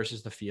Bryson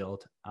versus the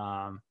field.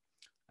 I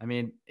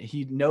mean,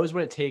 he knows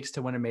what it takes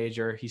to win a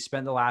major. He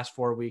spent the last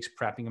 4 weeks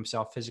prepping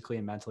himself physically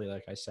and mentally,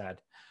 like I said.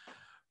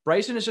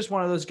 Bryson is just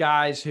one of those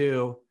guys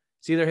who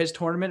it's either his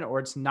tournament or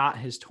it's not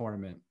his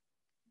tournament.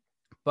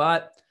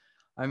 But,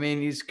 I mean,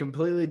 he's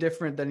completely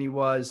different than he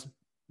was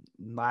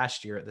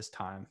last year at this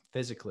time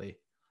physically.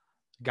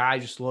 The guy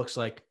just looks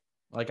like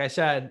I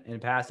said in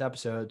past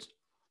episodes,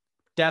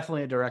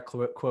 definitely a direct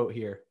quote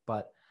here,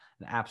 but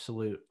an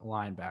absolute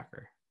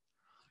linebacker.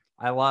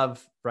 I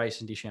love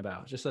Bryson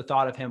DeChambeau. Just the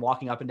thought of him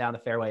walking up and down the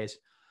fairways,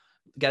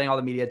 getting all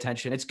the media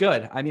attention. It's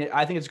good. I mean,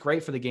 I think it's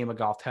great for the game of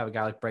golf to have a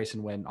guy like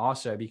Bryson win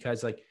also,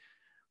 because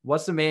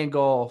what's the main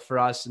goal for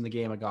us in the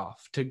game of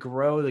golf? To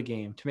grow the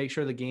game, to make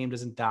sure the game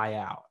doesn't die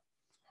out.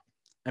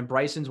 And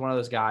Bryson's one of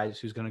those guys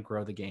who's going to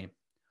grow the game.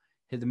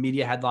 The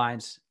media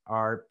headlines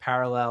are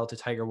parallel to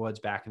Tiger Woods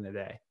back in the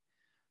day.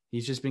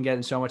 He's just been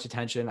getting so much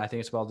attention. I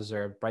think it's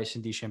well-deserved.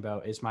 Bryson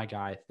DeChambeau is my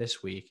guy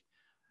this week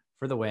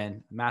for the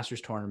win.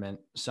 Masters tournament,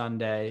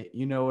 Sunday.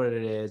 You know what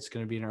it is. It's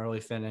going to be an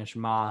early finish.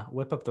 Ma,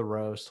 whip up the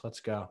roast. Let's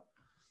go.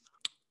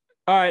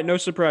 All right, no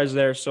surprise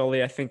there,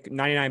 Sully. I think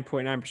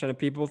 99.9% of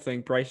people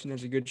think Bryson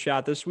has a good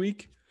shot this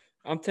week.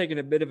 I'm taking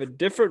a bit of a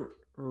different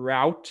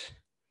route.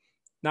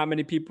 Not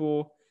many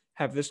people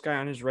have this guy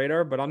on his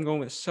radar, but I'm going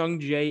with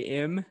Sungjae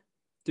Im.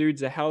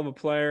 Dude's a hell of a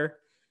player.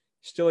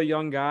 Still a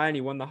young guy, and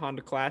he won the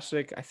Honda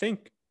Classic, I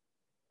think,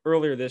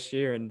 earlier this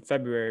year in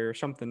February or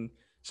something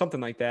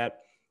like that.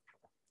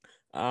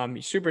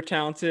 He's super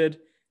talented,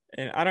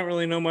 and I don't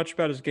really know much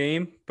about his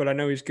game, but I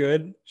know he's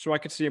good, so I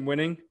could see him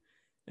winning.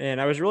 And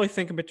I was really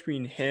thinking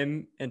between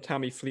him and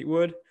Tommy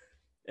Fleetwood.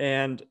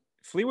 And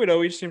Fleetwood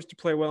always seems to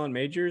play well in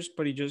majors,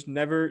 but he just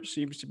never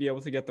seems to be able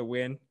to get the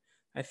win.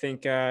 I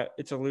think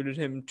it's eluded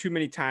him too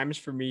many times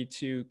for me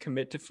to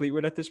commit to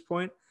Fleetwood at this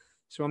point.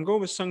 So I'm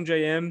going with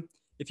Sungjae Im.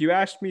 If you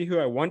ask me who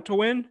I want to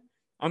win,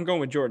 I'm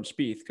going with Jordan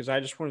Spieth, because I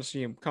just want to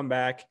see him come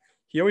back.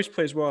 he always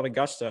plays well at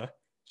Augusta,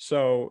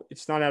 so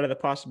it's not out of the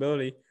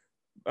possibility.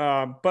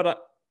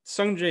 But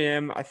Sung J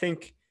M, I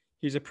think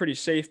he's a pretty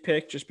safe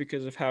pick just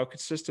because of how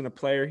consistent a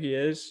player he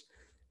is,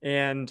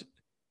 and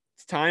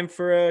it's time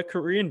for a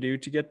Korean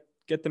dude to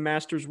get the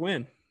Masters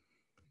win.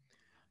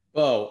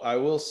 Bo, I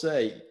will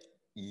say,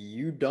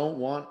 you don't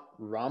want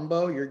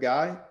Rambo, your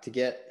guy, to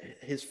get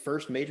his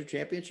first major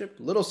championship?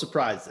 Little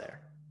surprise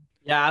there.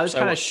 Yeah, I was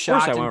kind of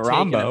shocked and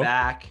taken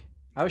aback.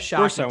 I was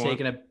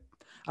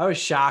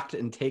shocked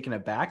and taken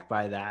aback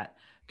by that.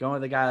 Going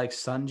with a guy like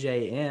Sun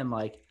J M,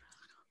 like,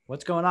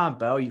 what's going on,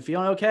 Bo? You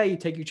feeling okay? You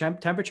take your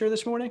temperature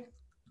this morning?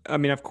 I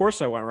mean, of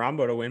course I want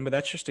Rambo to win, but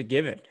that's just a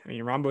given. I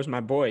mean, Rambo's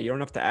my boy. You don't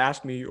have to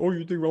ask me, oh,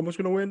 you think Rambo's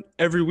going to win?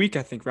 Every week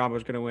I think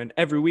Rambo's going to win.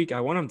 Every week I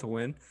want him to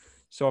win.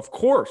 So, of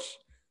course,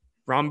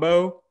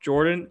 Rambo,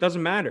 Jordan,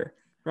 doesn't matter.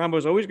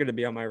 Rambo's always going to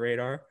be on my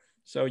radar.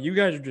 So you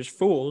guys are just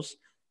fools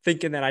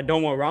thinking that I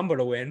don't want Rambo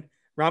to win.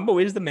 Rambo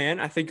is the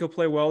man. I think he'll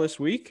play well this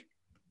week.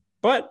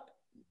 But,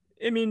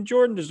 I mean,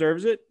 Jordan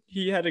deserves it.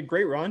 He had a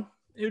great run.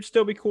 It would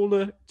still be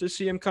cool to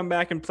see him come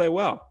back and play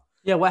well.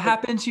 Yeah, what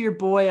happened to your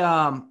boy?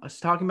 I was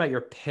talking about your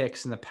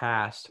picks in the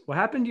past. What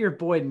happened to your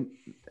boy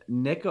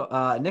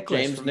Nicholas?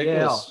 James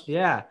Nicholas.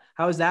 Yeah,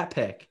 how was that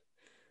pick?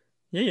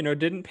 Yeah,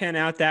 didn't pan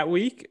out that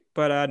week,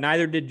 but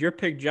neither did your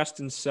pick,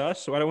 Justin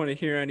Suss. So I don't want to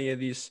hear any of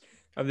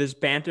this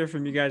banter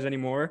from you guys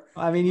anymore.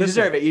 I mean, you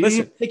deserve it. You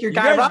didn't pick your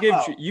guy.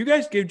 You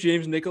guys give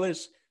James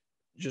Nicholas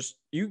just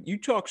you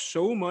talk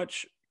so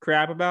much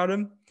crap about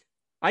him.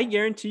 I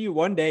guarantee you,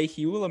 one day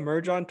he will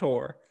emerge on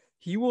tour.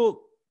 He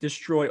will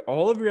destroy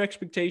all of your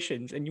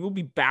expectations, and you will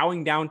be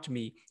bowing down to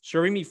me,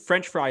 serving me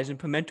French fries and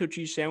pimento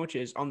cheese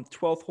sandwiches on the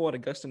 12th hole at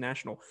Augusta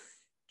National.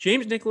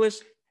 James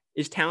Nicholas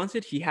is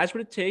talented. He has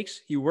what it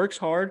takes. He works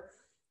hard.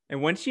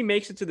 And once he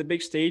makes it to the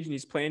big stage and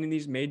he's playing in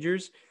these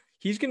majors,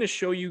 he's going to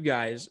show you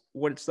guys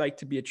what it's like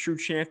to be a true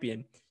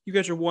champion. You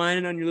guys are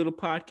whining on your little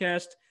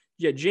podcast.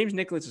 Yeah, James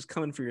Nicholas is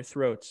coming for your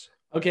throats.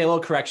 Okay, a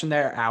little correction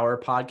there, our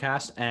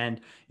podcast.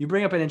 And you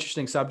bring up an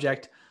interesting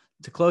subject.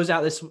 To close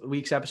out this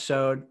week's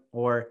episode,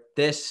 or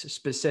this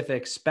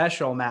specific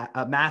special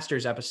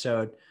Masters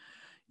episode,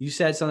 you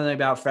said something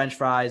about French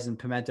fries and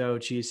pimento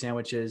cheese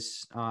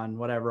sandwiches on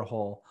whatever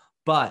hole.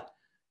 But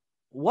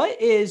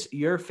what is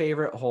your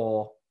favorite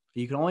hole?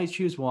 You can only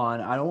choose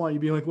one. I don't want you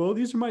to be like, well,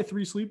 these are my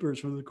 3 sleepers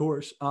from the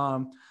course.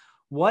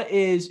 What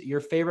is your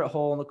favorite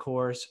hole in the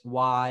course?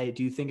 Why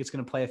do you think it's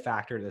going to play a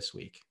factor this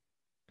week?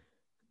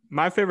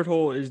 My favorite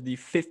hole is the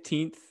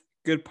 15th,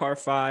 good par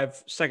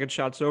 5, second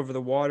shots over the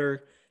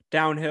water,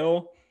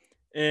 downhill,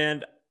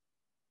 and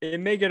it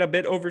may get a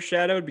bit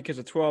overshadowed because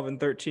of 12 and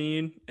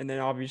 13, and then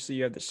obviously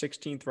you have the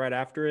 16th right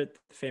after it,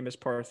 the famous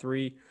par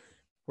 3,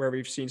 where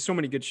we've seen so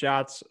many good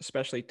shots,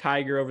 especially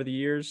Tiger over the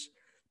years.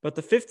 But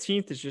the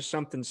 15th is just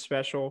something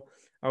special.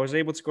 I was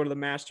able to go to the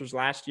Masters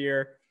last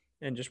year,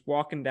 and just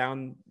walking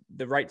down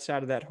the right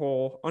side of that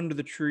hole under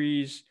the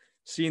trees,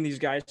 seeing these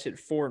guys hit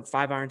 4 and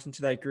 5 irons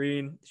into that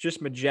green, it's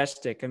just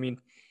majestic. I mean,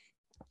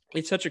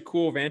 it's such a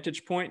cool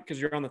vantage point because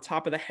you're on the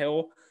top of the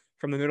hill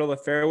from the middle of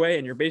the fairway,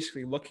 and you're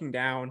basically looking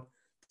down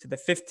to the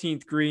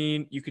 15th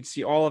green. You could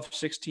see all of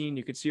 16.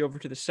 You could see over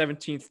to the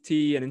 17th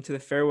tee and into the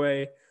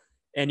fairway.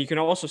 And you can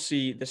also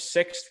see the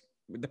 6th,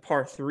 the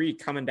par 3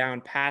 coming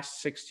down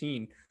past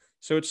 16.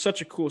 So it's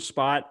such a cool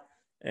spot.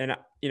 And,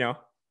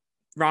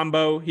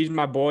 Rambo, he's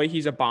my boy.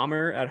 He's a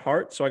bomber at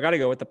heart. So I got to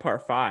go with the par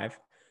 5.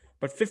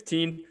 But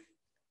 15,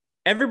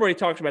 everybody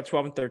talks about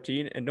 12 and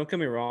 13. And don't get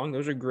me wrong,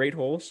 those are great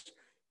holes.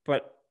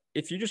 But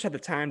if you just had the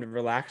time to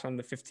relax on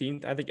the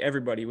 15th, I think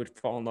everybody would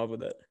fall in love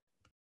with it.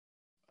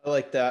 I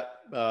like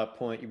that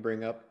point you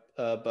bring up,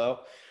 Bo.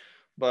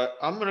 But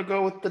I'm going to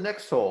go with the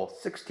next hole,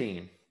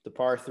 16, the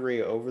par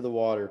 3 over the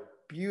water.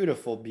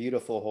 Beautiful,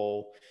 beautiful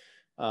hole.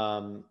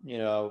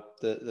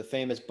 The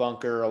famous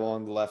bunker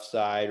along the left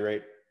side,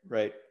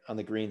 right on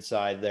the green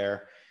side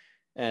there.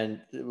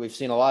 And we've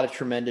seen a lot of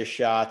tremendous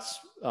shots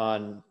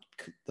on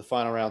the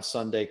final round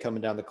Sunday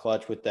coming down the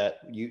clutch with that,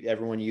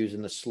 everyone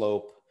using the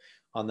slope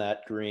on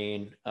that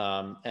green.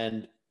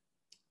 And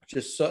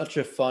just such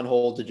a fun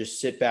hole to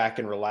just sit back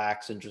and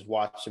relax and just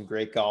watch some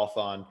great golf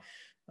on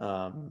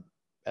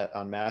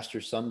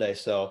Masters Sunday.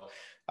 So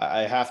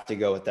I have to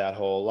go with that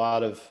hole. A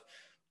lot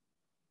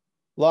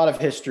of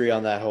history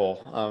on that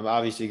hole.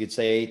 Obviously you could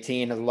say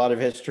 18 has a lot of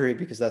history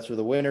because that's where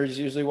the winner is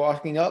usually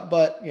walking up,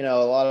 but a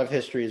lot of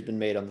history has been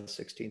made on the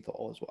 16th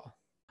hole as well.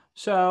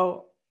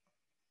 So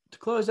to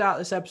close out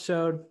this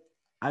episode,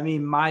 I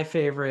mean, my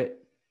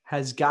favorite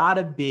has got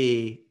to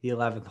be the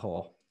 11th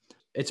hole.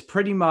 It's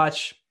pretty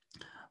much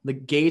the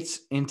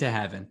gates into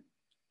heaven,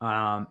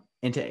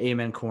 into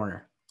Amen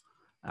Corner.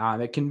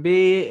 It can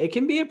be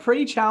a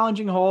pretty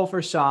challenging hole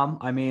for some.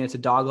 I mean, it's a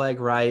dogleg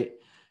right.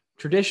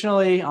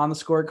 Traditionally on the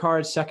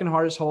scorecard, second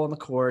hardest hole in the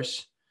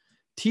course.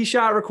 Tee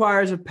shot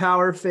requires a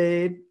power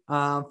fade,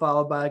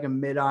 followed by like a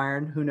mid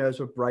iron. Who knows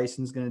what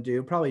Bryson's going to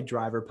do? Probably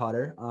driver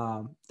putter.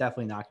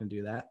 Definitely not going to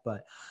do that,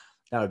 but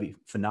that would be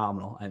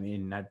phenomenal. I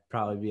mean, I'd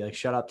probably be like,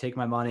 shut up, take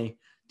my money,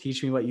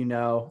 teach me what you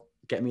know,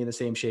 get me in the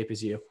same shape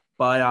as you.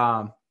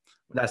 But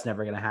that's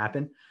never going to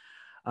happen.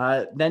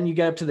 Then you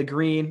get up to the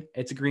green.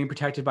 It's a green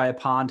protected by a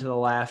pond to the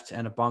left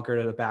and a bunker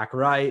to the back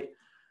right.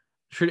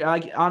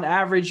 Like on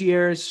average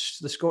years,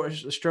 the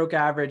stroke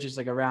average is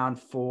like around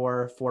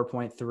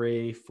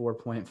 4.3,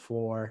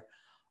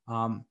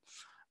 4.4.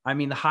 I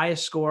mean, the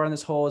highest score on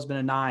this hole has been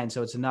a 9,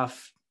 so it's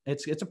enough.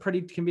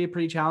 Can be a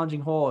pretty challenging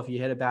hole if you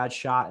hit a bad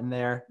shot in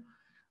there.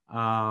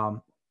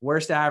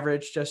 Worst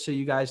average, just so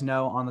you guys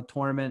know, on the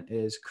tournament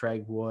is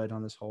Craig Wood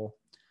on this hole.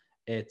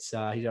 It's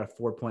he got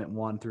a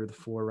 4.1 through the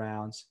 4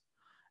 rounds,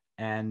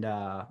 and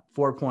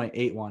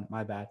 4.81.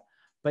 My bad.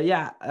 But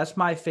yeah, that's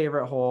my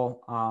favorite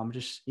hole.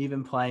 Just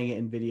even playing it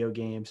in video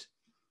games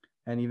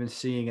and even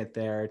seeing it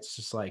there, it's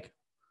just like,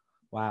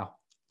 wow,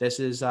 this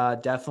is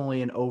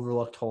definitely an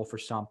overlooked hole for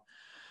some.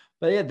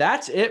 But yeah,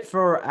 that's it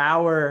for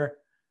our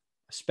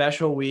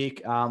special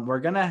week. We're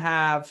going to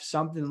have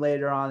something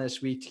later on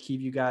this week to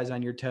keep you guys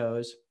on your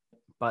toes.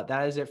 But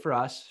that is it for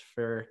us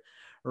for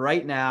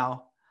right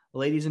now.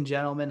 Ladies and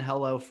gentlemen,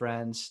 hello,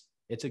 friends.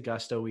 It's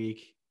Augusta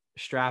week.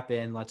 Strap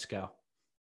in. Let's go.